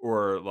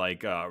 or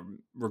like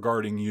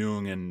regarding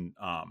Jung and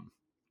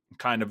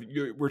kind of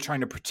we're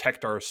trying to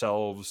protect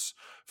ourselves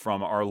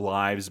from our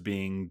lives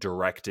being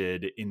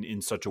directed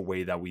in such a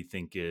way that we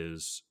think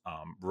is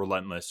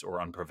relentless or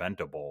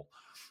unpreventable?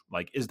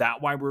 Like, is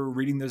that why we're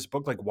reading this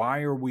book? Like,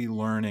 why are we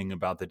learning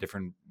about the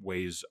different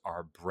ways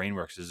our brain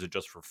works? Is it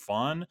just for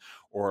fun,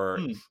 or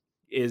Hmm.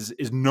 is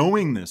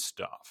knowing this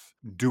stuff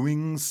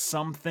doing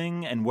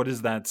something? And what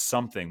is that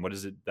something? What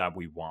is it that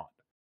we want?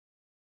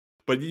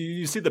 But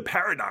you see the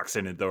paradox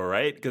in it, though,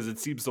 right? Because it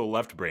seems so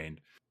left brained.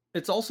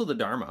 It's also the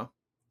Dharma.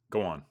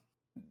 Go on.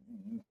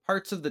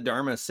 Parts of the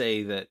Dharma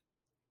say that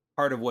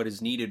part of what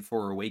is needed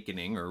for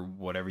awakening, or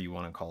whatever you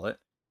want to call it,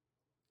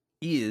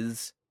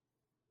 is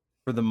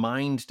for the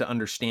mind to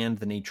understand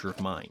the nature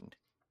of mind.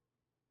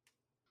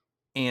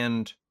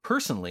 And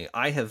personally,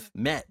 I have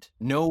met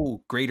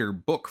no greater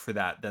book for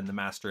that than The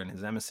Master and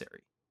His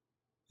Emissary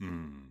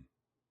Hmm.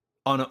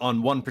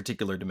 on one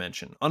particular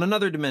dimension. On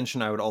another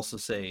dimension, I would also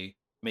say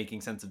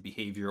Making Sense of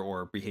Behavior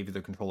or Behavior,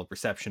 the Control of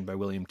Perception by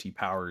William T.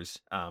 Powers,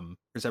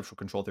 perceptual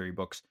control theory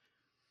books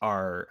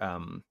are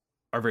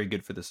very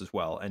good for this as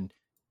well. And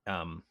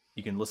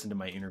you can listen to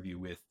my interview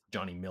with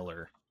Johnny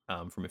Miller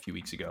from a few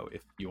weeks ago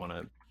if you want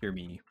to hear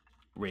me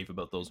rave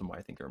about those and why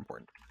I think they're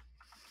important.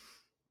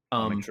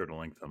 I'll make Um, sure to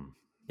link them.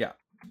 yeah,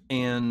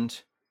 and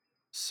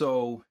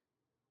so,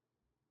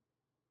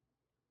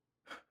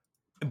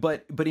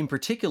 but in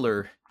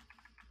particular,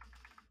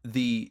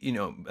 the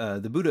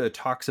Buddha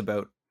talks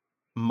about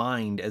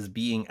mind as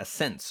being a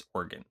sense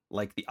organ,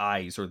 like the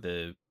eyes or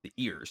the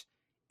ears.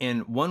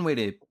 And one way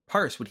to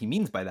parse what he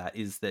means by that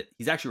is that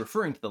he's actually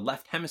referring to the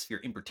left hemisphere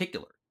in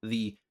particular,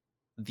 the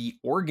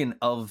organ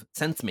of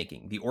sense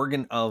making, the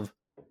organ of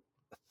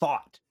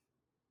thought.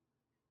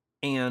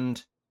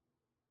 And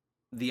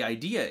the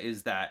idea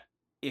is that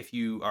if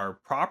you are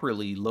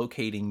properly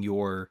locating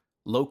your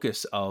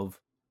locus of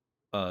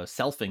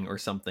selfing or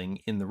something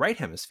in the right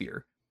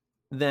hemisphere,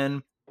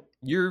 then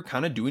you're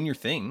kind of doing your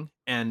thing.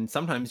 And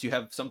sometimes you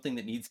have something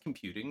that needs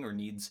computing or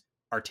needs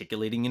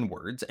articulating in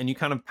words, and you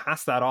kind of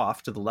pass that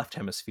off to the left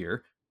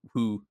hemisphere,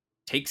 who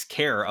takes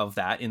care of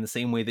that in the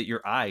same way that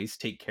your eyes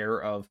take care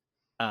of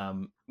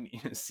um,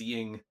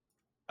 seeing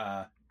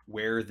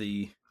where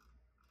the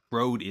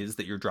road is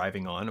that you're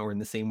driving on, or in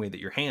the same way that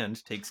your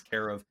hand takes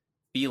care of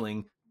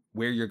feeling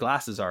where your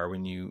glasses are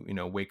when you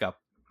wake up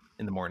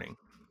in the morning.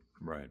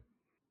 Right.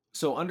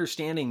 So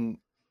understanding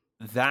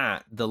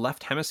that the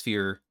left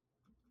hemisphere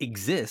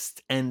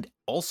exists and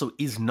also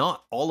is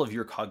not all of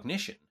your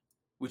cognition,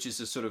 which is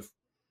a sort of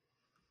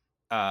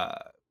uh,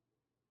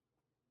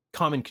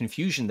 common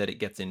confusion that it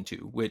gets into,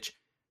 which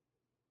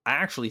I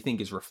actually think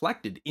is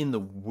reflected in the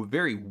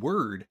very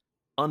word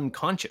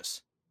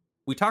unconscious.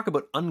 We talk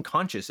about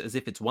unconscious as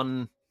if it's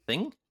one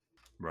thing.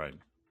 Right.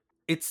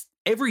 It's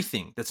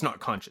everything that's not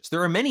conscious.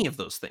 There are many of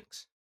those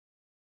things.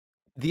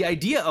 The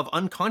idea of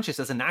unconscious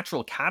as a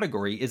natural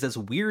category is as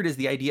weird as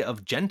the idea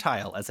of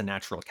Gentile as a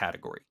natural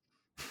category.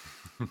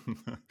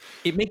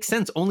 It makes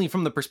sense only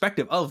from the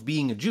perspective of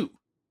being a Jew.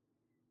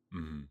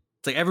 Mm-hmm.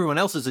 It's like everyone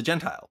else is a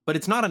Gentile, but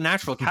it's not a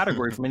natural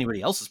category from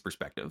anybody else's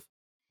perspective.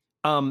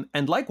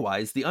 And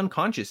likewise, the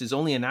unconscious is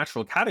only a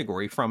natural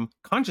category from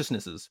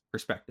consciousness's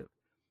perspective.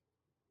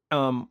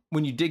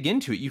 When you dig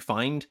into it, you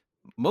find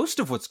most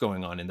of what's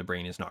going on in the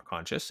brain is not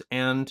conscious,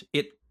 and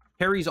it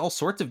carries all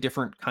sorts of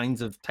different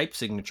kinds of type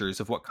signatures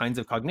of what kinds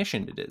of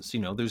cognition it is.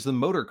 There's the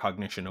motor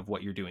cognition of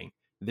what you're doing.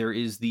 There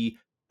is the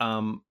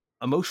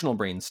emotional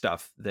brain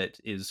stuff that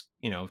is,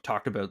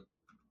 talked about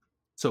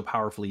so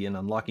powerfully in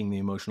unlocking the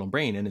emotional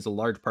brain and is a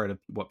large part of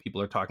what people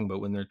are talking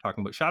about when they're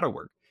talking about shadow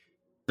work.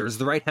 There's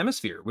the right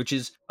hemisphere, which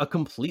is a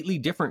completely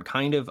different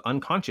kind of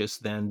unconscious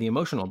than the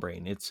emotional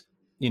brain. It's,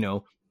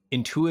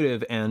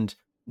 intuitive and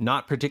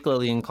not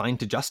particularly inclined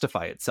to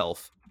justify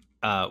itself.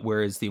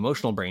 Whereas the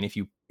emotional brain, if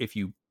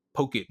you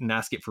poke it and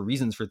ask it for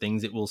reasons for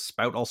things, it will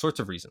spout all sorts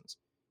of reasons.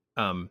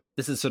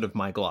 This is sort of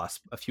my gloss.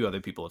 A few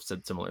other people have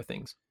said similar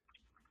things.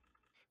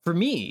 For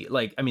me,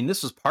 like, I mean,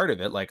 this was part of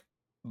it. Like,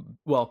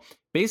 well,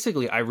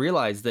 basically, I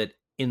realized that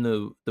in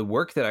the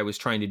work that I was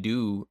trying to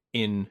do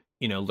in,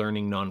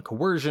 learning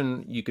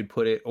non-coercion, you could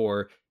put it,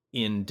 or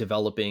in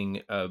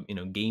developing,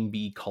 game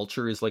bee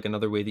culture is like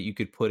another way that you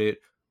could put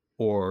it,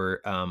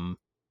 or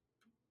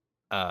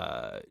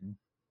uh,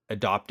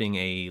 adopting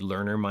a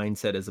learner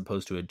mindset as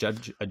opposed to a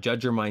judger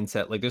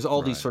mindset. Like, there's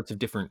all these Right. sorts of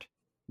different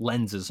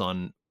lenses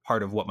on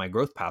part of what my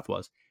growth path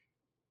was.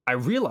 I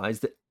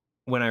realized that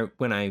when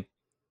I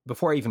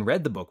before I even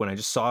read the book, when I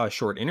just saw a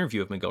short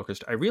interview of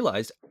McGilchrist, I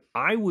realized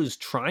I was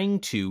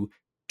trying to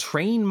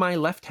train my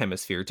left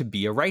hemisphere to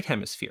be a right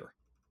hemisphere.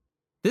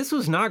 This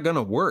was not going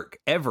to work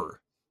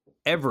ever,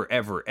 ever,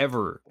 ever,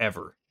 ever,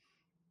 ever.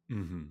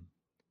 Hmm.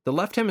 The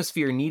left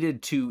hemisphere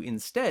needed to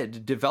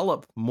instead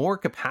develop more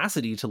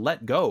capacity to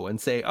let go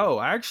and say, oh,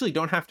 I actually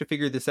don't have to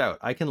figure this out.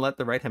 I can let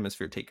the right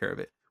hemisphere take care of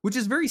it, which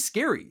is very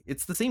scary.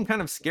 It's the same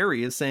kind of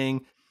scary as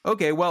saying,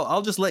 okay, well,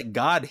 I'll just let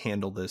God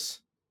handle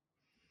this,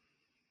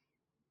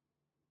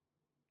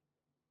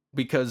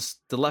 because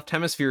the left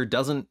hemisphere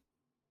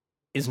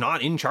is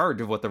not in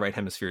charge of what the right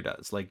hemisphere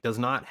does. Like, does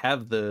not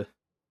have the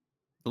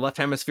left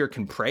hemisphere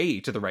can pray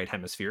to the right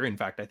hemisphere. In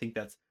fact, I think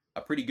that's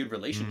a pretty good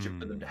relationship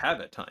for them to Mm.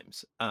 have at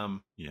times.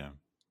 Yeah.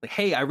 Like,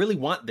 hey, I really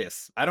want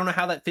this. I don't know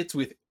how that fits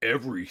with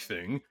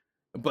everything,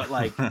 but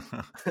like,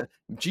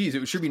 geez, it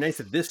would sure be nice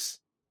if this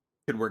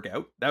could work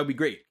out. That would be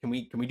great. Can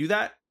we do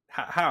that?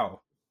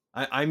 How?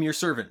 I'm your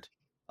servant.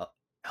 Uh,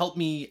 Help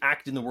me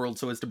act in the world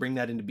so as to bring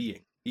that into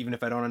being, even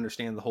if I don't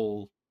understand the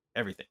whole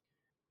everything.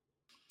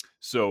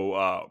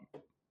 So,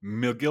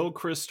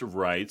 McGilchrist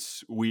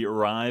writes, we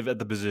arrive at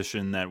the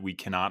position that we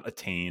cannot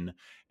attain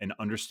an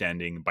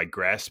understanding by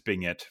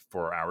grasping it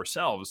for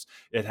ourselves.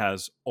 It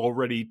has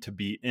already to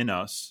be in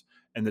us,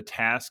 and the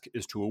task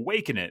is to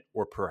awaken it,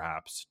 or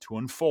perhaps to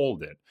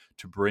unfold it,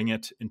 to bring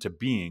it into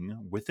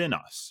being within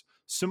us.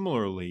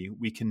 Similarly,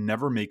 we can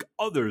never make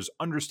others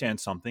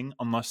understand something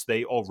unless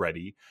they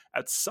already,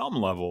 at some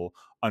level,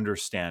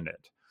 understand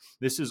it.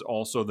 This is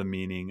also the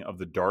meaning of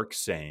the dark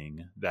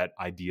saying that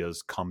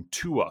ideas come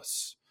to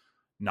us,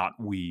 not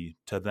we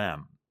to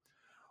them.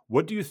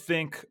 What do you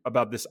think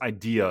about this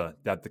idea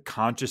that the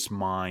conscious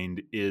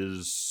mind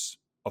is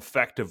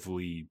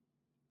effectively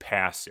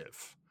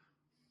passive?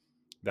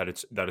 That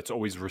it's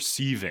always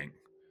receiving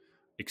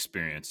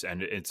experience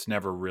and it's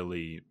never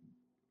really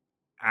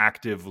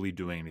actively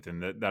doing anything.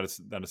 That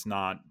it's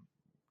not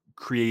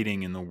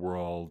creating in the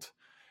world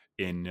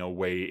in a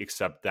way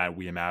except that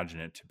we imagine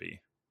it to be.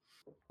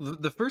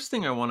 The first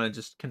thing I want to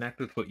just connect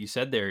with what you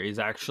said there is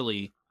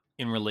actually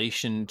in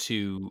relation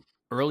to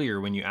earlier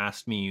when you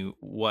asked me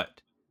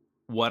what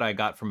I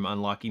got from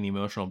unlocking the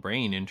emotional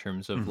brain in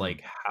terms of Hmm.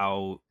 like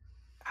how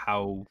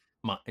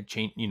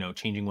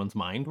changing one's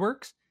mind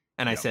works.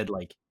 And I Yeah. said,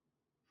 like,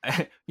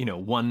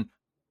 one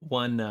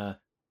one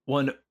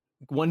one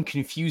one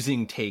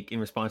confusing take in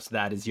response to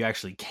that is you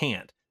actually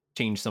can't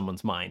change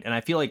someone's mind. And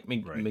I feel like Right.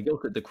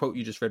 McGilchrist, the quote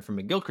you just read from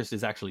McGilchrist,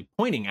 is actually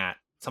pointing at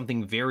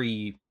something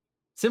very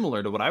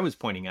similar to what I was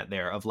pointing at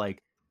there, of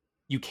like,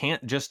 you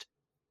can't just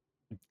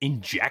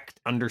inject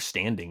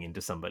understanding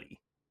into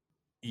somebody.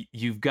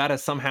 You've got to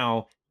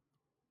somehow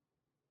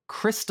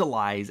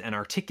crystallize an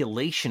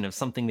articulation of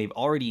something they've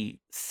already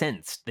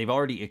sensed, they've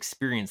already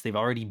experienced, they've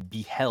already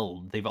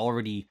beheld, they've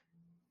already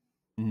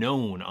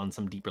known on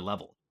some deeper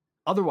level.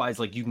 Otherwise,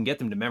 like, you can get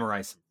them to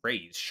memorize some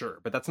phrase, sure,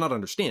 but that's not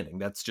understanding.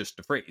 That's just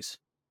a phrase.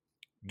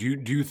 Do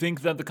you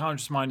think that the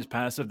conscious mind is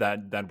passive,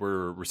 that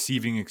we're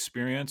receiving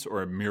experience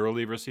or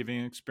merely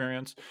receiving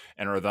experience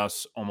and are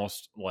thus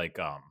almost like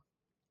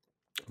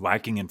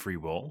lacking in free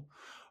will?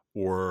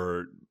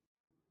 Or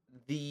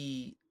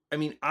I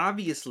mean,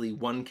 obviously,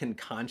 one can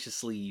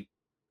consciously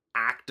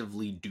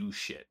actively do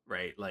shit,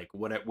 right? Like,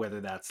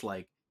 whether that's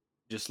like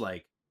just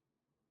like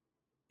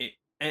it,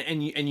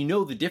 and you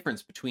know the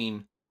difference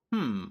between,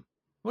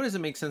 what does it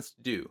make sense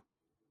to do?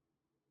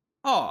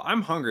 Oh,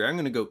 I'm hungry. I'm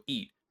gonna go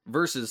eat.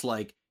 Versus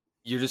like,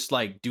 you're just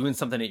like doing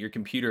something at your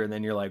computer and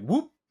then you're like,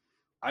 whoop,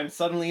 I'm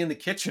suddenly in the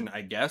kitchen,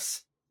 I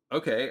guess.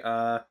 Okay,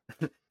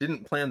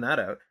 didn't plan that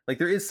out. Like,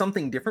 there is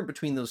something different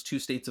between those two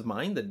states of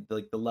mind, that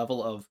like the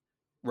level of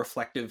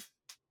reflective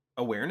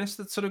awareness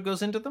that sort of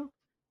goes into them.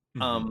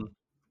 Mhm. Um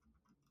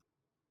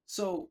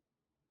so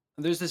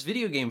there's this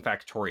video game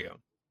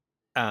Factorio,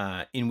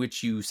 in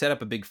which you set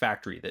up a big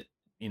factory that,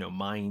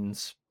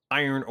 mines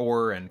iron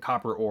ore and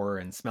copper ore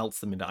and smelts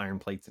them into iron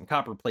plates and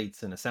copper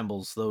plates and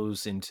assembles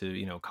those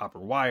into, copper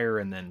wire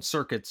and then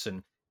circuits.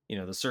 And,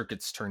 the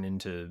circuits turn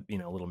into,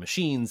 little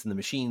machines, and the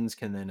machines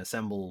can then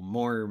assemble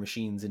more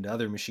machines into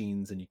other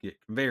machines, and you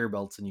get conveyor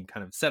belts, and you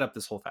kind of set up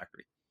this whole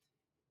factory.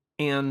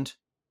 And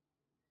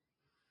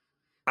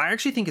I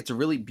actually think it's a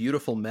really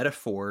beautiful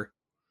metaphor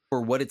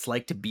for what it's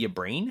like to be a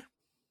brain.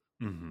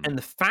 Mhm. And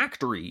the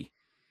factory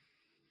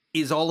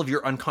is all of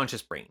your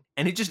unconscious brain.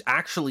 And it just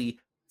actually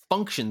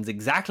functions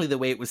exactly the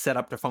way it was set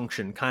up to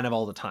function kind of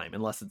all the time,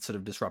 unless it's sort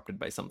of disrupted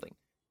by something.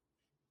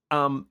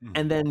 And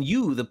Mhm. then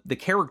you, the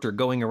character,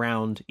 going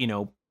around,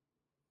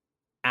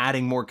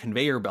 adding more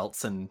conveyor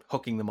belts and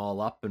hooking them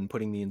all up and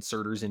putting the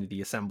inserters into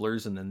the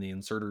assemblers, and then the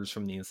inserters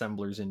from the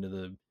assemblers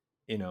into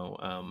you know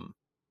um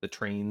the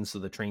trains, so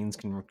the trains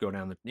can go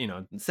down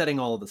setting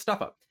all of the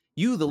stuff up.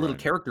 You, the little Right.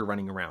 character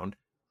running around,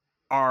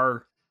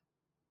 are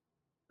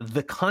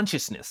the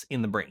consciousness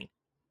in the brain.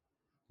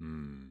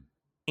 Mm.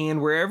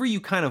 And wherever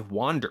you kind of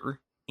wander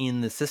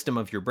in the system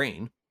of your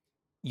brain,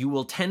 you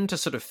will tend to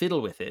sort of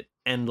fiddle with it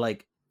and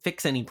like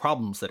fix any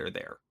problems that are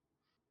there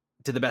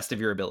to the best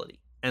of your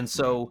ability. And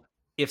Right. so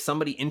if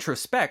somebody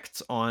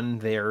introspects on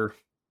their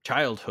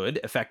childhood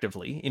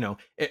effectively,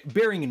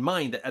 bearing in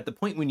mind that at the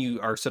point when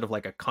you are sort of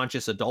like a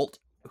conscious adult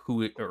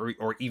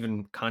or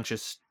even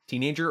conscious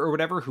teenager or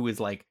whatever, who is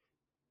like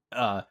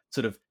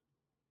sort of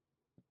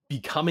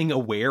becoming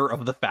aware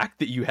of the fact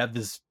that you have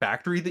this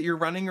factory that you're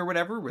running or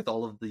whatever with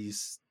all of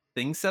these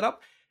things set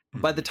up,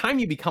 by the Mhm. time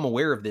you become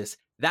aware of this,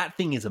 that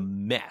thing is a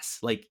mess.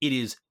 Like, it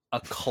is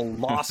a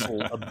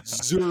colossal,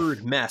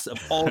 absurd mess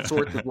of all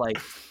sorts of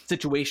like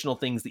situational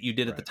things that you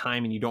did at the Right.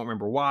 time and you don't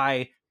remember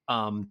why,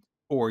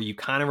 or you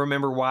kind of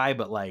remember why,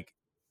 but like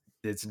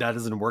that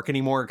doesn't work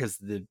anymore because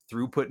the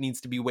throughput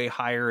needs to be way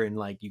higher and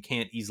like you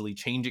can't easily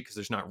change it because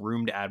there's not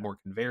room to add more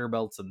conveyor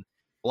belts and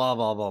blah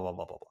blah blah blah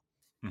blah blah blah.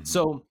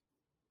 Mhm. So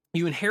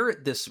you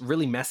inherit this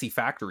really messy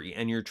factory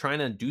and you're trying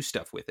to do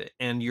stuff with it,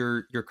 and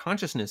your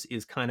consciousness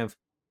is kind of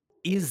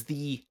is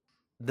the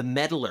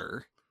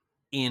meddler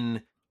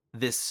in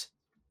this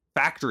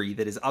factory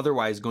that is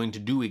otherwise going to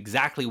do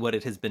exactly what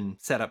it has been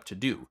set up to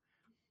do.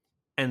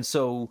 And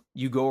so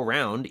you go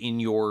around in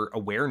your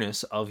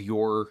awareness of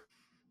your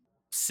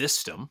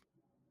system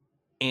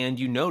and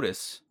you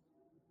notice,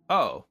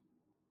 oh,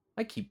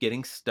 I keep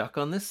getting stuck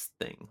on this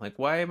thing. Like,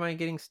 why am I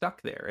getting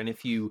stuck there? And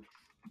if you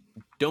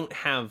don't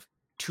have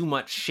too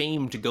much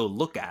shame to go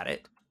look at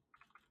it,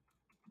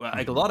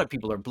 like a lot Mhm. of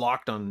people are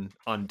blocked on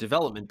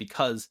development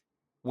because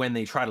when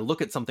they try to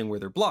look at something where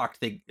they're blocked,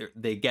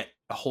 they get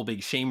a whole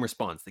big shame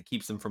response that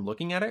keeps them from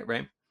looking at it,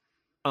 right?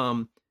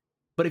 Um,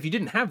 but if you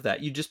didn't have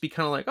that, you'd just be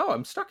kind of like, "Oh,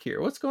 I'm stuck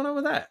here. What's going on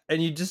with that?"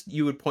 And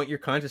you would point your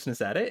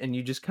consciousness at it, and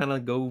you just kind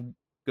of go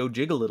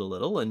jiggle it a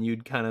little, and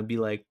you'd kind of be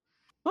like,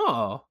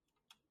 "Oh,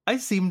 I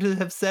seem to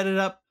have set it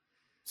up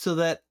so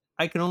that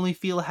I can only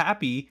feel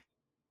happy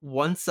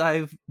once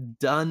I've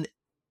done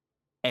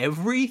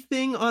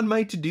everything on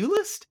my to-do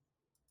list."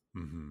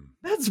 Mhm.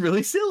 That's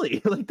really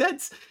silly. Like,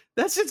 that's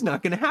just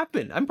not gonna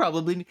happen. I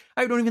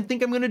don't even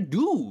think I'm gonna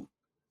do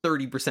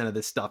 30% of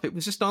this stuff. It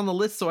was just on the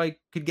list so I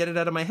could get it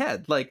out of my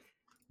head. Like,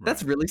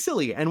 that's Right. really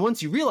silly. And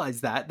once you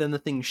realize that, then the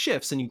thing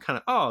shifts and you kind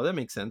of, oh, that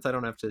makes sense. I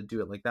don't have to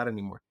do it like that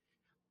anymore.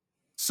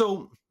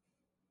 So,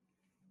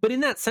 but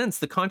in that sense,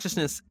 the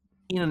consciousness,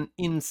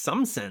 in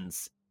some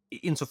sense,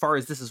 insofar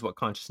as this is what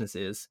consciousness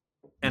is,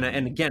 and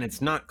Mhm. again,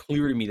 it's not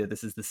clear to me that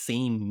this is the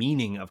same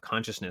meaning of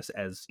consciousness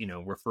as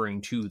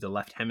referring to the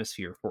left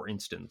hemisphere, for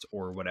instance,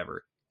 or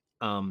whatever.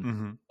 Um,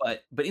 Mhm.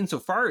 but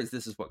insofar as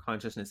this is what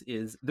consciousness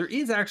is, there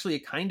is actually a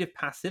kind of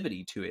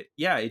passivity to it.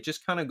 Yeah, it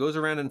just kind of goes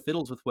around and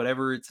fiddles with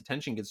whatever its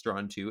attention gets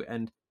drawn to,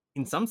 and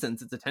in some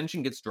sense, its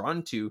attention gets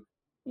drawn to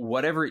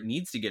whatever it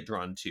needs to get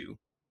drawn to,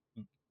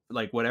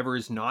 like whatever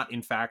is not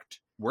in fact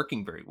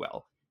working very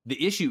well.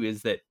 The issue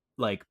is that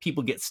like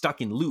people get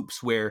stuck in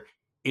loops where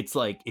it's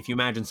like if you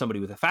imagine somebody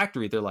with a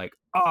factory, they're like,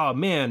 "Oh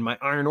man, my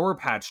iron ore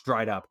patch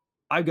dried up.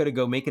 I've got to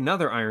go make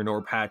another iron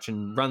ore patch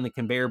and run the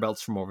conveyor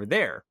belts from over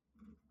there."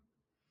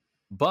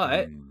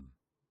 But Mm.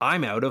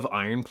 I'm out of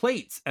iron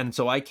plates, and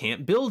so I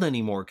can't build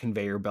any more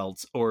conveyor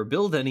belts or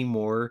build any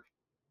more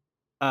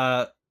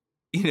uh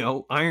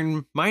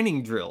iron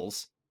mining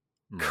drills.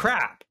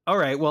 Right. Crap. All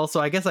right. Well, so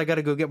I guess I got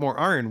to go get more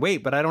iron.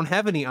 Wait, but I don't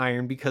have any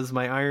iron because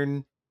my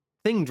iron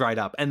thing dried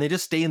up. And they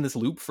just stay in this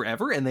loop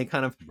forever and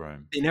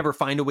Right. they never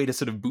find a way to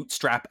sort of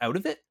bootstrap out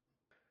of it.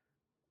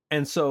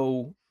 And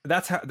so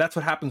that's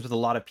what happens with a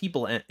lot of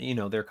people, and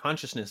their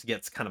consciousness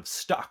gets kind of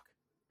stuck,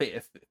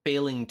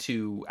 failing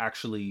to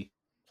actually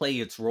play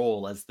its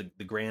role as the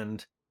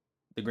grand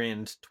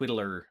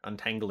twiddler,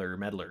 untangler,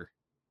 meddler.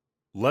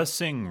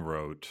 Lessing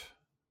wrote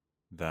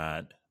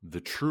that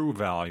the true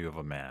value of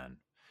a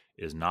man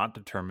is not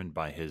determined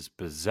by his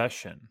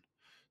possession,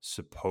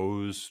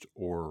 supposed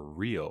or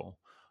real,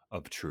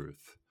 of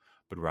truth,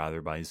 but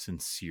rather by his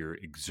sincere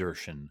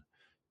exertion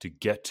to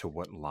get to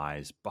what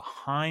lies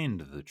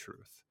behind the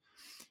truth.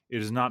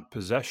 It is not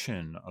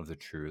possession of the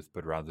truth,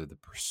 but rather the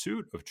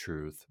pursuit of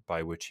truth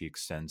by which he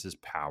extends his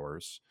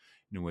powers,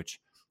 in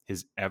which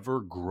his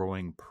ever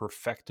growing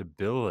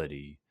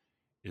perfectibility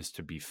is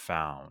to be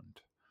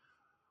found.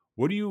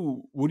 What do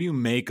you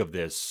make of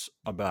this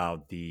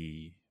about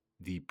the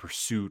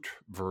pursuit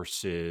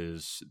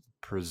versus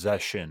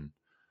possession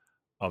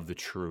of the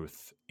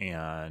truth,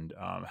 and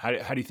how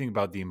do you think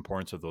about the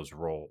importance of those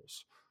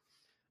roles?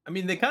 I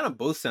mean, they kind of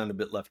both sound a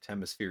bit left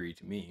hemisphere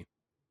to me.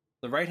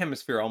 The right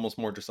hemisphere almost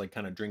more just like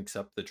kind of drinks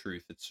up the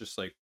truth. It's just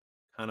like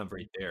kind of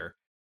right there.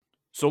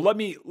 So let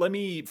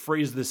me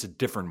phrase this a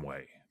different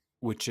way,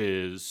 which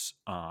is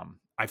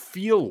I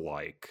feel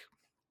like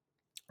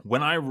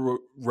when I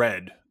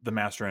read the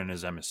master and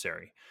his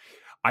emissary.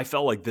 I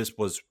felt like this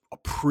was a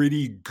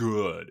pretty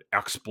good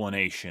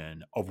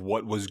explanation of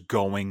what was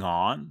going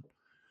on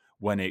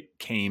when it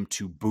came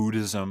to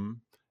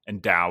Buddhism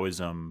and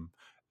Taoism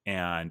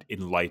and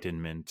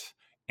enlightenment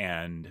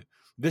and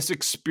this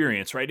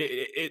experience, right?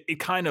 It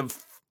kind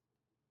of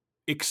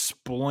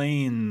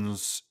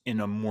explains in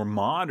a more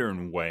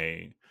modern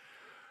way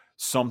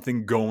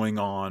something going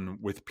on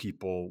with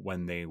people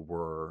when they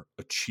were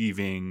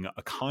achieving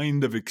a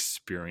kind of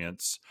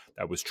experience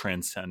that was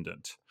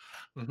transcendent.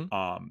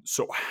 Mhm.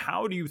 So,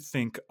 how do you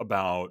think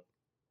about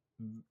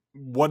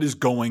what is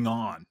going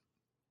on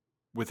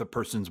with a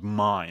person's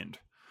mind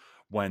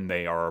when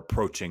they are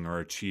approaching or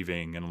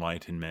achieving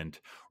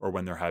enlightenment or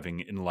when they're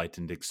having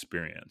enlightened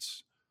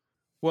experience?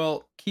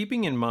 Well,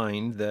 keeping in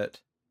mind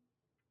that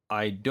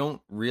I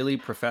don't really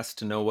profess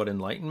to know what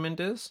enlightenment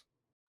is,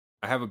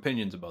 I have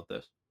opinions about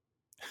this.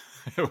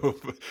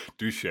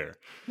 Do share.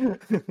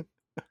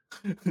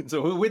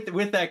 So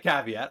with that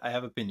caveat, I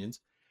have opinions.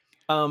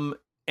 Um,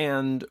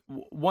 and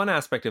one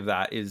aspect of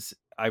that is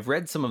I've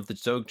read some of the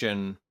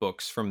Dzogchen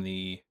books from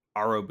the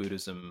Aro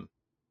Buddhism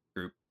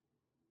group,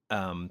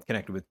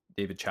 connected with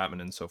David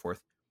Chapman and so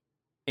forth.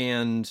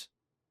 And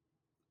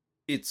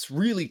it's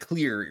really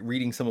clear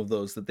reading some of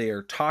those that they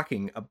are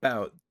talking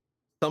about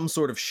some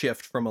sort of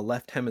shift from a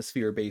left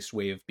hemisphere based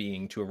way of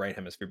being to a right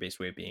hemisphere based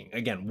way of being.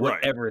 Again, Right.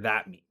 whatever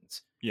that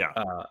means. Yeah.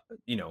 Uh,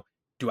 you know,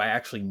 do I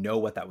actually know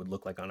what that would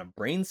look like on a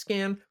brain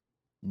scan?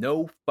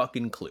 No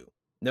fucking clue.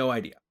 No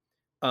idea.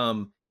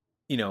 Um,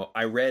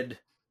 I read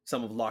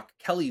some of Locke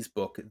Kelly's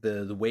book,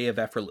 The Way of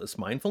Effortless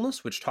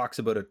Mindfulness, which talks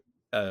about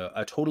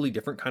a totally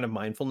different kind of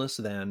mindfulness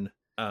than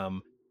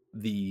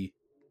the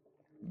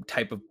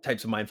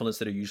types of mindfulness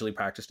that are usually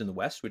practiced in the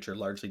West, which are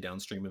largely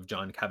downstream of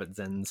John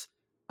Kabat-Zinn's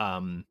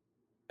um,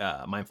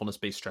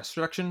 mindfulness-based stress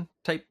reduction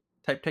type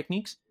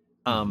techniques.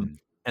 Um, Hmm.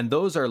 and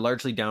those are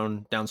largely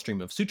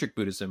downstream of Sutric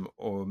Buddhism,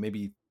 or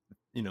maybe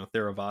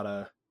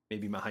Theravada,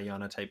 maybe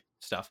Mahayana type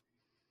stuff.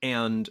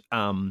 And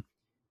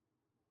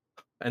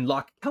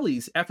Locke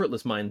Kelly's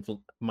effortless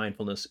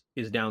mindfulness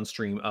is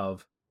downstream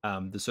of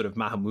the sort of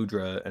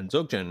Mahamudra and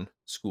Dzogchen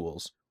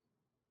schools.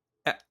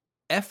 E-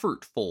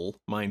 Effortful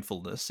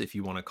mindfulness, if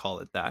you want to call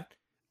it that,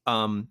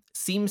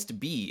 seems to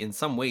be in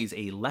some ways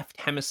a left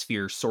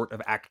hemisphere sort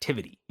of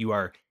activity. You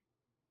are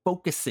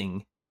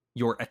focusing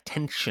your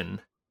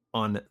attention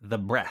on the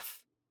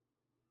breath,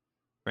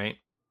 right?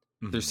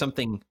 There's Hmm.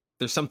 something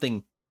there's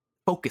something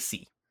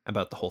focusy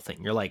about the whole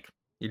thing.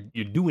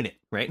 You're doing it,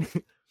 right?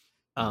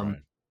 um,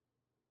 Right.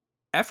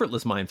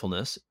 Effortless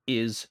mindfulness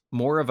is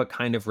more of a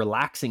kind of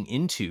relaxing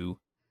into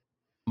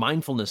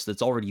mindfulness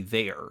that's already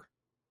there.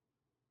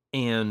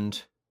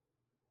 And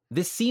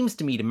this seems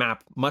to me to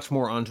map much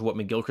more onto what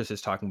McGilchrist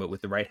is talking about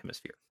with the right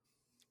hemisphere.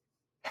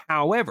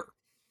 However,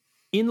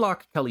 in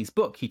Locke Kelly's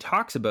book, he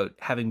talks about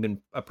having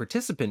been a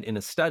participant in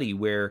a study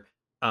where,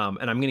 and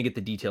I'm going to get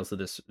the details of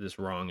this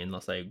wrong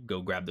unless I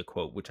go grab the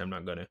quote, which I'm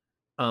not going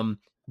to.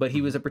 But he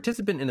was Hmm. a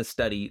participant in a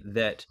study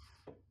that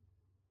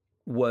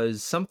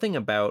was something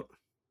about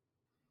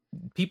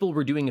people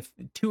were doing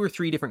two or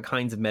three different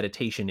kinds of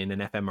meditation in an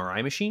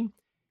fMRI machine,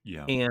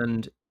 Yeah.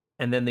 and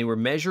and then they were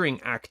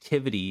measuring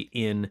activity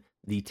in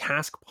the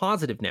task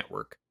positive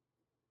network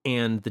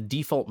and the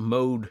default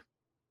mode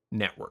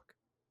network.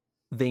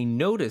 They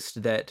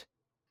noticed that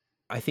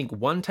I think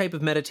one type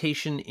of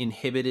meditation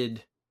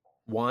inhibited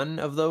one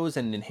of those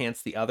and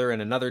enhanced the other,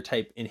 and another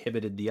type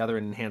inhibited the other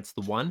and enhanced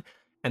the one.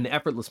 And the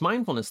effortless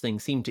mindfulness thing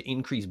seemed to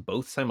increase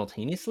both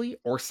simultaneously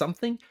or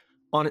something.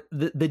 On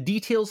the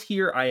details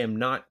here, I am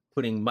not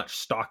putting much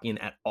stock in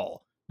at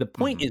all. The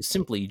point Hmm. is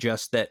simply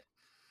just that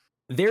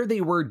there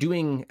they were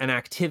doing an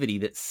activity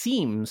that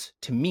seems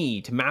to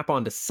me to map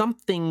onto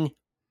something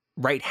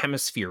right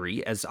hemisphere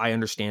as I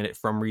understand it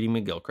from reading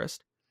McGilchrist.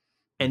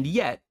 And Hmm.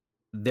 yet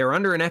they're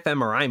under an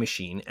fMRI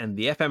machine, and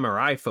the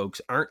fMRI folks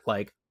aren't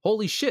like,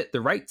 holy shit,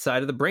 the right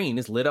side of the brain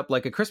is lit up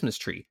like a Christmas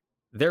tree.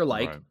 They're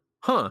like, Right.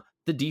 huh,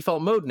 the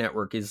default mode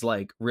network is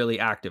like really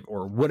active,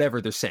 or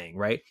whatever they're saying,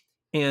 right?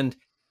 And,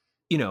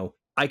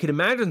 I could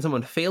imagine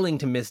someone failing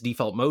to miss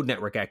default mode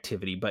network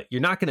activity, but you're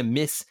not going to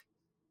miss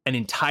an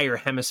entire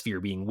hemisphere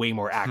being way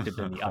more active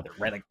than the other,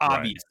 right? Like, Right.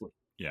 obviously.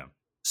 Yeah.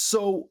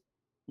 So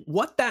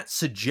what that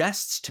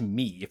suggests to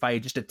me, if I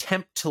just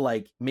attempt to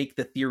like make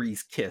the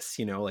theories kiss,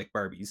 like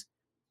Barbies,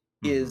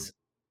 Hmm. is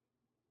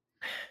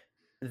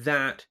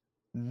that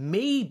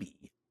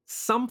maybe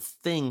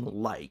something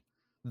like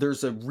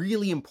there's a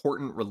really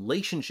important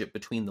relationship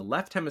between the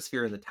left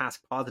hemisphere and the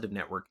task positive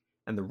network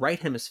and the right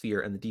hemisphere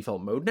and the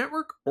default mode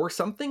network or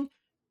something.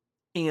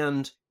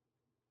 And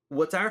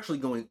what's actually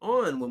going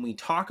on when we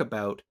talk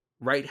about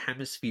right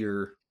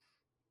hemisphere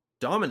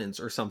dominance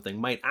or something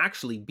might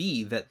actually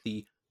be that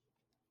the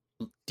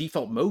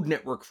default mode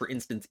network, for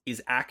instance,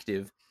 is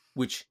active,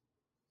 which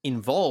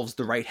involves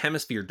the right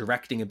hemisphere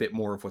directing a bit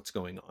more of what's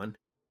going on.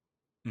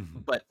 Hmm.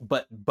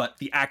 But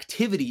the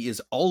activity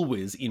is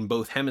always in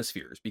both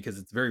hemispheres because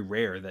it's very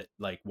rare that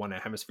like one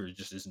hemisphere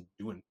just isn't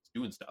doing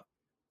stuff.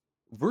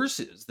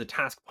 Versus the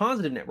task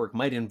positive network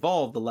might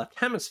involve the left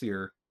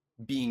hemisphere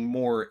being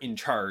more in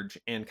charge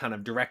and kind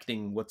of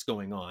directing what's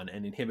going on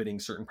and inhibiting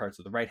certain parts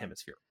of the right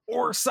hemisphere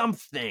or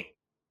something.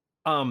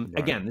 Right.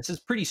 Again, this is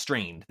pretty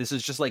strained. This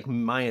is just like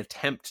my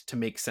attempt to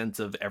make sense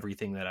of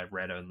everything that I've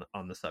read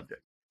on the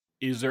subject.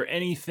 Is there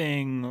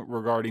anything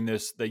regarding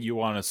this that you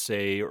want to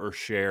say or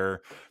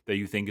share that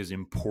you think is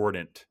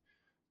important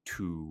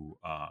to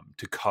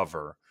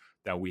cover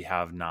that we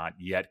have not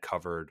yet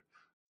covered?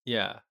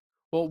 Yeah.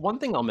 Well, one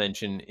thing I'll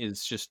mention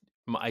is just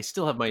I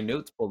still have my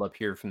notes pulled up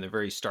here from the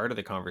very start of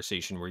the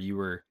conversation where you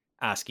were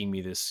asking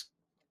me this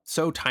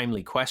so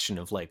timely question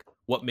of like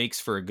what makes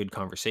for a good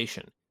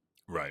conversation.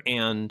 Right.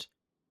 And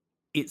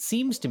it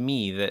seems to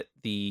me that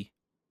the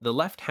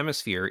left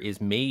hemisphere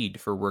is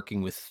made for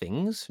working with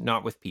things,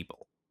 not with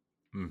people.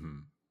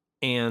 Hmm.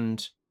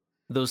 And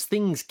those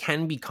things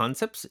can be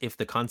concepts if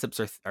the concepts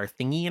are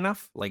thingy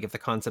enough, like if the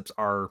concepts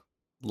are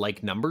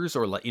like numbers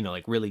or like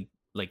like really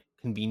like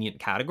convenient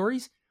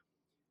categories.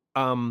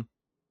 Um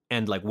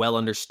and like well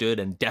understood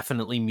and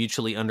definitely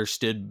mutually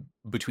understood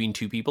between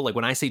two people. Like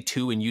when I say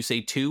two and you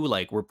say two,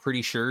 like we're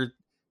pretty sure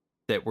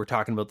that we're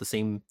talking about the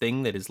same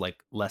thing that is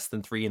like less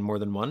than three and more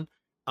than one.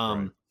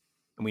 Right. Um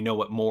and we know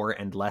what more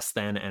and less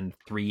than and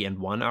three and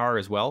one are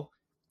as well.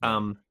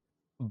 Right.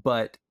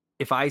 But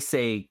if I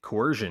say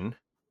coercion,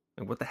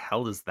 like what the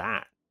hell is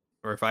that?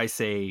 Or if I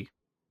say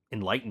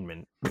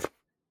enlightenment,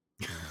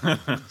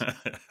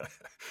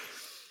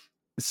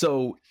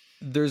 so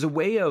there's a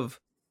way of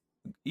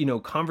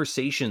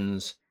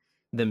conversations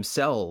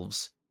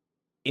themselves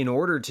in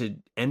order to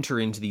enter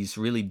into these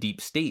really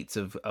deep states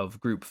of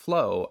group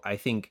flow, I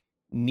think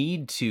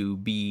need to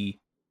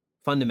be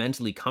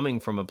fundamentally coming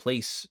from a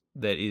place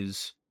that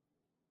is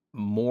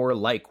more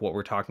like what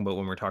we're talking about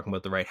when we're talking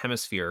about the right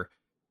hemisphere.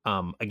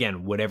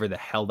 Again, whatever the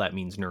hell that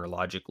means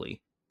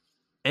neurologically.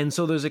 And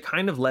so there's a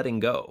kind of letting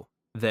go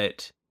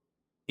that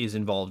is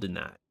involved in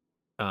that.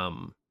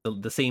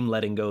 The same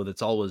letting go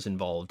that's always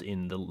involved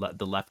in the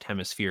left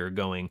hemisphere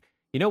going,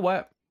 you know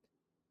what?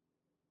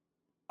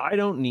 I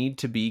don't need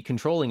to be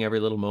controlling every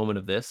little moment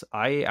of this.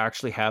 I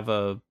actually have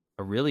a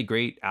really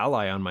great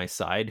ally on my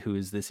side who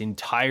is this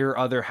entire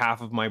other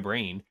half of my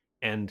brain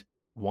and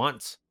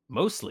wants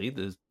mostly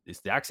the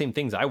exact same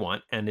things I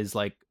want and is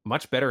like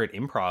much better at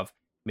improv.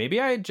 Maybe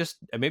I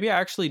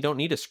actually don't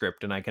need a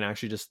script and I can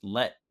actually just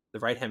let the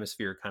right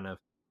hemisphere kind of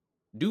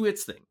do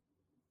its thing.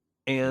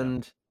 Yeah.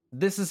 And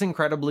this is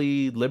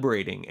incredibly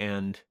liberating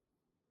and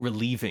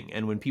relieving.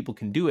 And when people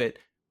can do it,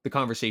 the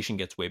conversation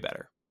gets way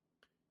better.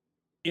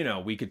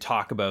 We could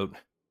talk about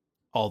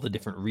all the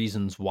different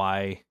reasons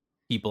why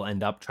people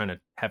end up trying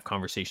to have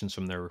conversations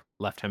from their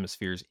left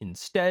hemispheres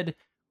instead,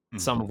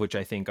 some Hmm. of which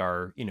I think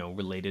are,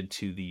 related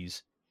to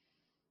these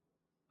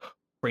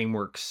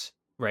frameworks,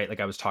 right? Like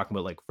I was talking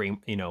about like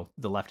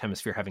the left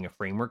hemisphere having a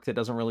framework that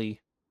doesn't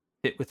really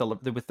fit with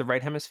the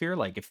right hemisphere.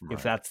 Like if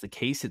Right. that's the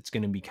case, it's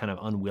going to be kind of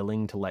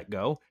unwilling to let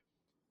go.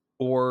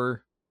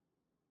 Or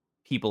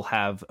people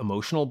have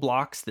emotional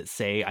blocks that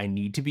say I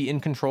need to be in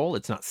control.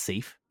 It's not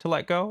safe to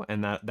let go,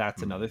 and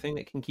that's another Mhm. thing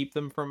that can keep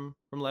them from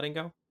letting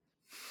go.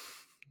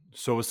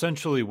 So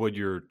essentially, what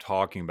you're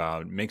talking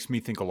about makes me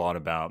think a lot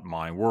about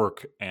my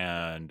work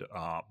and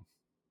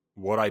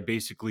what I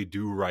basically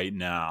do right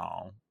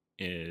now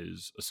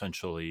is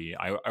essentially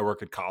I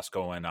work at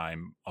Costco and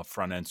I'm a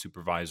front end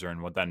supervisor,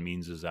 and what that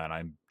means is that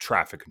I'm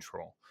traffic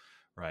control,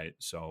 right?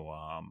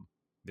 So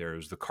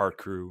there's the cart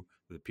crew,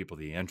 the people at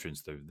the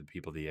entrance, the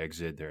people at the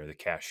exit, there are the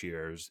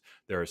cashiers,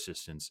 their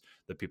assistants,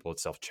 the people at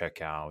self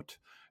checkout,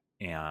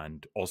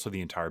 and also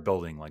the entire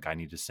building. Like I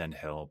need to send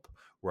help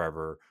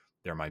wherever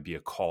there might be a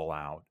call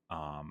out.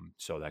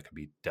 So that could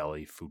be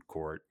deli, food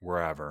court,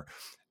 wherever.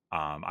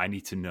 I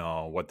need to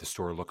know what the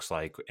store looks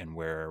like and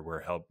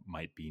where help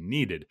might be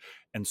needed.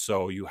 And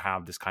so you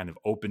have this kind of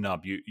open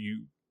up.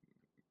 You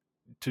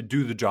to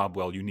do the job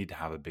well, you need to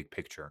have a big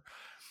picture.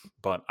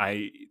 But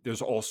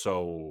there's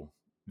also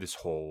this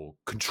whole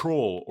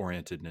control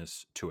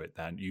orientedness to it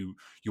that you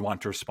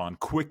want to respond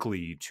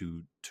quickly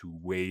to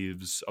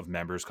waves of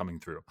members coming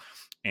through,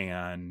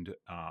 and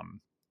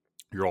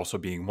you're also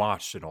being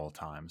watched at all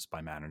times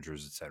by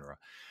managers, etc.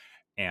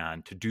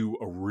 And to do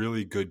a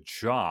really good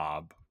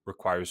job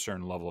requires a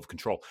certain level of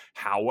control.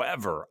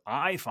 However,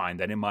 I find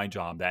that in my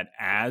job that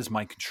as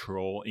my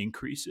control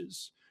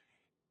increases,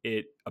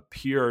 it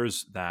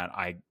appears that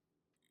I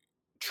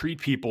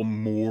treat people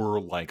more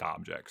like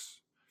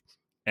objects.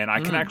 And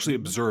I can actually Mm-hmm,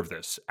 observe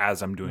this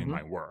as I'm doing mm-hmm,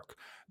 my work,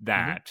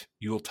 mm-hmm, that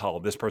you'll tell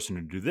this person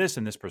to do this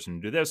and this person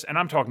to do this. And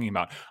I'm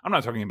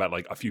not talking about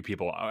like a few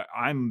people.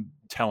 I'm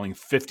telling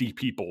 50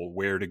 people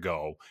where to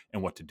go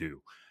and what to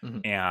do.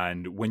 mm-hmm.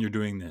 And when you're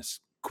doing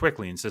this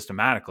quickly and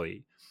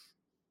systematically,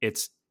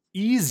 it's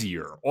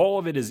easier. All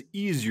of it is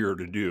easier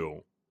to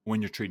do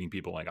when you're treating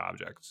people like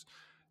objects.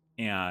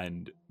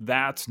 And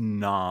that's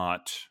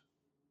not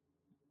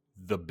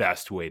the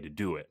best way to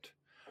do it,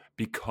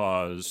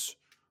 because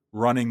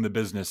running the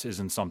business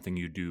isn't something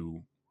you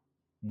do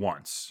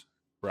once,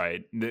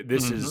 right?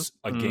 This Mhm, is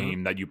a mhm,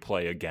 game that you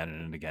play again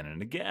and again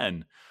and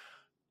again.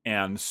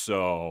 And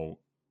so,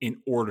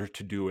 in order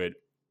to do it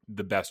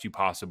the best you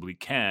possibly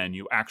can,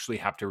 you actually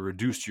have to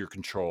reduce your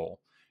control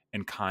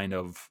and kind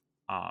of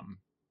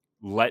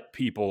let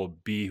people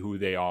be who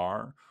they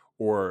are,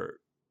 or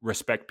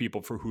respect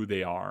people for who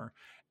they are,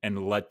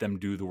 and let them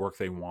do the work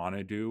they want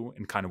to do,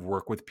 and kind of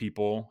work with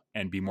people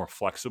and be more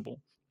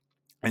flexible.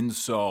 And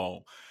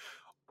so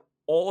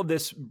all of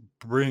this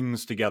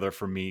brings together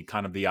for me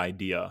kind of the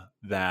idea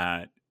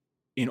that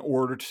in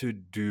order to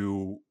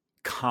do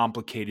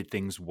complicated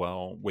things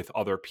well with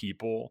other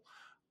people,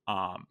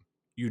 um,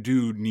 you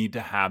do need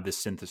to have this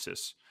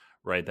synthesis,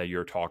 right, that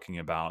you're talking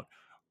about,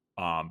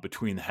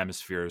 between the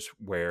hemispheres,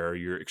 where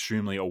you're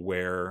extremely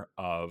aware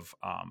of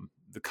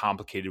the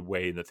complicated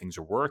way that things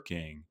are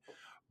working,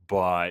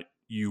 but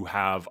you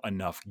have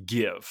enough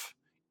give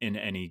in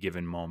any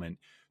given moment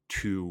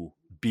to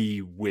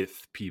be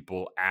with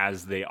people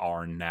as they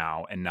are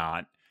now, and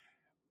not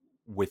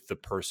with the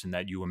person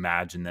that you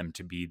imagine them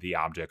to be, the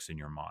objects in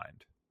your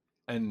mind.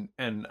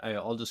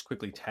 I'll just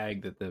quickly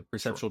tag that the Sure.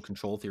 perceptual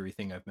control theory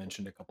thing I've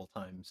mentioned a couple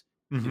times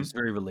is Hmm.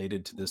 very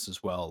related to this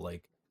as well.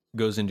 Like,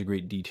 goes into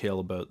great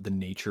detail about the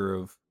nature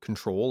of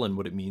control and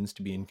what it means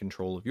to be in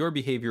control of your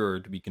behavior,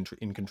 or to be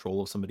in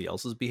control of somebody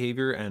else's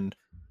behavior, and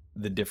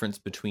the difference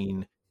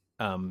between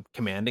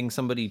commanding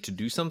somebody to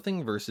do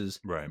something versus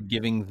Right.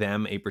 giving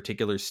them a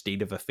particular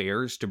state of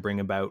affairs to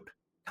bring about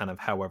kind of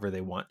however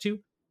they want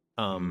to,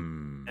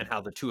 and Mm. how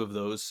the two of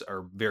those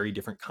are very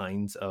different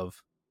kinds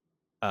of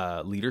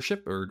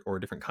leadership, or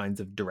different kinds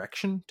of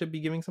direction to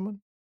be giving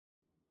someone.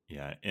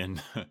 Yeah. In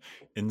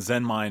in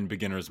Zen mind,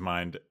 beginner's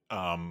mind,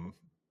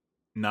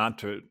 not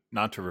to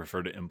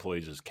refer to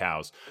employees as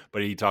cows,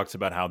 but he talks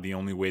about how the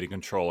only way to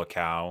control a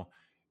cow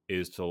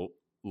is to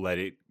let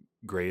it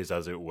graze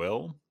as it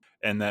will,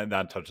 and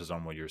that touches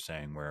on what you're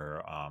saying.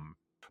 Where,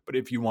 but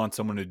if you want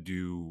someone to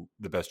do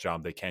the best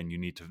job they can, you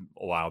need to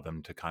allow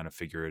them to kind of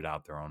figure it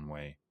out their own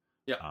way.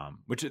 Yeah.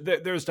 Which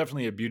there's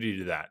definitely a beauty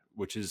to that,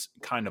 which is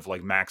kind of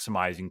like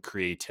maximizing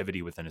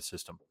creativity within a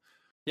system.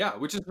 Yeah,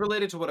 which is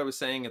related to what I was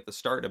saying at the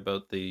start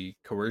about the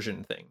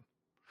coercion thing.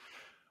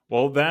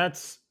 Well,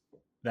 that's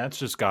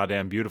just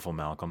goddamn beautiful,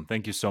 Malcolm.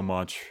 Thank you so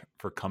much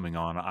for coming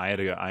on. I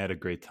had a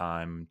great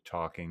time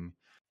talking.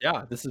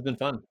 Yeah, this has been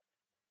fun.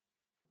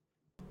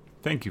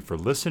 Thank you for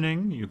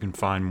listening. You can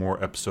find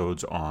more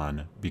episodes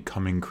on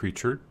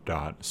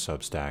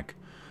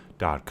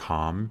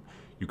becomingcreature.substack.com.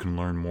 You can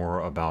learn more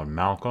about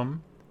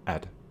Malcolm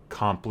at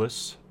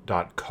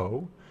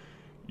complice.co.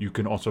 You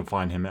can also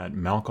find him at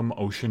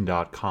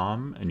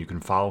malcolmocean.com, and you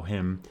can follow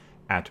him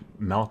at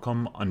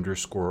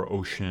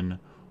Malcolm_Ocean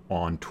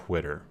on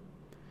Twitter.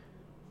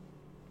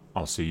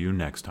 I'll see you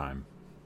next time.